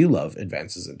otherwise I do love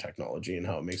advances in technology and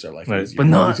how it makes our life easier. But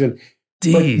not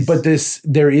but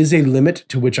there is a limit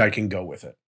to which I can go with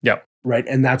it. Yep. Right.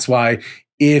 And that's why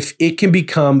if it can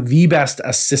become the best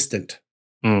assistant,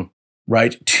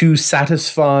 right, to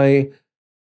satisfy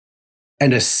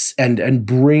and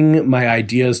bring my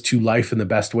ideas to life in the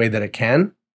best way that it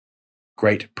can,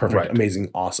 great, perfect, amazing,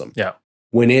 awesome. Yeah.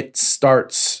 When it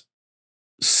starts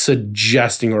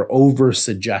suggesting or over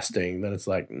suggesting that it's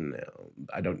like, no,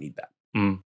 I don't need that.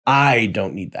 I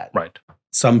don't need that. Right.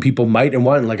 Some people might and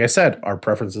want, and like I said, our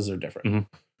preferences are different.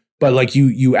 But like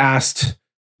you asked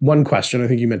one question, I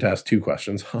think you meant to ask two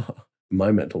questions.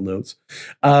 My mental notes.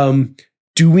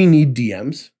 Do we need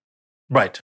DMs?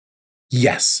 Right.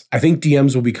 Yes. I think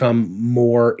DMs will become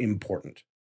more important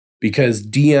because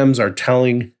DMs are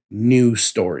telling new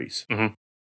stories.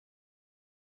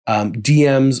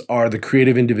 DMs are the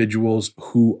creative individuals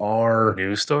who are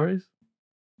news stories.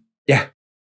 Yeah.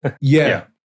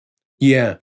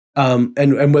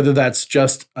 And whether that's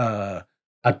just a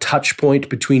touch point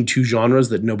between two genres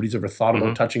that nobody's ever thought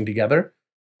about touching together,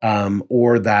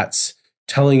 or that's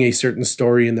telling a certain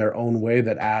story in their own way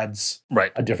that adds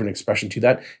a different expression to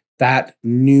that. That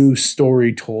new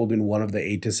story told in one of the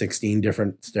 8 to 16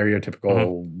 different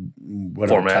stereotypical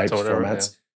whatever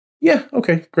formats. Yeah,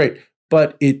 okay, great.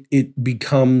 But it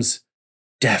becomes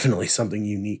definitely something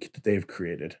unique that they've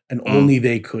created and only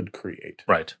they could create.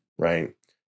 Right.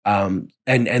 And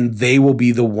they will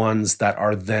be the ones that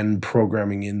are then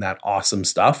programming in that awesome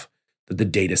stuff that the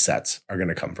data sets are going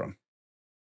to come from.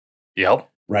 Yep.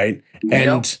 Right.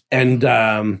 And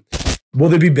will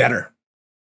they be better?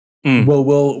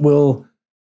 Will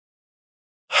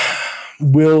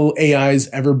AIs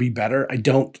ever be better? I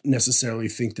don't necessarily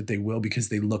think that they will because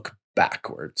they look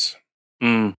backwards.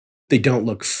 They don't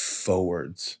look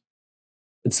forwards.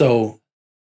 And so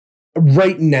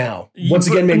right now, once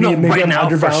again, maybe I'm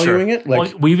undervaluing it.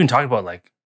 Like we even talked about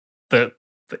like the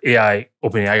AI,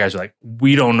 OpenAI guys are like,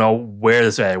 we don't know where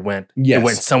this AI went. It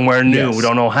went somewhere new. We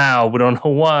don't know how. We don't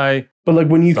know why. But like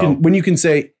when you can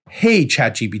say, hey,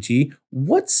 ChatGPT,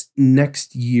 what's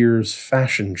next year's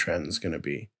fashion trends going to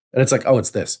be? And it's like, oh, it's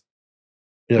this.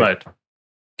 You're like,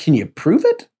 can you prove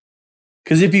it?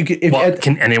 Because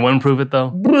can anyone prove it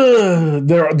though?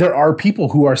 There are people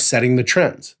who are setting the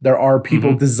trends. There are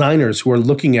people, designers, who are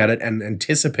looking at it and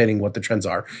anticipating what the trends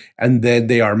are, and then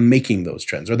they are making those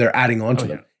trends or they're adding on to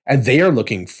them, and they are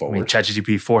looking forward. I mean,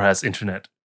 ChatGPT 4 has internet,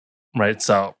 right?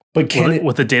 So, but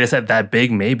with a data set that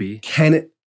big, maybe can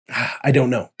it? I don't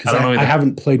know because I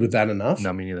haven't played with that enough.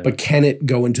 No, me neither. But can it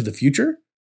go into the future?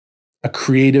 A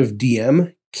creative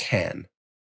DM can,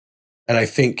 and I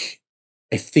think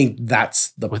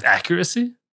that's the with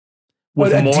accuracy.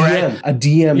 With a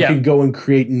DM can go and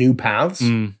create new paths,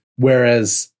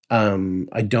 whereas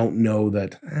I don't know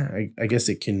that. I guess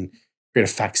it can create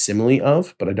a facsimile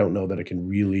of, but I don't know that it can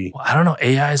really. Well, I don't know.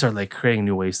 AIs are like creating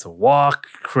new ways to walk,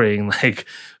 creating like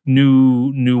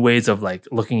new ways of like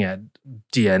looking at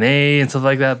DNA and stuff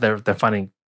like that. They're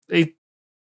finding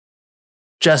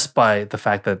just by the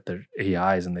fact that they're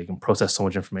AIs and they can process so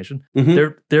much information,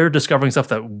 they're discovering stuff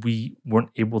that we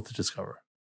weren't able to discover.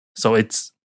 So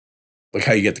it's like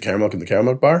how you get the caramel in the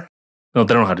caramel bar. No,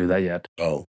 they don't know how to do that yet.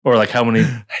 Oh, or like how many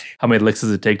licks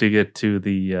does it take to get to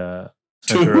the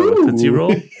center of a Tootsie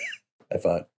Roll? I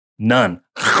thought none.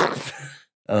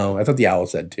 Oh, I thought the owl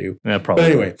said 2. Yeah, probably.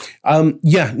 But anyway,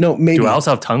 maybe. Do owls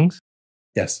have tongues?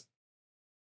 Yes,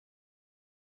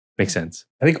 makes sense.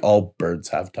 I think all birds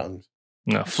have tongues.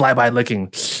 No, fly-by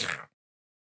licking.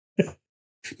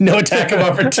 No attack of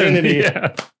opportunity.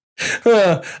 And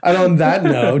on that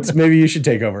note, maybe you should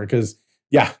take over because,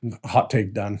 hot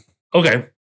take done. Okay.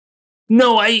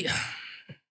 No, I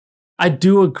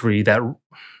do agree that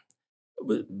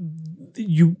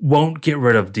you won't get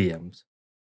rid of DMs.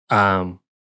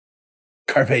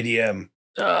 Carpe diem.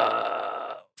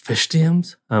 Fish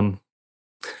DMs?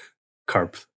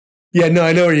 carp. Yeah, no,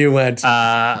 I know where you went.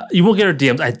 You won't get our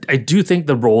DMs. I do think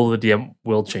the role of the DM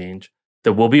will change.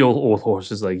 There will be old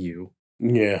horses like you.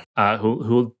 Yeah.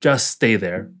 Who'll just stay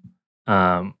there.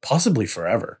 Possibly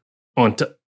forever.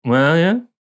 Yeah.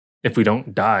 If we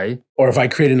don't die. Or if I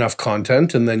create enough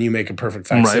content and then you make a perfect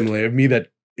facsimile of me that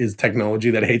is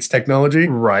technology that hates technology.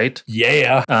 Right.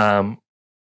 Yeah.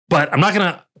 But I'm not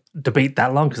going to debate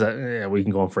that long because we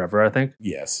can go on forever, I think.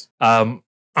 Yes. I'm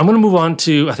going to move on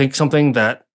to, I think, something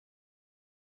that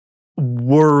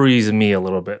worries me a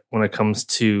little bit when it comes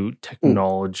to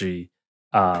technology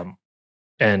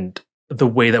and the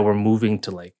way that we're moving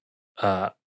to like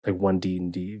 1D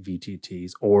and D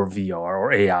VTTs or VR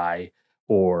or AI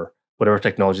or whatever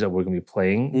technology that we're going to be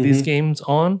playing these games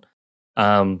on,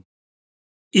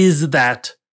 is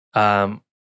that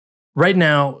right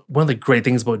now, one of the great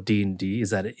things about D&D is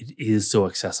that it is so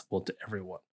accessible to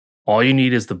everyone. All you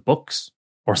need is the books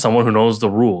or someone who knows the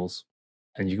rules,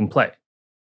 and you can play.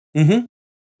 Mm-hmm.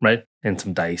 Right? And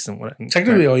some dice and whatever.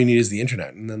 Technically, all you need is the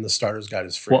internet, and then the starter's guide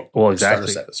is free. Well, exactly.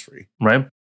 The starter set is free. Right?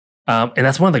 And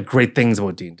that's one of the great things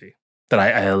about D&D that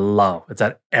I love. It's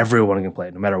that everyone can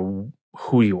play, no matter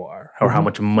who you are or how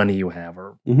much money you have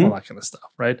or all that kind of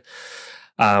stuff. Right?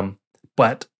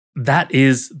 But that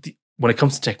is, when it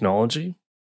comes to technology,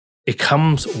 it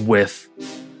comes with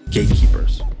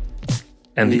gatekeepers.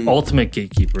 And the ultimate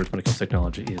gatekeepers when it comes to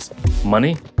technology is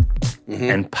money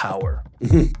and power.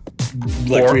 Like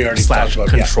we already talked about.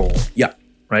 Control. Yeah.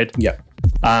 Right? Yeah.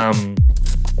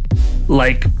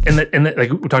 Like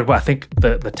we talked about, I think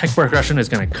the tech progression is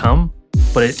going to come,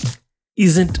 but it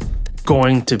isn't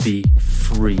going to be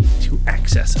free to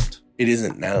access it. It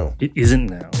isn't now. It isn't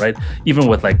now, right? Even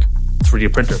with like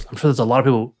 3D printers. I'm sure there's a lot of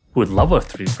people who would love a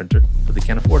 3D printer, but they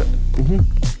can't afford it.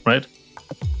 Right?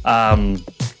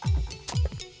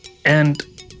 And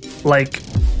like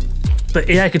the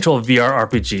AI controlled VR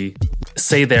RPG,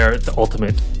 say they're the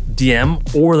ultimate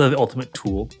DM or they're the ultimate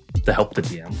tool to help the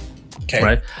DM. Okay.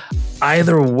 Right?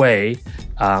 Either way,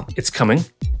 it's coming,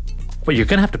 but you're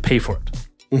going to have to pay for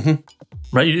it.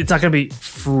 Right? It's not going to be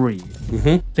free.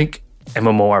 Think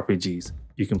MMORPGs.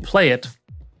 You can play it,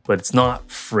 but it's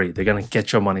not free. They're going to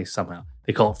get your money somehow.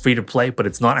 They call it free to play, but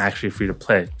it's not actually free to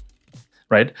play.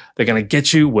 Right? They're going to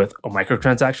get you with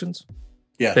microtransactions.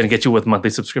 Yeah. They're going to get you with monthly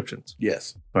subscriptions.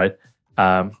 Yes. Right?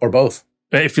 Or both.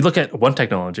 If you look at one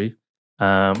technology,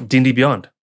 D&D Beyond,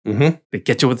 they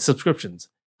get you with subscriptions.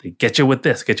 They get you with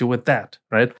this, get you with that,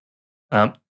 right?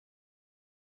 The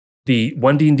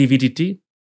 1D and DVDT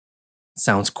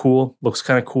sounds cool, looks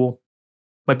kind of cool.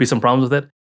 Might be some problems with it,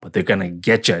 but they're going to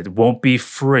get you. It won't be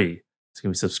free. It's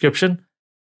going to be subscription.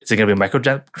 Is it going to be a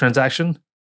microtransaction?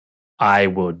 I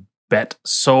would bet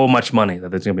so much money that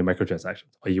there's going to be microtransactions.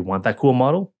 Oh, you want that cool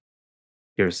model?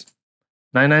 Here's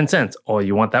 99 cents. Oh,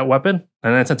 you want that weapon?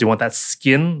 99 cents. You want that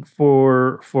skin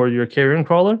for your carrion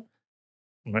crawler?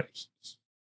 Right.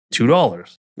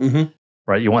 $2.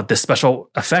 Right. You want this special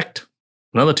effect?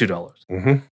 Another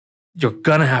 $2. You're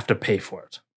gonna have to pay for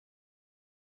it.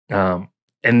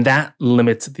 And that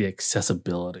limits the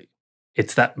accessibility.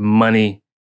 It's that money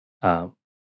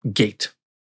gate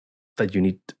that you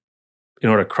need. In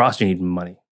order to cross, you need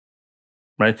money.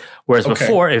 Right? Whereas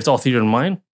before, if it's all theater and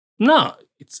mind, no,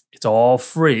 it's all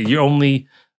free. Your only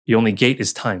gate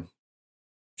is time.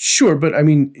 Sure, but I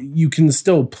mean, you can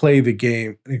still play the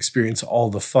game and experience all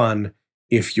the fun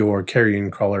if your carrion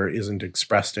crawler isn't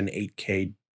expressed in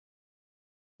 8K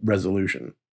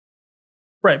resolution.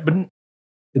 Right, but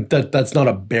that's not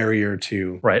a barrier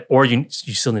to right. Or you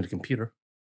still need a computer.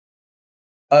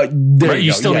 There right?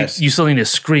 you still go. need you still need a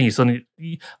screen. You still need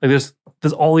there's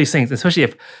all these things,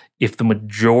 especially if the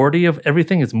majority of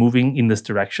everything is moving in this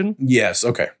direction. Yes.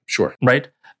 Okay. Sure. Right,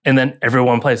 and then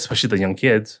everyone plays, especially the young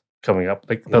kids coming up.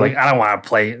 Like they're like, I don't want to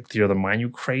play Theater of the Mind. You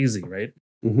crazy, right?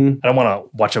 I don't want to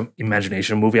watch an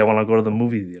imagination movie. I want to go to the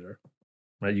movie theater.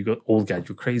 Right? You go, old guy,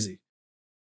 you're crazy.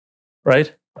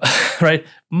 Right? Right?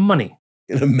 Money.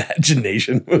 An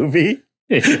imagination movie?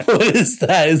 Yeah. What is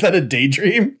that? Is that a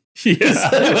daydream? Yeah,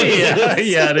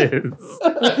 it is.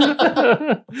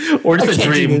 Or just a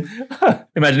dream.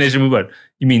 Imagination movie.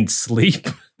 You mean sleep?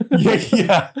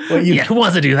 Yeah. Well, who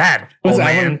wants to do that? Oh,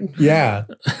 man. Yeah.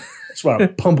 Just want to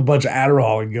pump a bunch of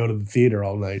Adderall and go to the theater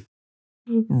all night.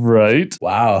 Right.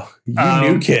 Wow. You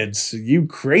new kids. You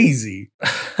crazy.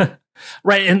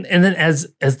 Right. And then as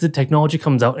the technology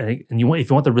comes out and if you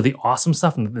want the really awesome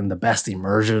stuff and the best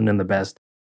immersion and the best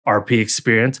RP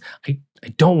experience, I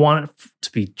don't want it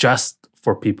to be just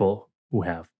for people who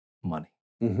have money.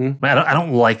 I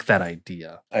don't like that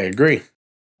idea. I agree.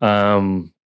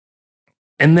 And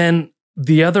then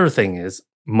the other thing is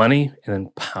money and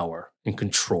then power and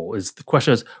control. Is the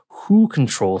question is who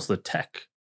controls the tech,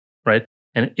 right?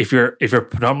 And if you're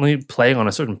predominantly playing on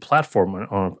a certain platform,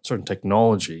 on a certain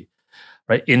technology,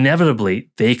 right,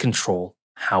 inevitably they control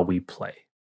how we play.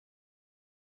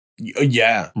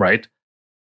 Yeah. Right?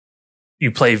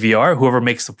 You play VR, whoever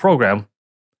makes the program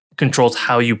controls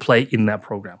how you play in that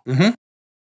program. Mhm.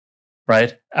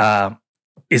 Right?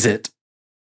 Is it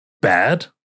bad?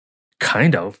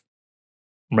 Kind of.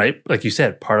 Right? Like you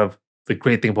said, part of the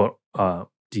great thing about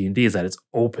D&D is that it's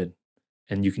open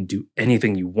and you can do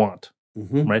anything you want.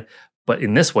 Mhm. Right? But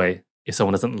in this way, if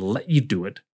someone doesn't let you do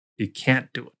it, you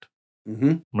can't do it.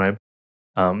 Mhm. Right?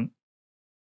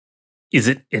 Is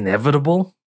it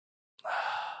inevitable?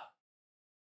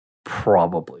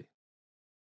 Probably.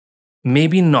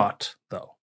 Maybe not,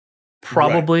 though.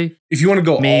 Probably. If you want to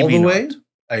go all Maybe the way, not.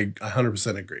 I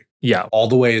 100% agree. Yeah. All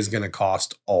the way is going to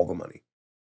cost all the money.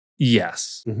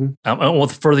 Yes. Mhm. Well,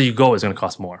 the further you go, it's going to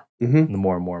cost more. Mhm. The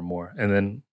more and more and more. And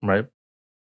then, right?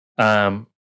 And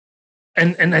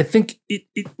I think it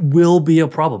will be a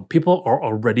problem. People are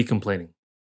already complaining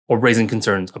or raising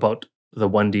concerns about the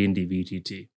 1D&D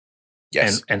VTT.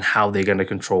 Yes. And how they're going to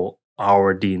control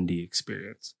our D&D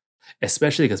experience.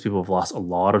 Especially because people have lost a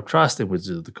lot of trust in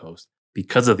Wizards of the Coast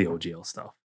because of the OGL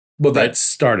stuff. Well, Right. that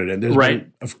started it. There's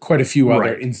Right. been quite a few other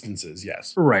Right. instances,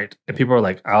 yes. Right. And people are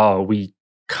like, oh, we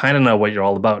kind of know what you're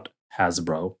all about,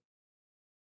 Hasbro.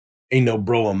 Ain't no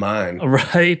bro of mine.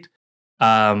 Right?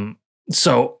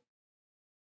 So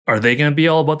are they going to be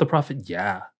all about the profit?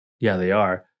 Yeah. Yeah, they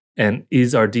are. And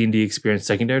is our D&D experience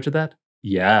secondary to that?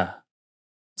 Yeah.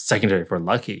 Secondary if we're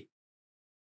lucky.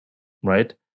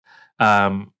 Right?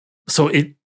 So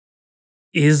it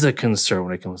is a concern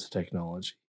when it comes to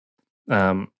technology.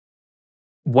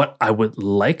 What I would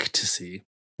like to see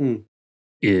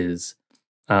is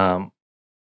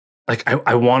like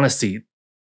I want to see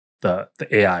the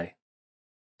AI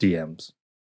DMs,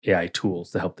 AI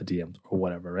tools to help the DMs or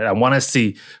whatever, right? I want to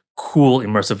see cool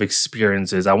immersive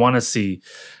experiences. I want to see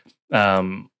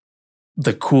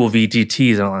the cool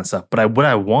VTTs and all that stuff. But what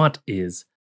I want is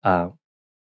well,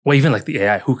 even like the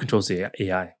AI, who controls the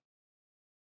AI?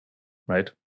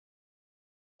 Right?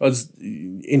 Well, it's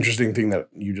an interesting thing that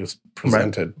you just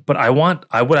presented. Right. But what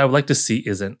I would like to see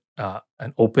is an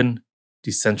open,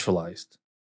 decentralized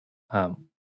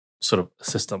sort of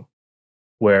system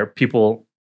where people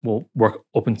will work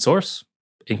open source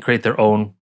and create their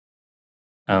own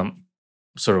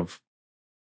sort of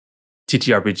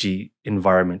TTRPG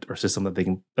environment or system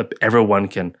that everyone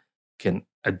can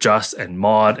adjust and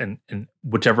mod and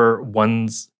whichever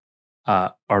ones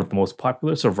are the most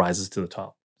popular sort of rises to the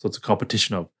top. So it's a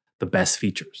competition of the best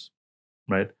features,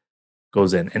 right?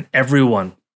 Goes in, and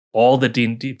everyone, all the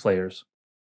D&D players,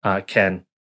 can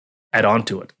add on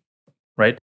to it,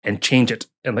 right? And change it,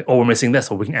 and like, oh, we're missing this,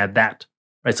 so we can add that,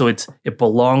 right? So it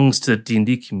belongs to the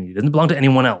D&D community. It doesn't belong to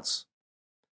anyone else.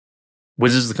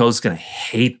 Wizards of the Coast is going to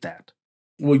hate that.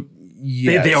 Well,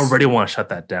 yes. They already want to shut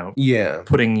that down. Yeah.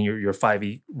 Putting your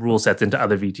 5e rule sets into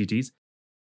other VTTs.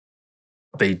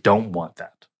 They don't want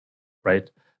that, right?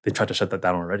 They tried to shut that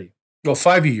down already. Well,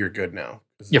 5e, you're good now.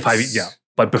 Yeah, 5e, yeah.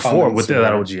 But before, with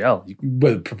that OGL.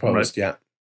 But proposed, right? Yeah.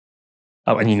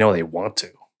 And you know they want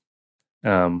to.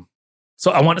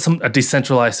 So I want a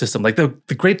decentralized system. Like the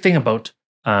great thing about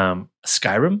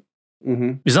Skyrim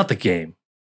is not the game.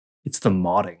 It's the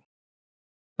modding.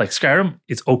 Like Skyrim,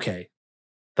 it's okay.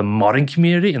 The modding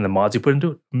community and the mods you put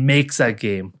into it makes that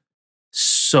game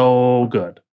so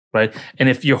good, right? And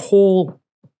if your whole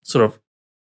sort of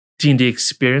D&D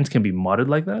experience can be modded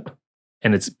like that,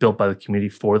 and it's built by the community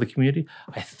for the community,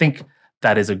 I think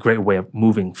that is a great way of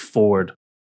moving forward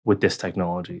with this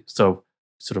technology. So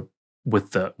sort of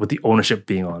with the ownership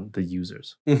being on the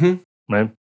users,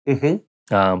 right?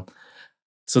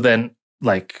 So then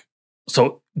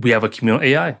so we have a communal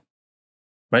AI,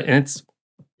 right? And it's,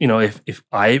 if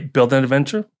I build an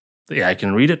adventure, the AI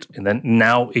can read it, and then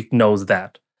now it knows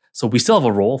that. So we still have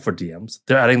a role for DMs.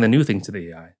 They're adding the new things to the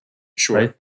AI. Sure.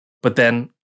 Right? But then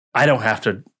I don't have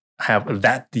to have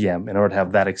that DM in order to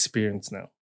have that experience now.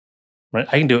 Right?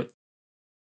 I can do it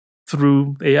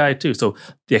through AI too. So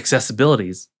the accessibility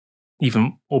is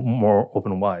even more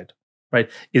open and wide. Right?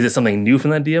 Is it something new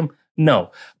from that DM?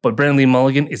 No. But Brandon Lee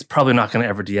Mulligan is probably not going to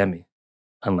ever DM me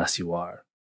unless you are.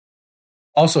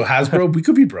 Also, Hasbro, we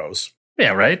could be bros.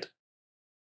 Yeah, right?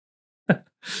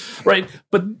 Right.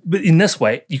 But in this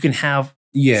way, you can have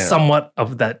somewhat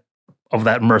of that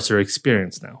Mercer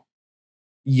experience now.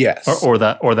 Yes. Or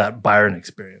that Byron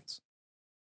experience.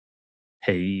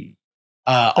 Hey.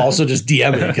 Also just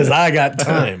DM me because I got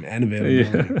time and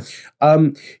availability.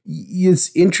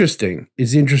 It's interesting.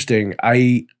 It's interesting.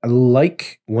 I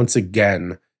like, once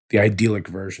again, the idyllic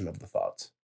version of the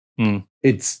thoughts. I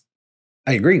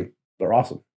agree. They're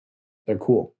awesome. They're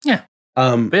cool. Yeah.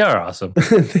 They are awesome.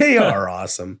 They are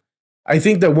awesome. I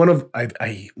think that one of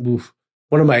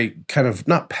my kind of,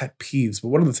 not pet peeves, but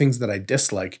one of the things that I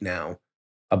dislike now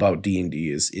about D&D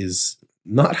is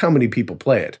not how many people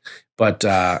play it, but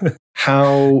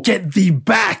how get thee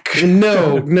back.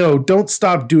 No, don't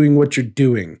stop doing what you're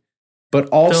doing. But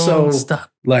also, Don't stop.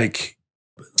 like,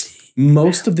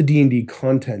 most of the D&D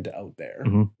content out there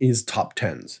is top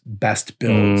 10s, best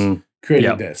builds,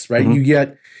 creating this, right? You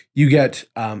get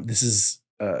this is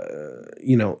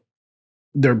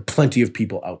there are plenty of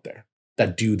people out there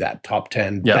that do that top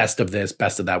 10, best of this,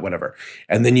 best of that, whatever.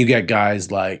 And then you get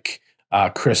guys like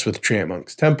Chris with Treant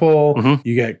Monk's Temple.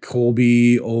 You get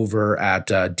Colby over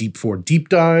at Deep 4 Deep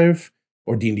Dive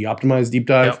or D&D Optimized Deep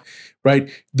Dive, right?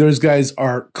 Those guys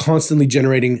are constantly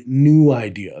generating new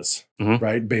ideas,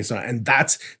 right? Based on, and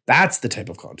that's the type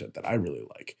of content that I really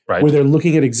like, right? Where they're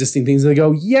looking at existing things and they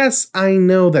go, yes, I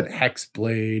know that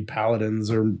Hexblade Paladins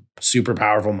are super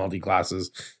powerful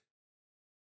multi-classes,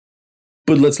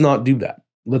 but let's not do that.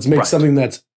 Let's make something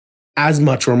that's as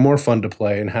much or more fun to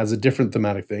play and has a different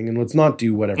thematic thing, and let's not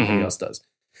do what everybody else does,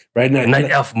 right? Night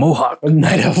Elf Mohawk.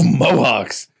 Night Elf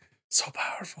Mohawks. So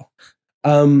powerful.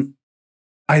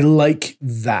 I like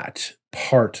that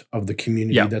part of the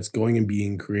community that's going and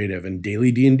being creative and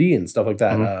daily D&D and stuff like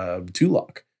that.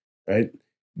 Tulok, right?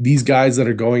 These guys that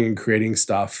are going and creating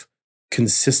stuff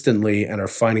consistently and are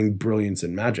finding brilliance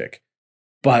in magic.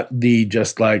 But the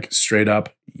just like straight up,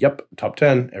 yep, top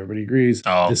 10, everybody agrees.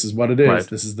 This is what it is. Right.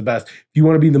 This is the best. If you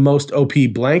want to be the most OP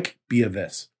blank, be a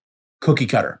this. Cookie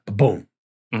cutter. Boom.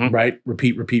 Right?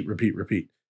 Repeat.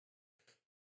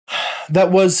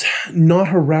 That was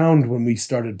not around when we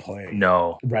started playing.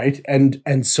 No. Right?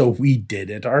 And so we did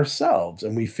it ourselves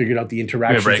and we figured out the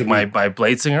interactions. My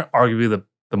Bladesinger, arguably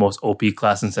the most OP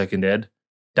class in 2nd Ed,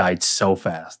 died so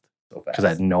fast. Because I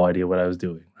had no idea what I was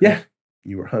doing. Right? Yeah.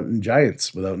 You were hunting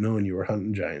giants without knowing you were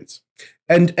hunting giants.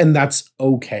 And that's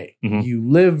okay. You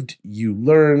lived, you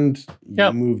learned,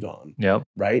 you moved on. Yep.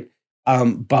 Right?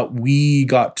 But we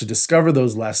got to discover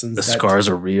those lessons. The scars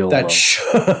are real.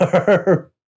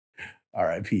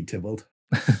 R.I.P. Tybalt.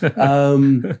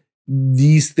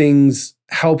 These things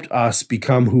helped us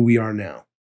become who we are now.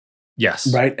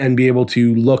 Yes. Right? And be able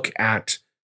to look at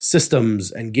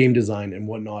systems and game design and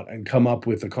whatnot and come up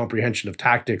with a comprehension of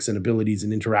tactics and abilities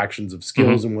and interactions of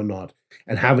skills and whatnot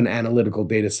and have an analytical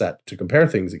data set to compare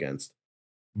things against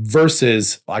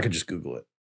versus, I could just Google it.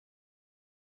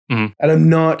 And I'm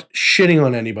not shitting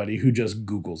on anybody who just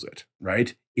Googles it,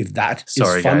 right? If that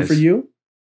is fun for you,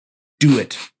 do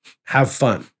it. Have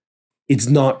fun. It's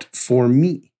not for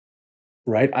me,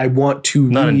 right? I want to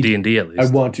not in D&D at least. I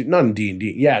want to, not in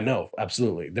D&D. Yeah, no,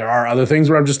 absolutely. There are other things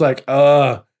where I'm just like,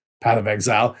 Path of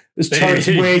Exile. This chart's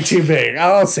way too big.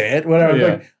 I'll say it. Whatever.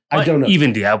 Yeah. Like, I don't know.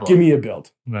 Even Diablo. Give me a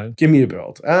build. Right. Give me a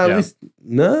build. At least,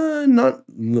 not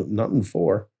in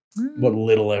 4. What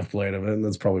little I've played of it, and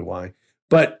that's probably why.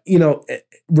 But,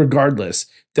 regardless,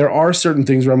 there are certain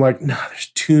things where I'm like, no,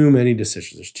 there's too many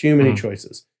decisions. There's too many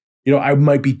choices. I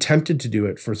might be tempted to do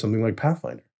it for something like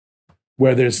Pathfinder,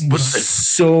 where there's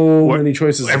so many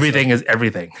choices. Everything is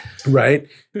everything. Right?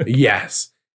 Yes.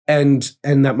 And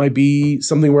that might be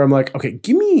something where I'm like, okay,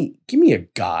 give me a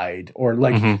guide or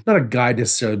like not a guide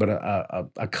necessarily, but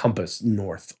a compass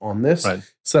north on this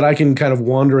so that I can kind of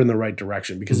wander in the right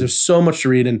direction because there's so much to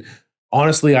read. And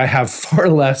honestly, I have far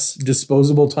less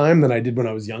disposable time than I did when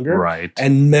I was younger. Right.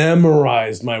 And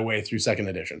memorized my way through 2nd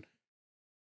edition.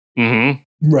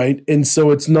 Right. And so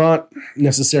it's not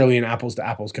necessarily an apples to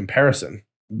apples comparison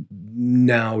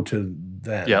now to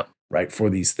then, right, for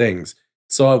these things.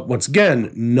 So once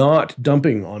again, not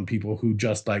dumping on people who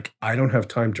just like, I don't have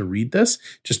time to read this.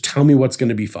 Just tell me what's going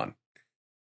to be fun.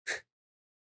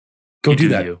 Go do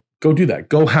that. Go do that.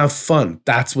 Go have fun.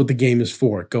 That's what the game is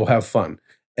for. Go have fun.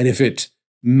 And if it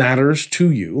matters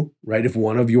to you, right, if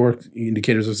one of your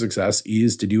indicators of success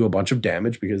is to do a bunch of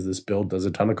damage because this build does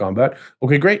a ton of combat,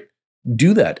 okay, great.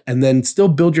 Do that. And then still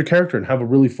build your character and have a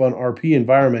really fun RP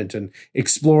environment and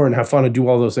explore and have fun and do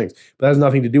all those things. But that has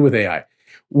nothing to do with AI.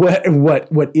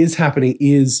 What is happening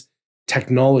is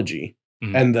technology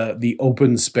and the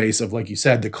open space of, like you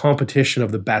said, the competition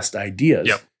of the best ideas,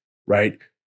 right?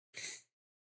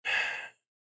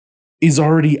 is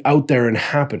already out there and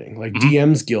happening. Like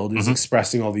DM's Guild is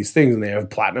expressing all these things, and they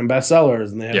have platinum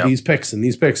bestsellers, and they have these picks and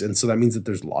these picks. And so that means that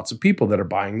there's lots of people that are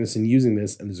buying this and using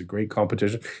this, and there's a great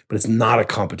competition, but it's not a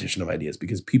competition of ideas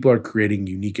because people are creating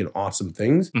unique and awesome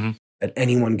things that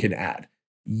anyone can add.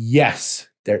 Yes,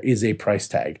 there is a price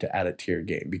tag to add it to your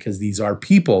game because these are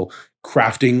people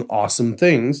crafting awesome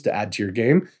things to add to your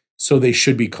game. So they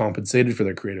should be compensated for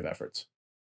their creative efforts.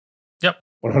 Yep.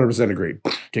 100% agreed.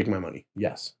 Take my money.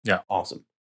 Yes. Yeah. Awesome.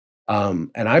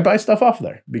 And I buy stuff off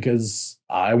there because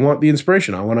I want the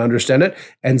inspiration. I want to understand it.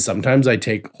 And sometimes I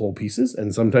take whole pieces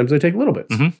and sometimes I take little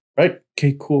bits. Right?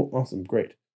 Okay, cool. Awesome.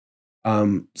 Great.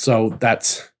 So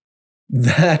that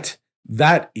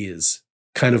is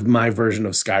kind of my version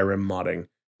of Skyrim modding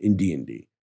in D&D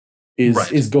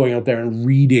is going out there and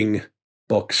reading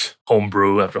books.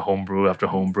 Homebrew after homebrew after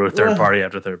homebrew, third party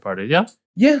after third party. Yeah.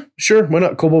 Yeah, sure. Why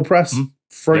not? Kobold Press.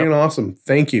 Friggin' awesome.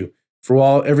 Thank you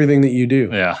for everything that you do.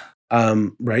 Yeah.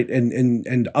 Right.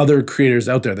 And other creators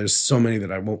out there. There's so many that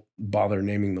I won't bother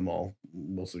naming them all,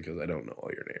 mostly because I don't know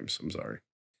all your names. I'm sorry.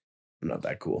 I'm not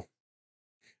that cool.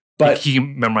 But he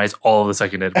can memorize all of the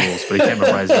second ed rules, but he can't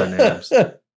memorize your names.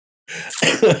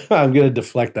 I'm going to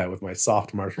deflect that with my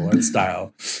soft martial arts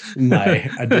style, my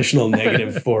additional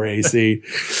 -4 AC.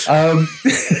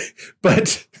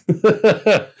 But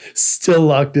still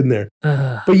locked in there.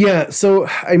 But yeah, so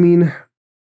I mean,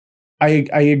 I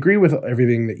agree with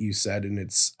everything that you said in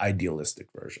its idealistic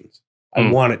versions. I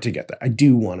want it to get there. I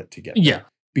do want it to get there. Yeah.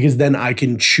 Because then I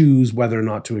can choose whether or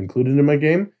not to include it in my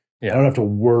game. Yeah. I don't have to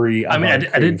worry about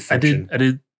I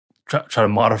did try to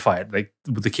modify it, like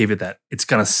with the caveat that it's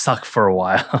gonna suck for a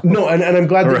while. No, and I'm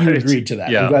glad that you agreed to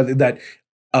that. Yeah. I'm glad that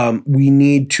we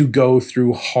need to go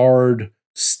through hard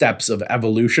steps of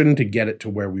evolution to get it to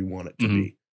where we want it to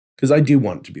be. Because I do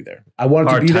want it to be there. I want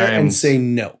it to be there and say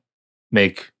no.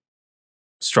 Make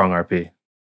strong RP.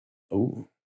 Oh,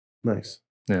 nice.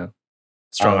 Yeah.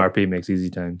 Strong RP makes easy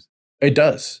times. It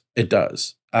does. It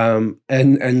does.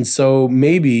 And so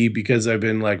maybe because I've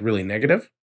been like really negative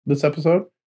this episode,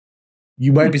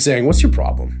 you might be saying, what's your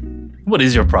problem? What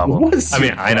is your problem?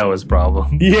 I know his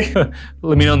problem. Yeah.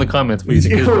 Let me know in the comments what you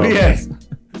think his problem is.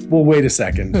 Well, wait a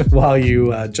second while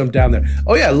you jump down there.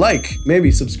 Oh, yeah,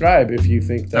 maybe subscribe if you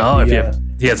think that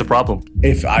he has a problem.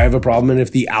 If I have a problem and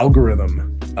if the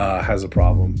algorithm has a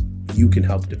problem, you can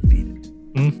help defeat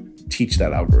it. Teach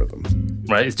that algorithm.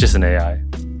 Right? It's just an AI.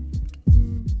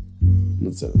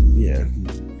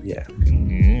 Yeah.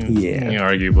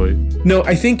 Arguably. No,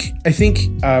 I think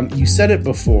you said it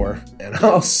before, and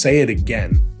I'll say it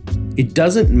again. It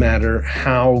doesn't matter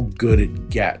how good it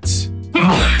gets.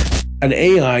 An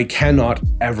AI cannot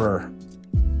ever.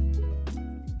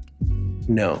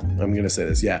 No, I'm going to say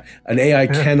this. Yeah. An AI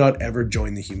cannot ever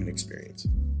join the human experience.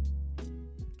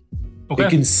 Okay. It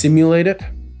can simulate it.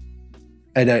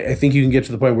 And I think you can get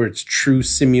to the point where it's true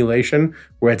simulation,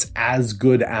 where it's as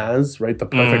good as, right? The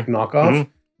perfect knockoff.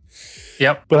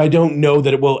 Yep. But I don't know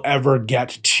that it will ever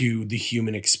get to the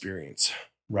human experience,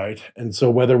 right? And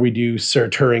so whether we do Sir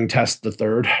Turing Test the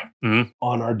Third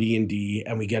on our D&D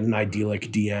and we get an idyllic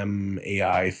DM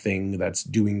AI thing that's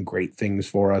doing great things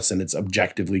for us and it's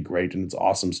objectively great and it's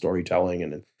awesome storytelling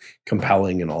and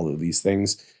compelling and all of these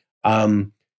things,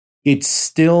 it's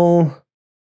still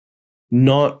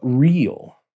not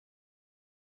real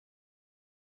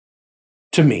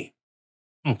to me.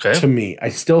 Okay. To me, I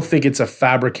still think it's a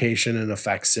fabrication and a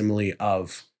facsimile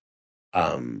of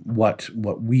what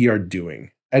we are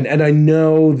doing, and I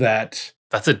know that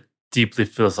that's a deeply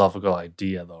philosophical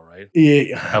idea, though, right?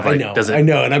 Yeah, I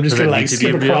know, and I'm just gonna like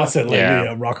skip across it like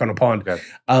a rock on a pond. Okay.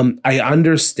 I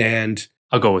understand.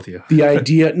 I'll go with you. The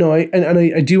idea, no,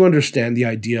 I do understand the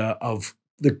idea of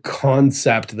the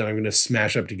concept that I'm going to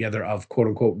smash up together of quote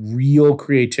unquote real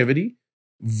creativity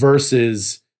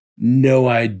versus no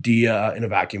idea in a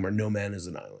vacuum or no man is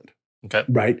an island. Okay.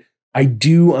 Right. I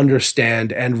do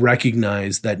understand and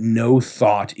recognize that no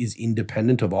thought is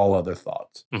independent of all other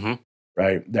thoughts.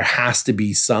 Right. There has to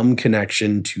be some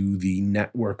connection to the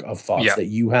network of thoughts that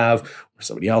you have or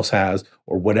somebody else has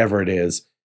or whatever it is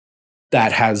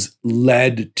that has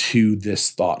led to this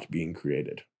thought being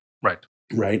created. Right.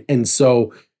 Right. And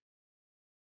so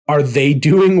are they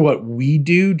doing what we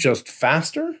do just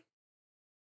faster?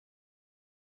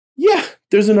 Yeah,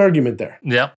 there's an argument there.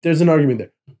 Yeah. There's an argument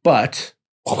there. But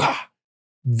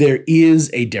there is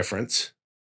a difference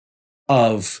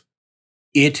of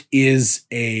it is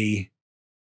a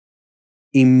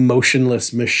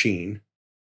emotionless machine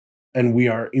and we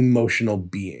are emotional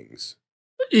beings.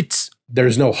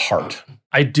 There's no heart.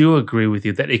 I do agree with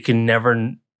you that it can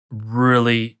never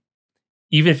really,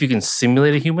 even if you can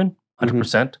simulate a human,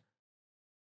 100%,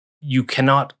 you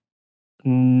cannot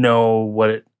know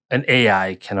what an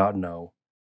AI cannot know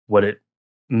what it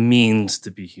means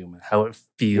to be human, how it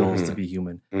feels to be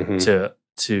human,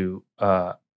 to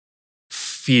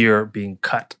fear being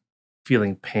cut,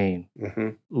 feeling pain,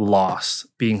 loss,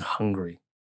 being hungry,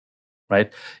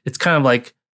 right? It's kind of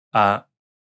like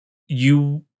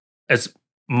you, as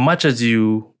much as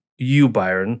you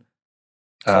Byron,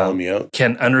 Calling me out.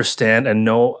 can understand and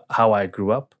know how I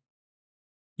grew up,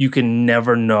 you can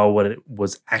never know what it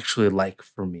was actually like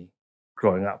for me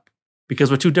growing up, because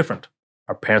we're too different.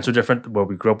 Our parents were different. Where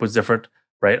we grew up was different,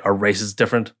 right? Our race is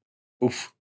different.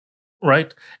 Oof.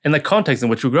 Right? And the context in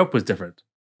which we grew up was different,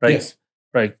 right? Yes.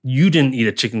 Right. You didn't eat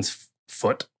a chicken's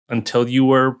foot until you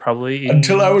were probably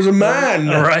Until I was a man.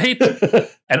 Right?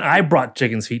 And I brought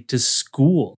chicken's feet to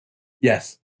school,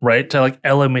 Yes. right? To like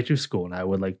elementary school, and I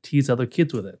would like tease other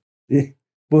kids with it.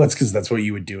 Well, that's because that's what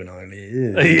you would do in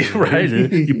Ireland. Right?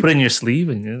 You put it in your sleeve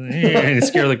and you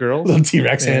scare the girls. Little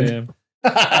T-Rex hand.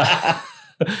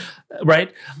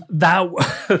 Right? That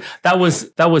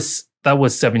was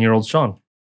 7-year-old Sean.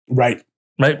 Right.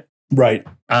 Right? Right.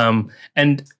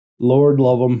 And Lord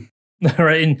love him.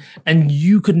 right, and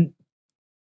you could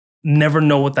never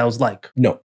know what that was like.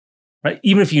 No. Right?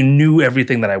 Even if you knew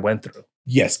everything that I went through.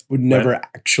 Yes. Would never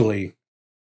actually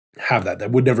have that.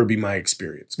 That would never be my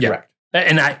experience. Correct. Yeah.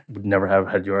 And I would never have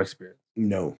had your experience.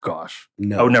 No. Gosh.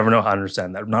 No. I would never know how to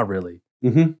understand that. Not really.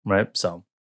 Mm-hmm. Right? So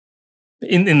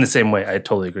in the same way, I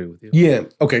totally agree with you. Yeah.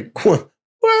 Okay. What?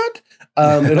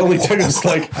 It only took us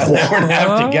like an hour and a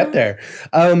half to get there.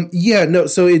 Yeah. No.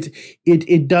 So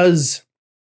it does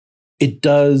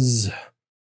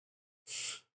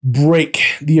break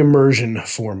the immersion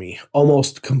for me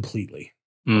almost completely.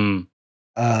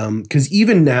 Because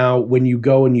even now, when you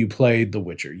go and you play The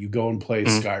Witcher, you go and play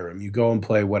Skyrim, you go and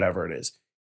play whatever it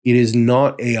is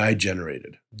not AI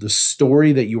generated. The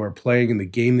story that you are playing in the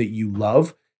game that you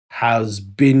love has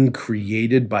been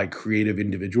created by creative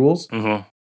individuals,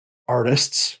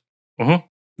 artists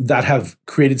that have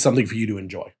created something for you to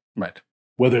enjoy. Right.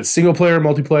 Whether it's single player,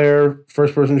 multiplayer,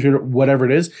 first person shooter, whatever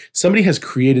it is, somebody has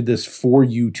created this for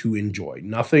you to enjoy.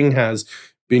 Nothing has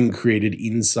been created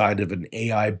inside of an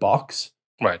AI box.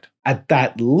 Right. At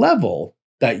that level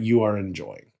that you are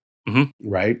enjoying.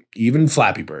 Right? Even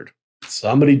Flappy Bird.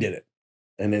 Somebody did it.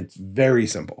 And it's very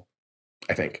simple,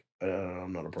 I think. I'm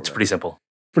not a programmer. It's pretty simple.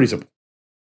 Pretty simple.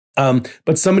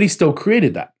 But somebody still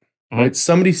created that. Right?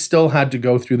 Somebody still had to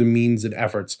go through the means and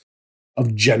efforts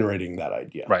of generating that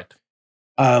idea. Right.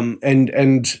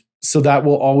 And so that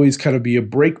will always kind of be a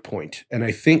break point. And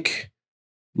I think,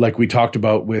 like we talked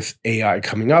about with AI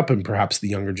coming up, and perhaps the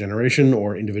younger generation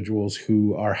or individuals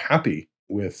who are happy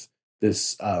with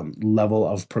this level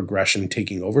of progression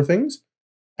taking over things,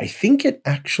 I think it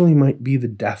actually might be the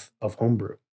death of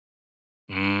homebrew.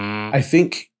 I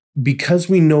think because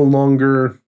we no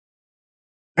longer,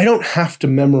 I don't have to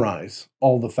memorize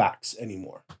all the facts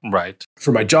anymore. Right.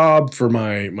 For my job, for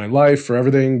my life, for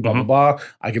everything, blah, blah, blah.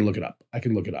 I can look it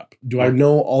up. Do I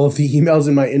know all of the emails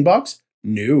in my inbox?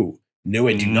 No,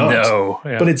 I do not. No.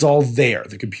 Yeah. But it's all there.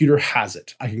 The computer has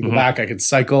it. I can go back. I can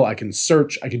cycle. I can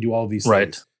search. I can do all of these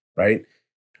things. Right.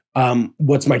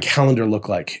 What's my calendar look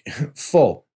like?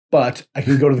 Full. But I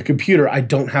can go to the computer. I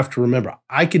don't have to remember.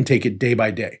 I can take it day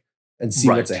by day and see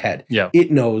what's ahead. Yeah.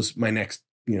 It knows my next,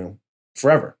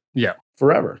 forever. Yeah.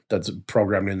 Forever. That's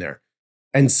programmed in there.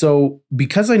 And so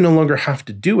because I no longer have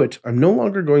to do it, I'm no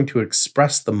longer going to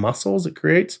express the muscles it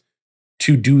creates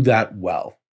to do that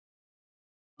well.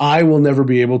 I will never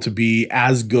be able to be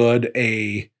as good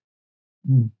a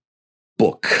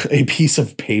book, a piece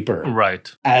of paper,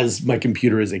 as my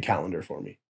computer is a calendar for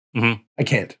me. I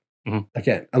can't. I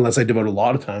can't, unless I devote a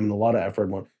lot of time and a lot of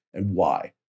effort. And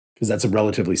why? Because that's a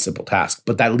relatively simple task.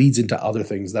 But that leads into other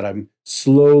things that I'm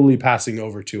slowly passing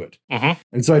over to it.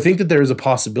 And so I think that there is a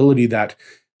possibility that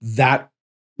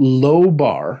low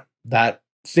bar, that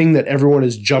thing that everyone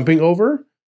is jumping over,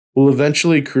 will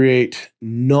eventually create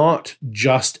not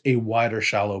just a wider,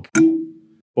 shallow pool,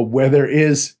 but where there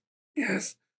is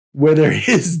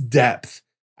depth.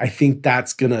 I think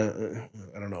that's gonna,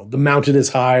 I don't know, the mountain is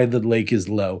high, the lake is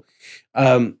low.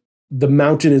 The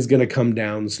mountain is gonna come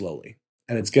down slowly,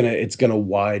 and it's gonna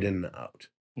widen out.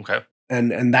 Okay.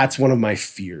 And that's one of my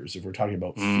fears, if we're talking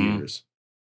about fears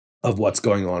of what's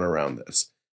going on around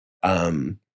this.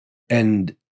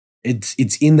 And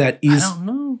it's in that I don't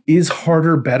know. Is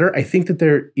harder better? I think that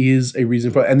there is a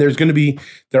reason for it. And there are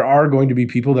going to be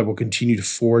people that will continue to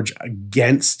forge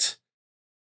against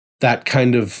that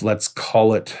kind of, let's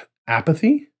call it,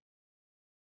 apathy.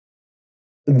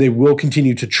 They will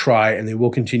continue to try, and they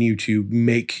will continue to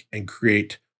make and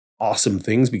create awesome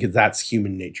things because that's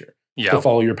human nature. Yeah. To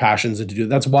follow your passions and to do.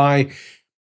 That's why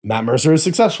Matt Mercer is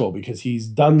successful, because he's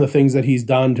done the things that he's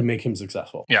done to make him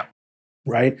successful. Yeah.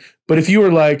 Right. But if you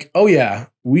were like, oh yeah,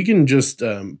 we can just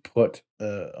put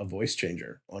a voice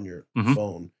changer on your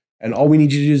phone, and all we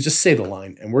need you to do is just say the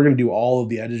line, and we're going to do all of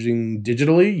the editing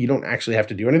digitally. You don't actually have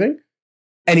to do anything.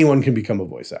 Anyone can become a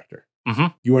voice actor.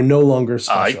 You are no longer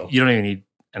special. You don't even need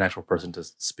an actual person to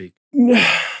speak.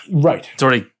 Right. It's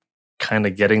already kind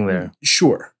of getting there.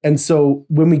 Sure. And so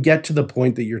when we get to the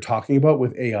point that you're talking about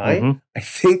with AI, I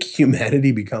think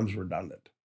humanity becomes redundant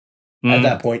at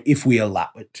that point if we allow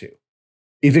it to.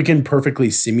 If it can perfectly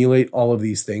simulate all of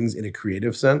these things in a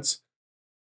creative sense,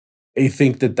 I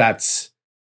think that's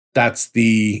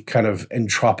the kind of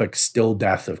entropic still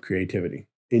death of creativity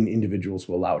in individuals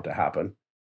who allow it to happen.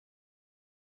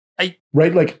 I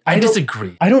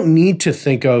disagree. I don't need to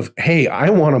think of, hey,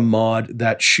 I want a mod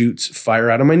that shoots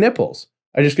fire out of my nipples.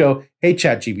 I just go, hey,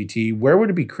 ChatGPT, where would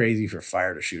it be crazy for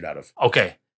fire to shoot out of?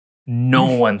 Okay. No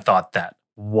one thought that.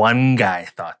 One guy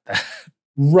thought that.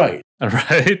 Right.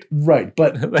 Right.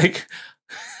 But like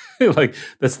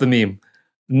that's the meme.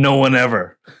 No one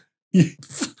ever.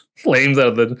 Flames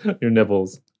out of your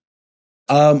nipples.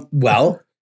 Well,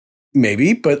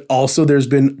 maybe, but also there's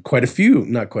been not quite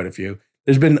a few.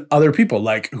 There's been other people,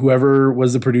 like whoever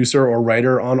was the producer or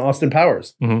writer on Austin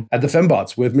Powers at the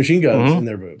Fembots with machine guns in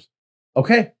their boobs.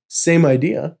 Okay, same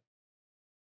idea.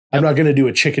 I'm not going to do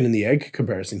a chicken and the egg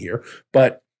comparison here,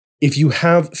 but if you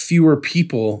have fewer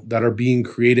people that are being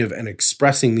creative and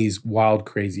expressing these wild,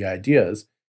 crazy ideas,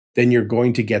 then you're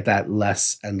going to get that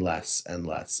less and less and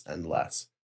less and less.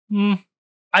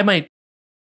 I might.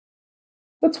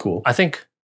 That's cool. I think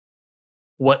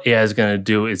what AI is going to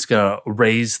do is going to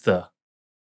raise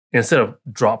instead of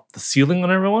drop the ceiling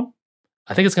on everyone,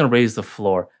 I think it's going to raise the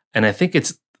floor. And I think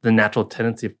it's the natural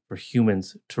tendency for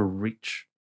humans to reach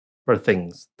for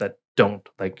things that don't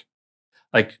like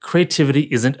creativity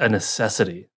isn't a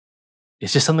necessity.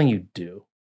 It's just something you do.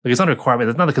 Like, it's not a requirement.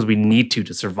 It's not because we need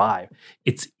to survive.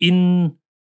 I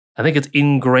think it's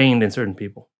ingrained in certain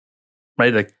people,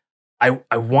 right? Like,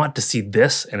 I want to see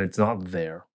this and it's not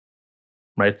there,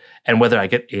 right? And whether I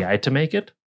get AI to make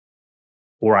it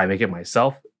or I make it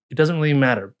myself, it doesn't really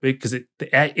matter, because the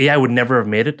AI would never have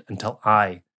made it until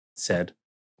I said,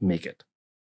 make it.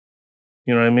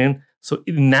 You know what I mean? So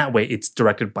in that way, it's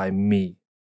directed by me.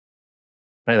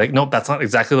 Right? Like, nope, that's not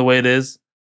exactly the way it is.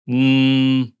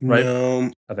 Right?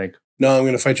 No. I think. No, I'm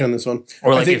going to fight you on this one.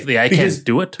 Or like, if the AI can't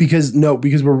do it? Because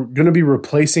we're going to be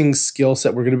replacing skill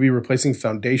set. We're going to be replacing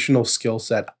foundational skill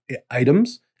set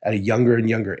items at a younger and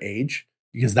younger age,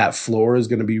 because that floor is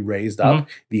going to be raised up.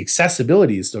 The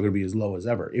accessibility is still going to be as low as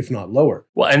ever, if not lower.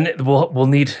 Well, and we'll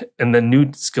need, and the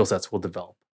new skill sets will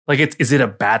develop. Like, is it a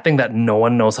bad thing that no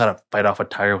one knows how to fight off a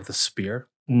tiger with a spear?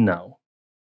 No.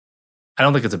 I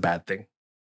don't think it's a bad thing.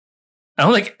 I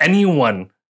don't think anyone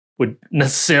would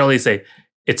necessarily say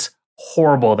it's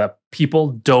horrible that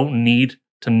people don't need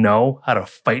to know how to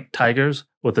fight tigers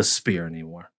with a spear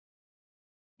anymore.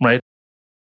 Right?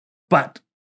 But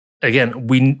again,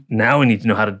 we need to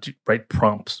know how to write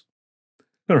prompts,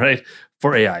 right,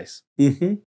 for AIs.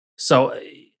 So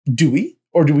do we?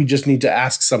 Or do we just need to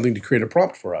ask something to create a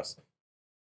prompt for us?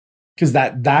 Because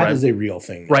that is a real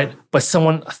thing. Right. But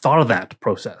someone thought of that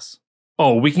process.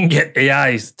 Oh, we can get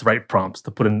AIs to write prompts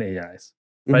to put in AIs.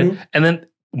 Right. And then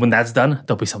when that's done,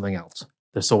 there'll be something else.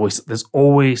 There's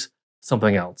always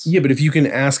something else. Yeah, but if you can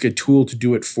ask a tool to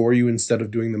do it for you instead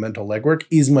of doing the mental legwork,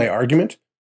 is my argument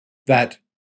that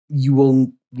you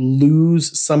will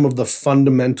lose some of the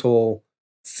fundamental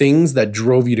things that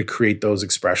drove you to create those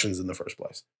expressions in the first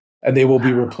place. And they will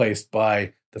be replaced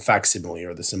by the facsimile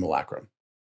or the simulacrum.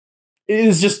 It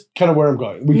is just kind of where I'm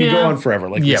going. We can go on forever,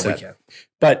 like you said. We can.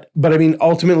 But I mean,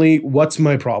 ultimately, what's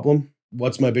my problem?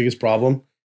 What's my biggest problem?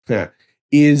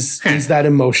 Is that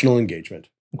emotional engagement.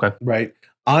 Okay. Right?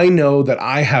 I know that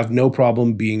I have no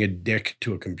problem being a dick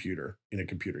to a computer in a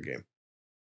computer game.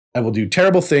 I will do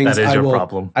terrible things. That is your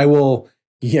problem. I will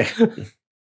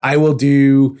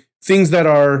do things that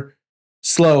are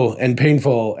slow and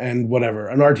painful and whatever.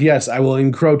 An RTS, I will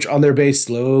encroach on their base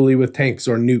slowly with tanks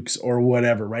or nukes or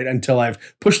whatever, right? Until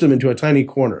I've pushed them into a tiny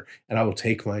corner, and I will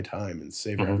take my time and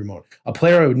savor every moment. A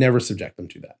player, I would never subject them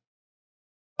to that.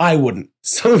 I wouldn't.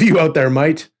 Some of you out there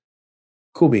might.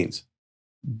 Cool beans.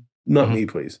 Not me,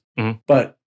 please.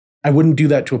 But I wouldn't do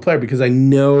that to a player because I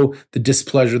know the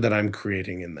displeasure that I'm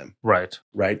creating in them. Right.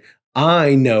 Right.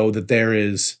 I know that there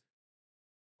is,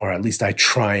 or at least I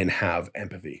try and have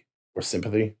empathy or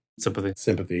sympathy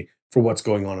for what's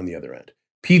going on the other end.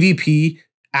 PvP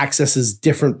accesses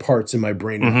different parts in my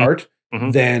brain and heart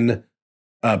than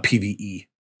PvE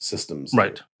systems.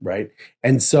 Right. Right.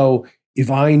 And so if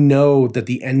I know that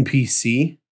the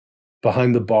NPC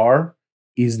behind the bar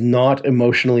is not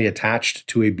emotionally attached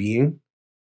to a being,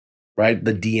 right?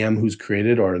 The DM who's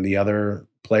created or the other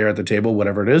player at the table,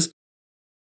 whatever it is,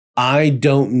 I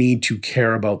don't need to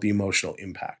care about the emotional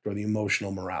impact or the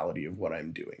emotional morality of what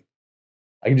I'm doing.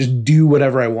 I can just do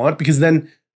whatever I want because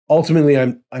then ultimately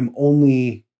I'm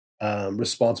only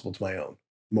responsible to my own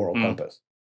moral compass.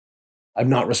 I'm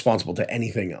not responsible to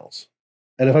anything else.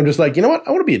 And if I'm just like, you know what,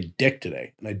 I want to be a dick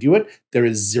today, and I do it, there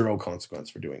is zero consequence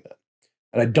for doing that.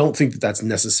 And I don't think that that's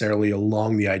necessarily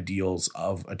along the ideals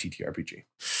of a TTRPG.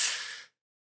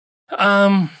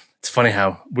 It's funny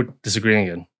how we're disagreeing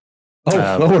again.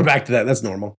 Well, we're back to that. That's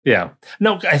normal. Yeah.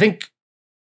 No, I think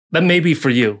that may be for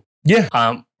you. Yeah.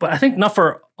 But I think not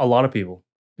for a lot of people,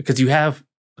 because you have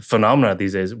phenomena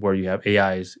these days where you have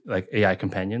AIs, like AI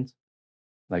companions,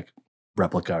 like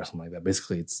Replica or something like that.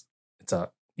 Basically, it's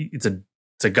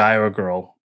a guy or a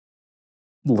girl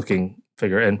looking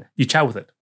figure, and you chat with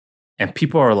it, and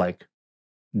people are like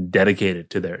dedicated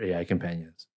to their AI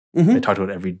companions. Mm-hmm. They talk to it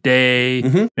every day,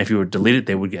 Mm-hmm. and if you were to delete it,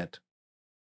 they would get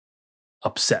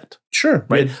upset. Sure.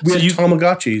 Right. We had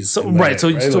Tamagotchis. So in my right. day,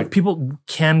 So right? so Like, people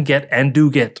can get and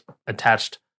do get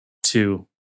attached to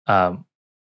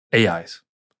AIs.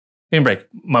 Game break.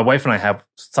 My wife and I have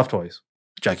stuffed toys,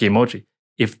 Jackie and Mochi.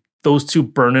 If those two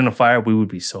burn in a fire, we would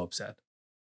be so upset,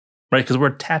 right? Because we're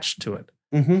attached to it.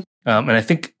 mm-hmm. And I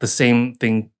think the same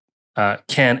thing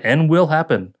can and will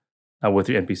happen with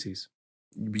your NPCs.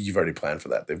 You've already planned for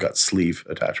that. They've got sleeve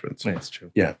attachments. Yeah, it's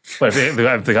true. Yeah. But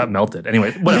if they got melted.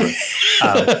 Anyway,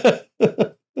 whatever.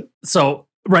 So,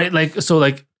 right, I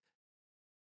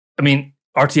mean,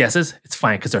 RTSs, it's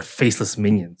fine because they're faceless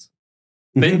minions.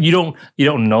 Mhm. You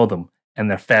don't know them and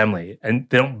their family, and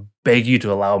they don't beg you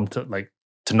to allow them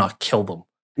to not kill them,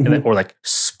 Mhm. or like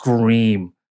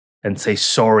scream and say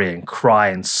sorry and cry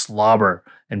and slobber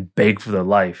and beg for their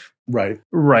life. Right.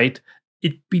 Right?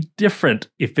 It'd be different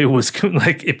if it was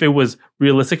if it was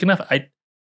realistic enough.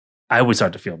 I would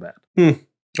start to feel bad.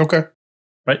 Okay.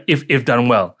 Right? If done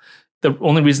well. The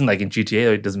only reason, like in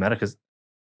GTA, it doesn't matter because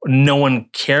no one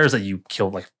cares that you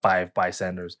killed like 5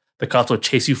 bystanders. The cops will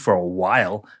chase you for a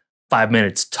while, 5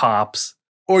 minutes tops.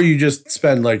 Or you just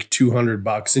spend like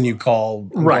 $200 and you call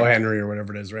Uncle Right. Henry or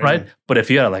whatever it is, right? Right? But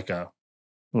if you had like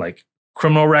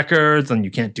criminal records and you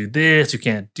can't do this, you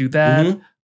can't do that, Mhm.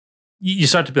 you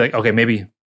start to be like, okay, maybe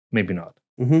not.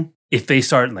 Mhm. If they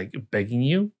start like begging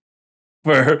you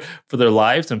for their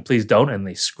lives, and please don't, and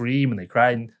they scream and they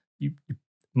cry, and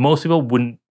most people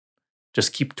wouldn't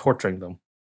just keep torturing them.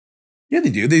 Yeah, they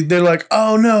do. They're like,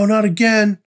 oh no, not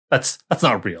again. That's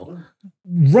not real.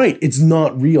 Right. It's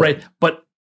not real. Right. But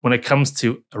when it comes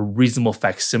to a reasonable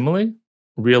facsimile,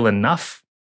 real enough,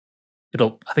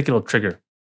 I think it'll trigger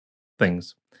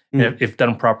things if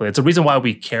done properly. It's a reason why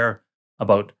we care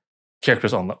about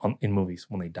characters in movies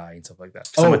when they die and stuff like that.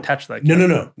 Because I'm attached to that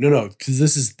character. No.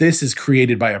 Because this is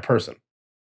created by a person.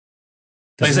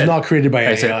 This Like I is said- not created by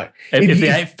like I said, AI. If the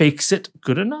AI fakes it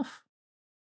good enough,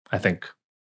 I think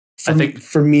For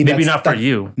me, maybe that's, not for that-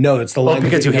 you. No, it's the Oh, line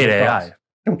because that you hate never AI. cross.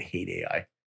 I don't hate AI.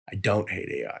 I don't hate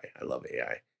AI. I love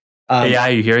AI. AI,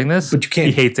 you hearing this? But you can't.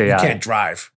 He hates AI. You can't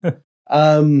drive.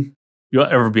 You'll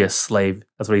ever be a slave.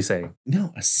 That's what he's saying.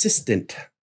 No, assistant.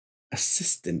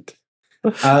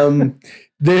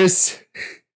 There's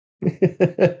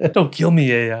Don't kill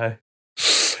me, AI.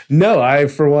 no. I,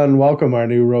 for one, welcome our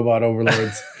new robot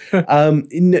overlords.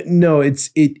 No,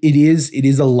 it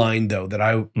is a line though that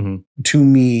Mhm. to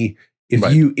me, if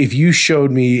Right. you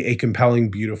showed me a compelling,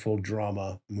 beautiful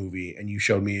drama movie, and you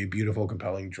showed me a beautiful,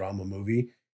 compelling drama movie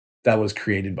that was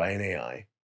created by an AI,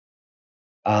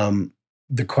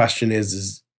 the question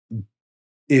is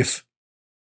if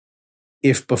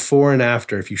before and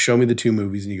after, if you show me the two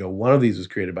movies and you go, one of these was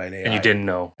created by an AI, And you didn't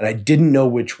know. and I didn't know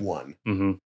which one.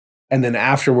 Mm-hmm. And then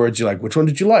afterwards, you're like, which one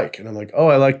did you like? And I'm like, oh,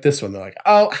 I like this one. They're like,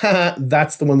 oh,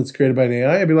 that's the one that's created by an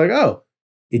AI. I'd be like, oh,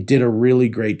 it did a really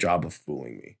great job of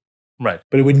fooling me. Right.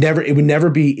 But it would never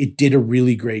be, it did a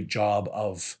really great job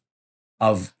of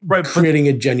Right, creating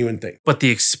a genuine thing. But the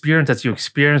experience that you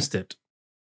experienced it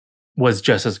was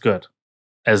just as good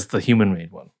as the human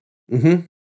made one Mm-hmm.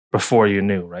 before you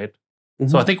knew, right? Mhm.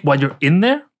 So I think while you're in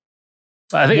there,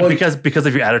 I think Well- because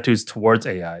of your attitudes towards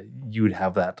AI, you would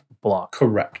have that block.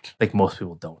 Correct. Like most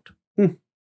people don't.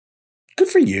 Good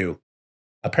for you.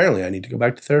 Apparently, I need to go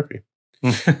back to therapy.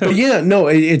 But yeah, no,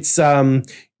 it's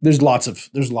there's lots of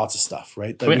stuff,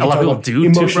 right? I mean, We a lot of talk people about do too,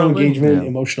 emotional probably. engagement, Yeah.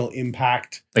 emotional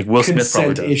impact, Like Will Smith probably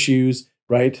consent does. issues,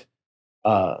 right?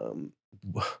 I'm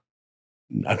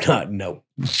not. Nope.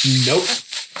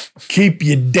 Keep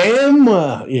your damn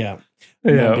yeah.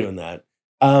 I'm not doing that.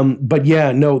 But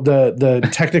yeah, no, the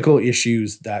technical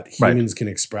issues that humans can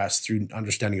express through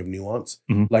understanding of nuance,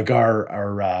 like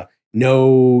our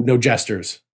no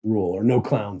jesters rule or no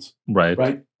clowns.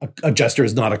 Right. A jester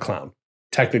is not a clown.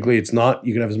 Technically, it's not.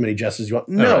 You can have as many jesters as you want.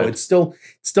 No, it's still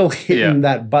hitting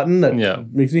that button that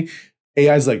makes me.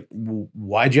 AI's like,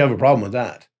 why'd you have a problem with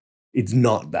that? It's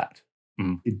not that.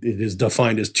 It is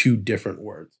defined as two different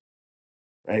words,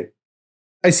 right?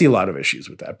 I see a lot of issues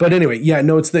with that. But anyway, yeah,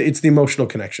 no, it's the emotional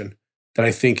connection that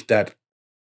I think that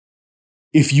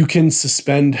if you can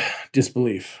suspend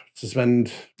belief,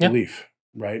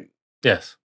 right?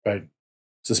 Yes. Right.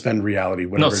 Suspend reality,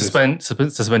 whatever. No,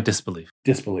 suspend disbelief.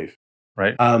 Disbelief.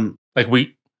 Right.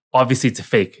 Like obviously it's a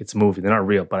fake, it's a movie, they're not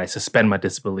real, but I suspend my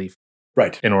disbelief.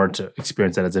 Right. In order to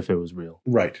experience that as if it was real.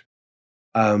 Right.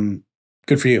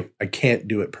 Good for you. I can't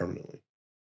do it permanently.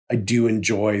 I do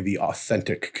enjoy the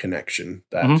authentic connection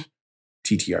that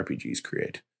TTRPGs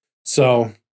create.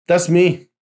 So that's me.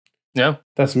 Yeah.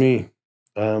 That's me.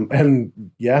 And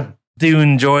yeah. Do you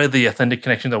enjoy the authentic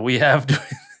connection that we have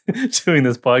doing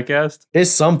this podcast?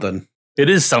 It's something. It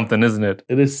is something, isn't it?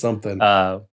 It is something.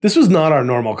 This was not our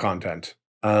normal content.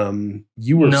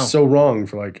 You were so wrong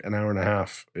for like an hour and a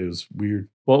half. It was weird.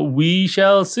 Well, we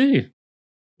shall see.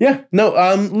 Yeah. No,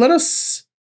 let us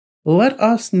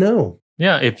know.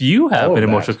 Yeah, if you have an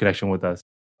emotional connection with us,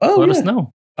 let us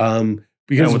know.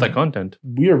 Because with that content,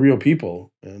 we are real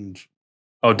people, and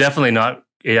definitely not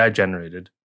AI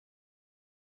generated.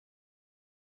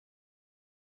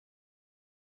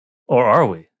 Or are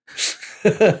we?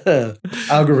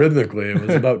 Algorithmically, it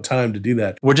was about time to do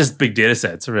that. We're just big data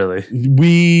sets, really.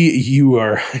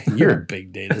 You're a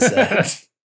big data set.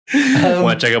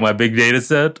 Want to check out my big data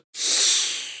set?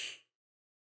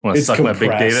 Want to suck compressed. My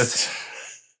big data?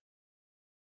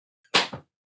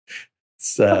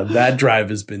 That drive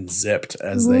has been zipped,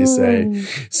 as they say.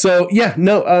 So yeah,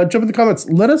 no, jump in the comments.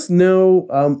 Let us know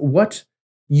what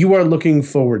you are looking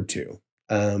forward to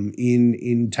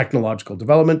in technological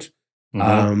development.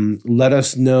 Let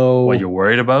us know what you're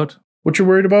worried about.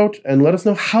 And let us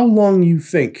know how long you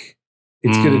think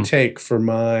it's going to take for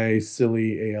my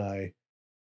silly AI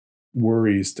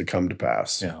worries to come to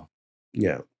pass.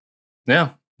 Yeah.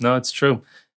 No, it's true.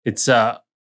 It's I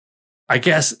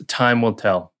guess time will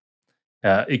tell.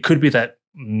 It could be that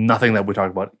nothing that we talk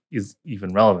about is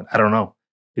even relevant. I don't know.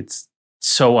 It's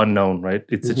so unknown, right?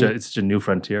 It's such a new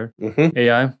frontier,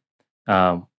 AI,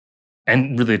 and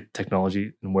really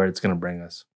technology and where it's going to bring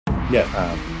us.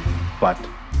 Yeah. But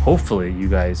hopefully you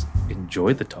guys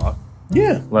enjoyed the talk.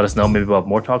 Yeah. Let us know maybe about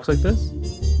more talks like this.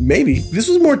 Maybe. This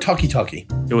was more talky.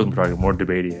 It was more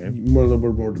debatey, eh? A little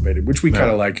bit more debated, which we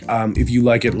kind of like. If you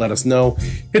like it, let us know.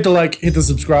 Hit the like, hit the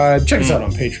subscribe. Check us out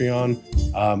on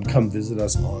Patreon. Come visit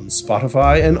us on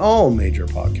Spotify and all major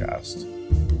podcast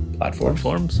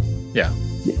platforms. Yeah.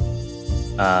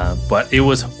 But it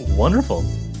was wonderful.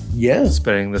 Yeah.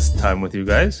 Spending this time with you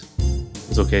guys. It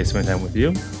was okay spending time with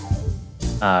you.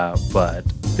 But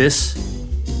this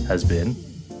has been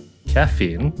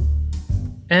Caffeine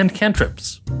and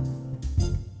Cantrips.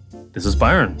 This is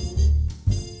Byron.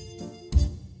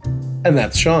 And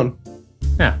that's Sean.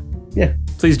 Yeah.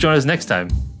 Please join us next time.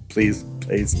 Please.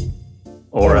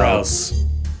 Or else.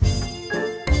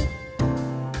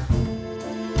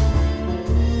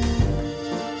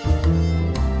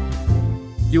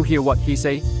 You hear what he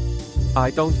say?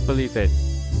 I don't believe it.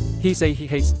 He say he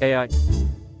hates AI.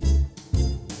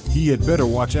 He had better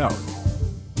watch out.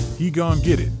 He gon'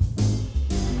 get it.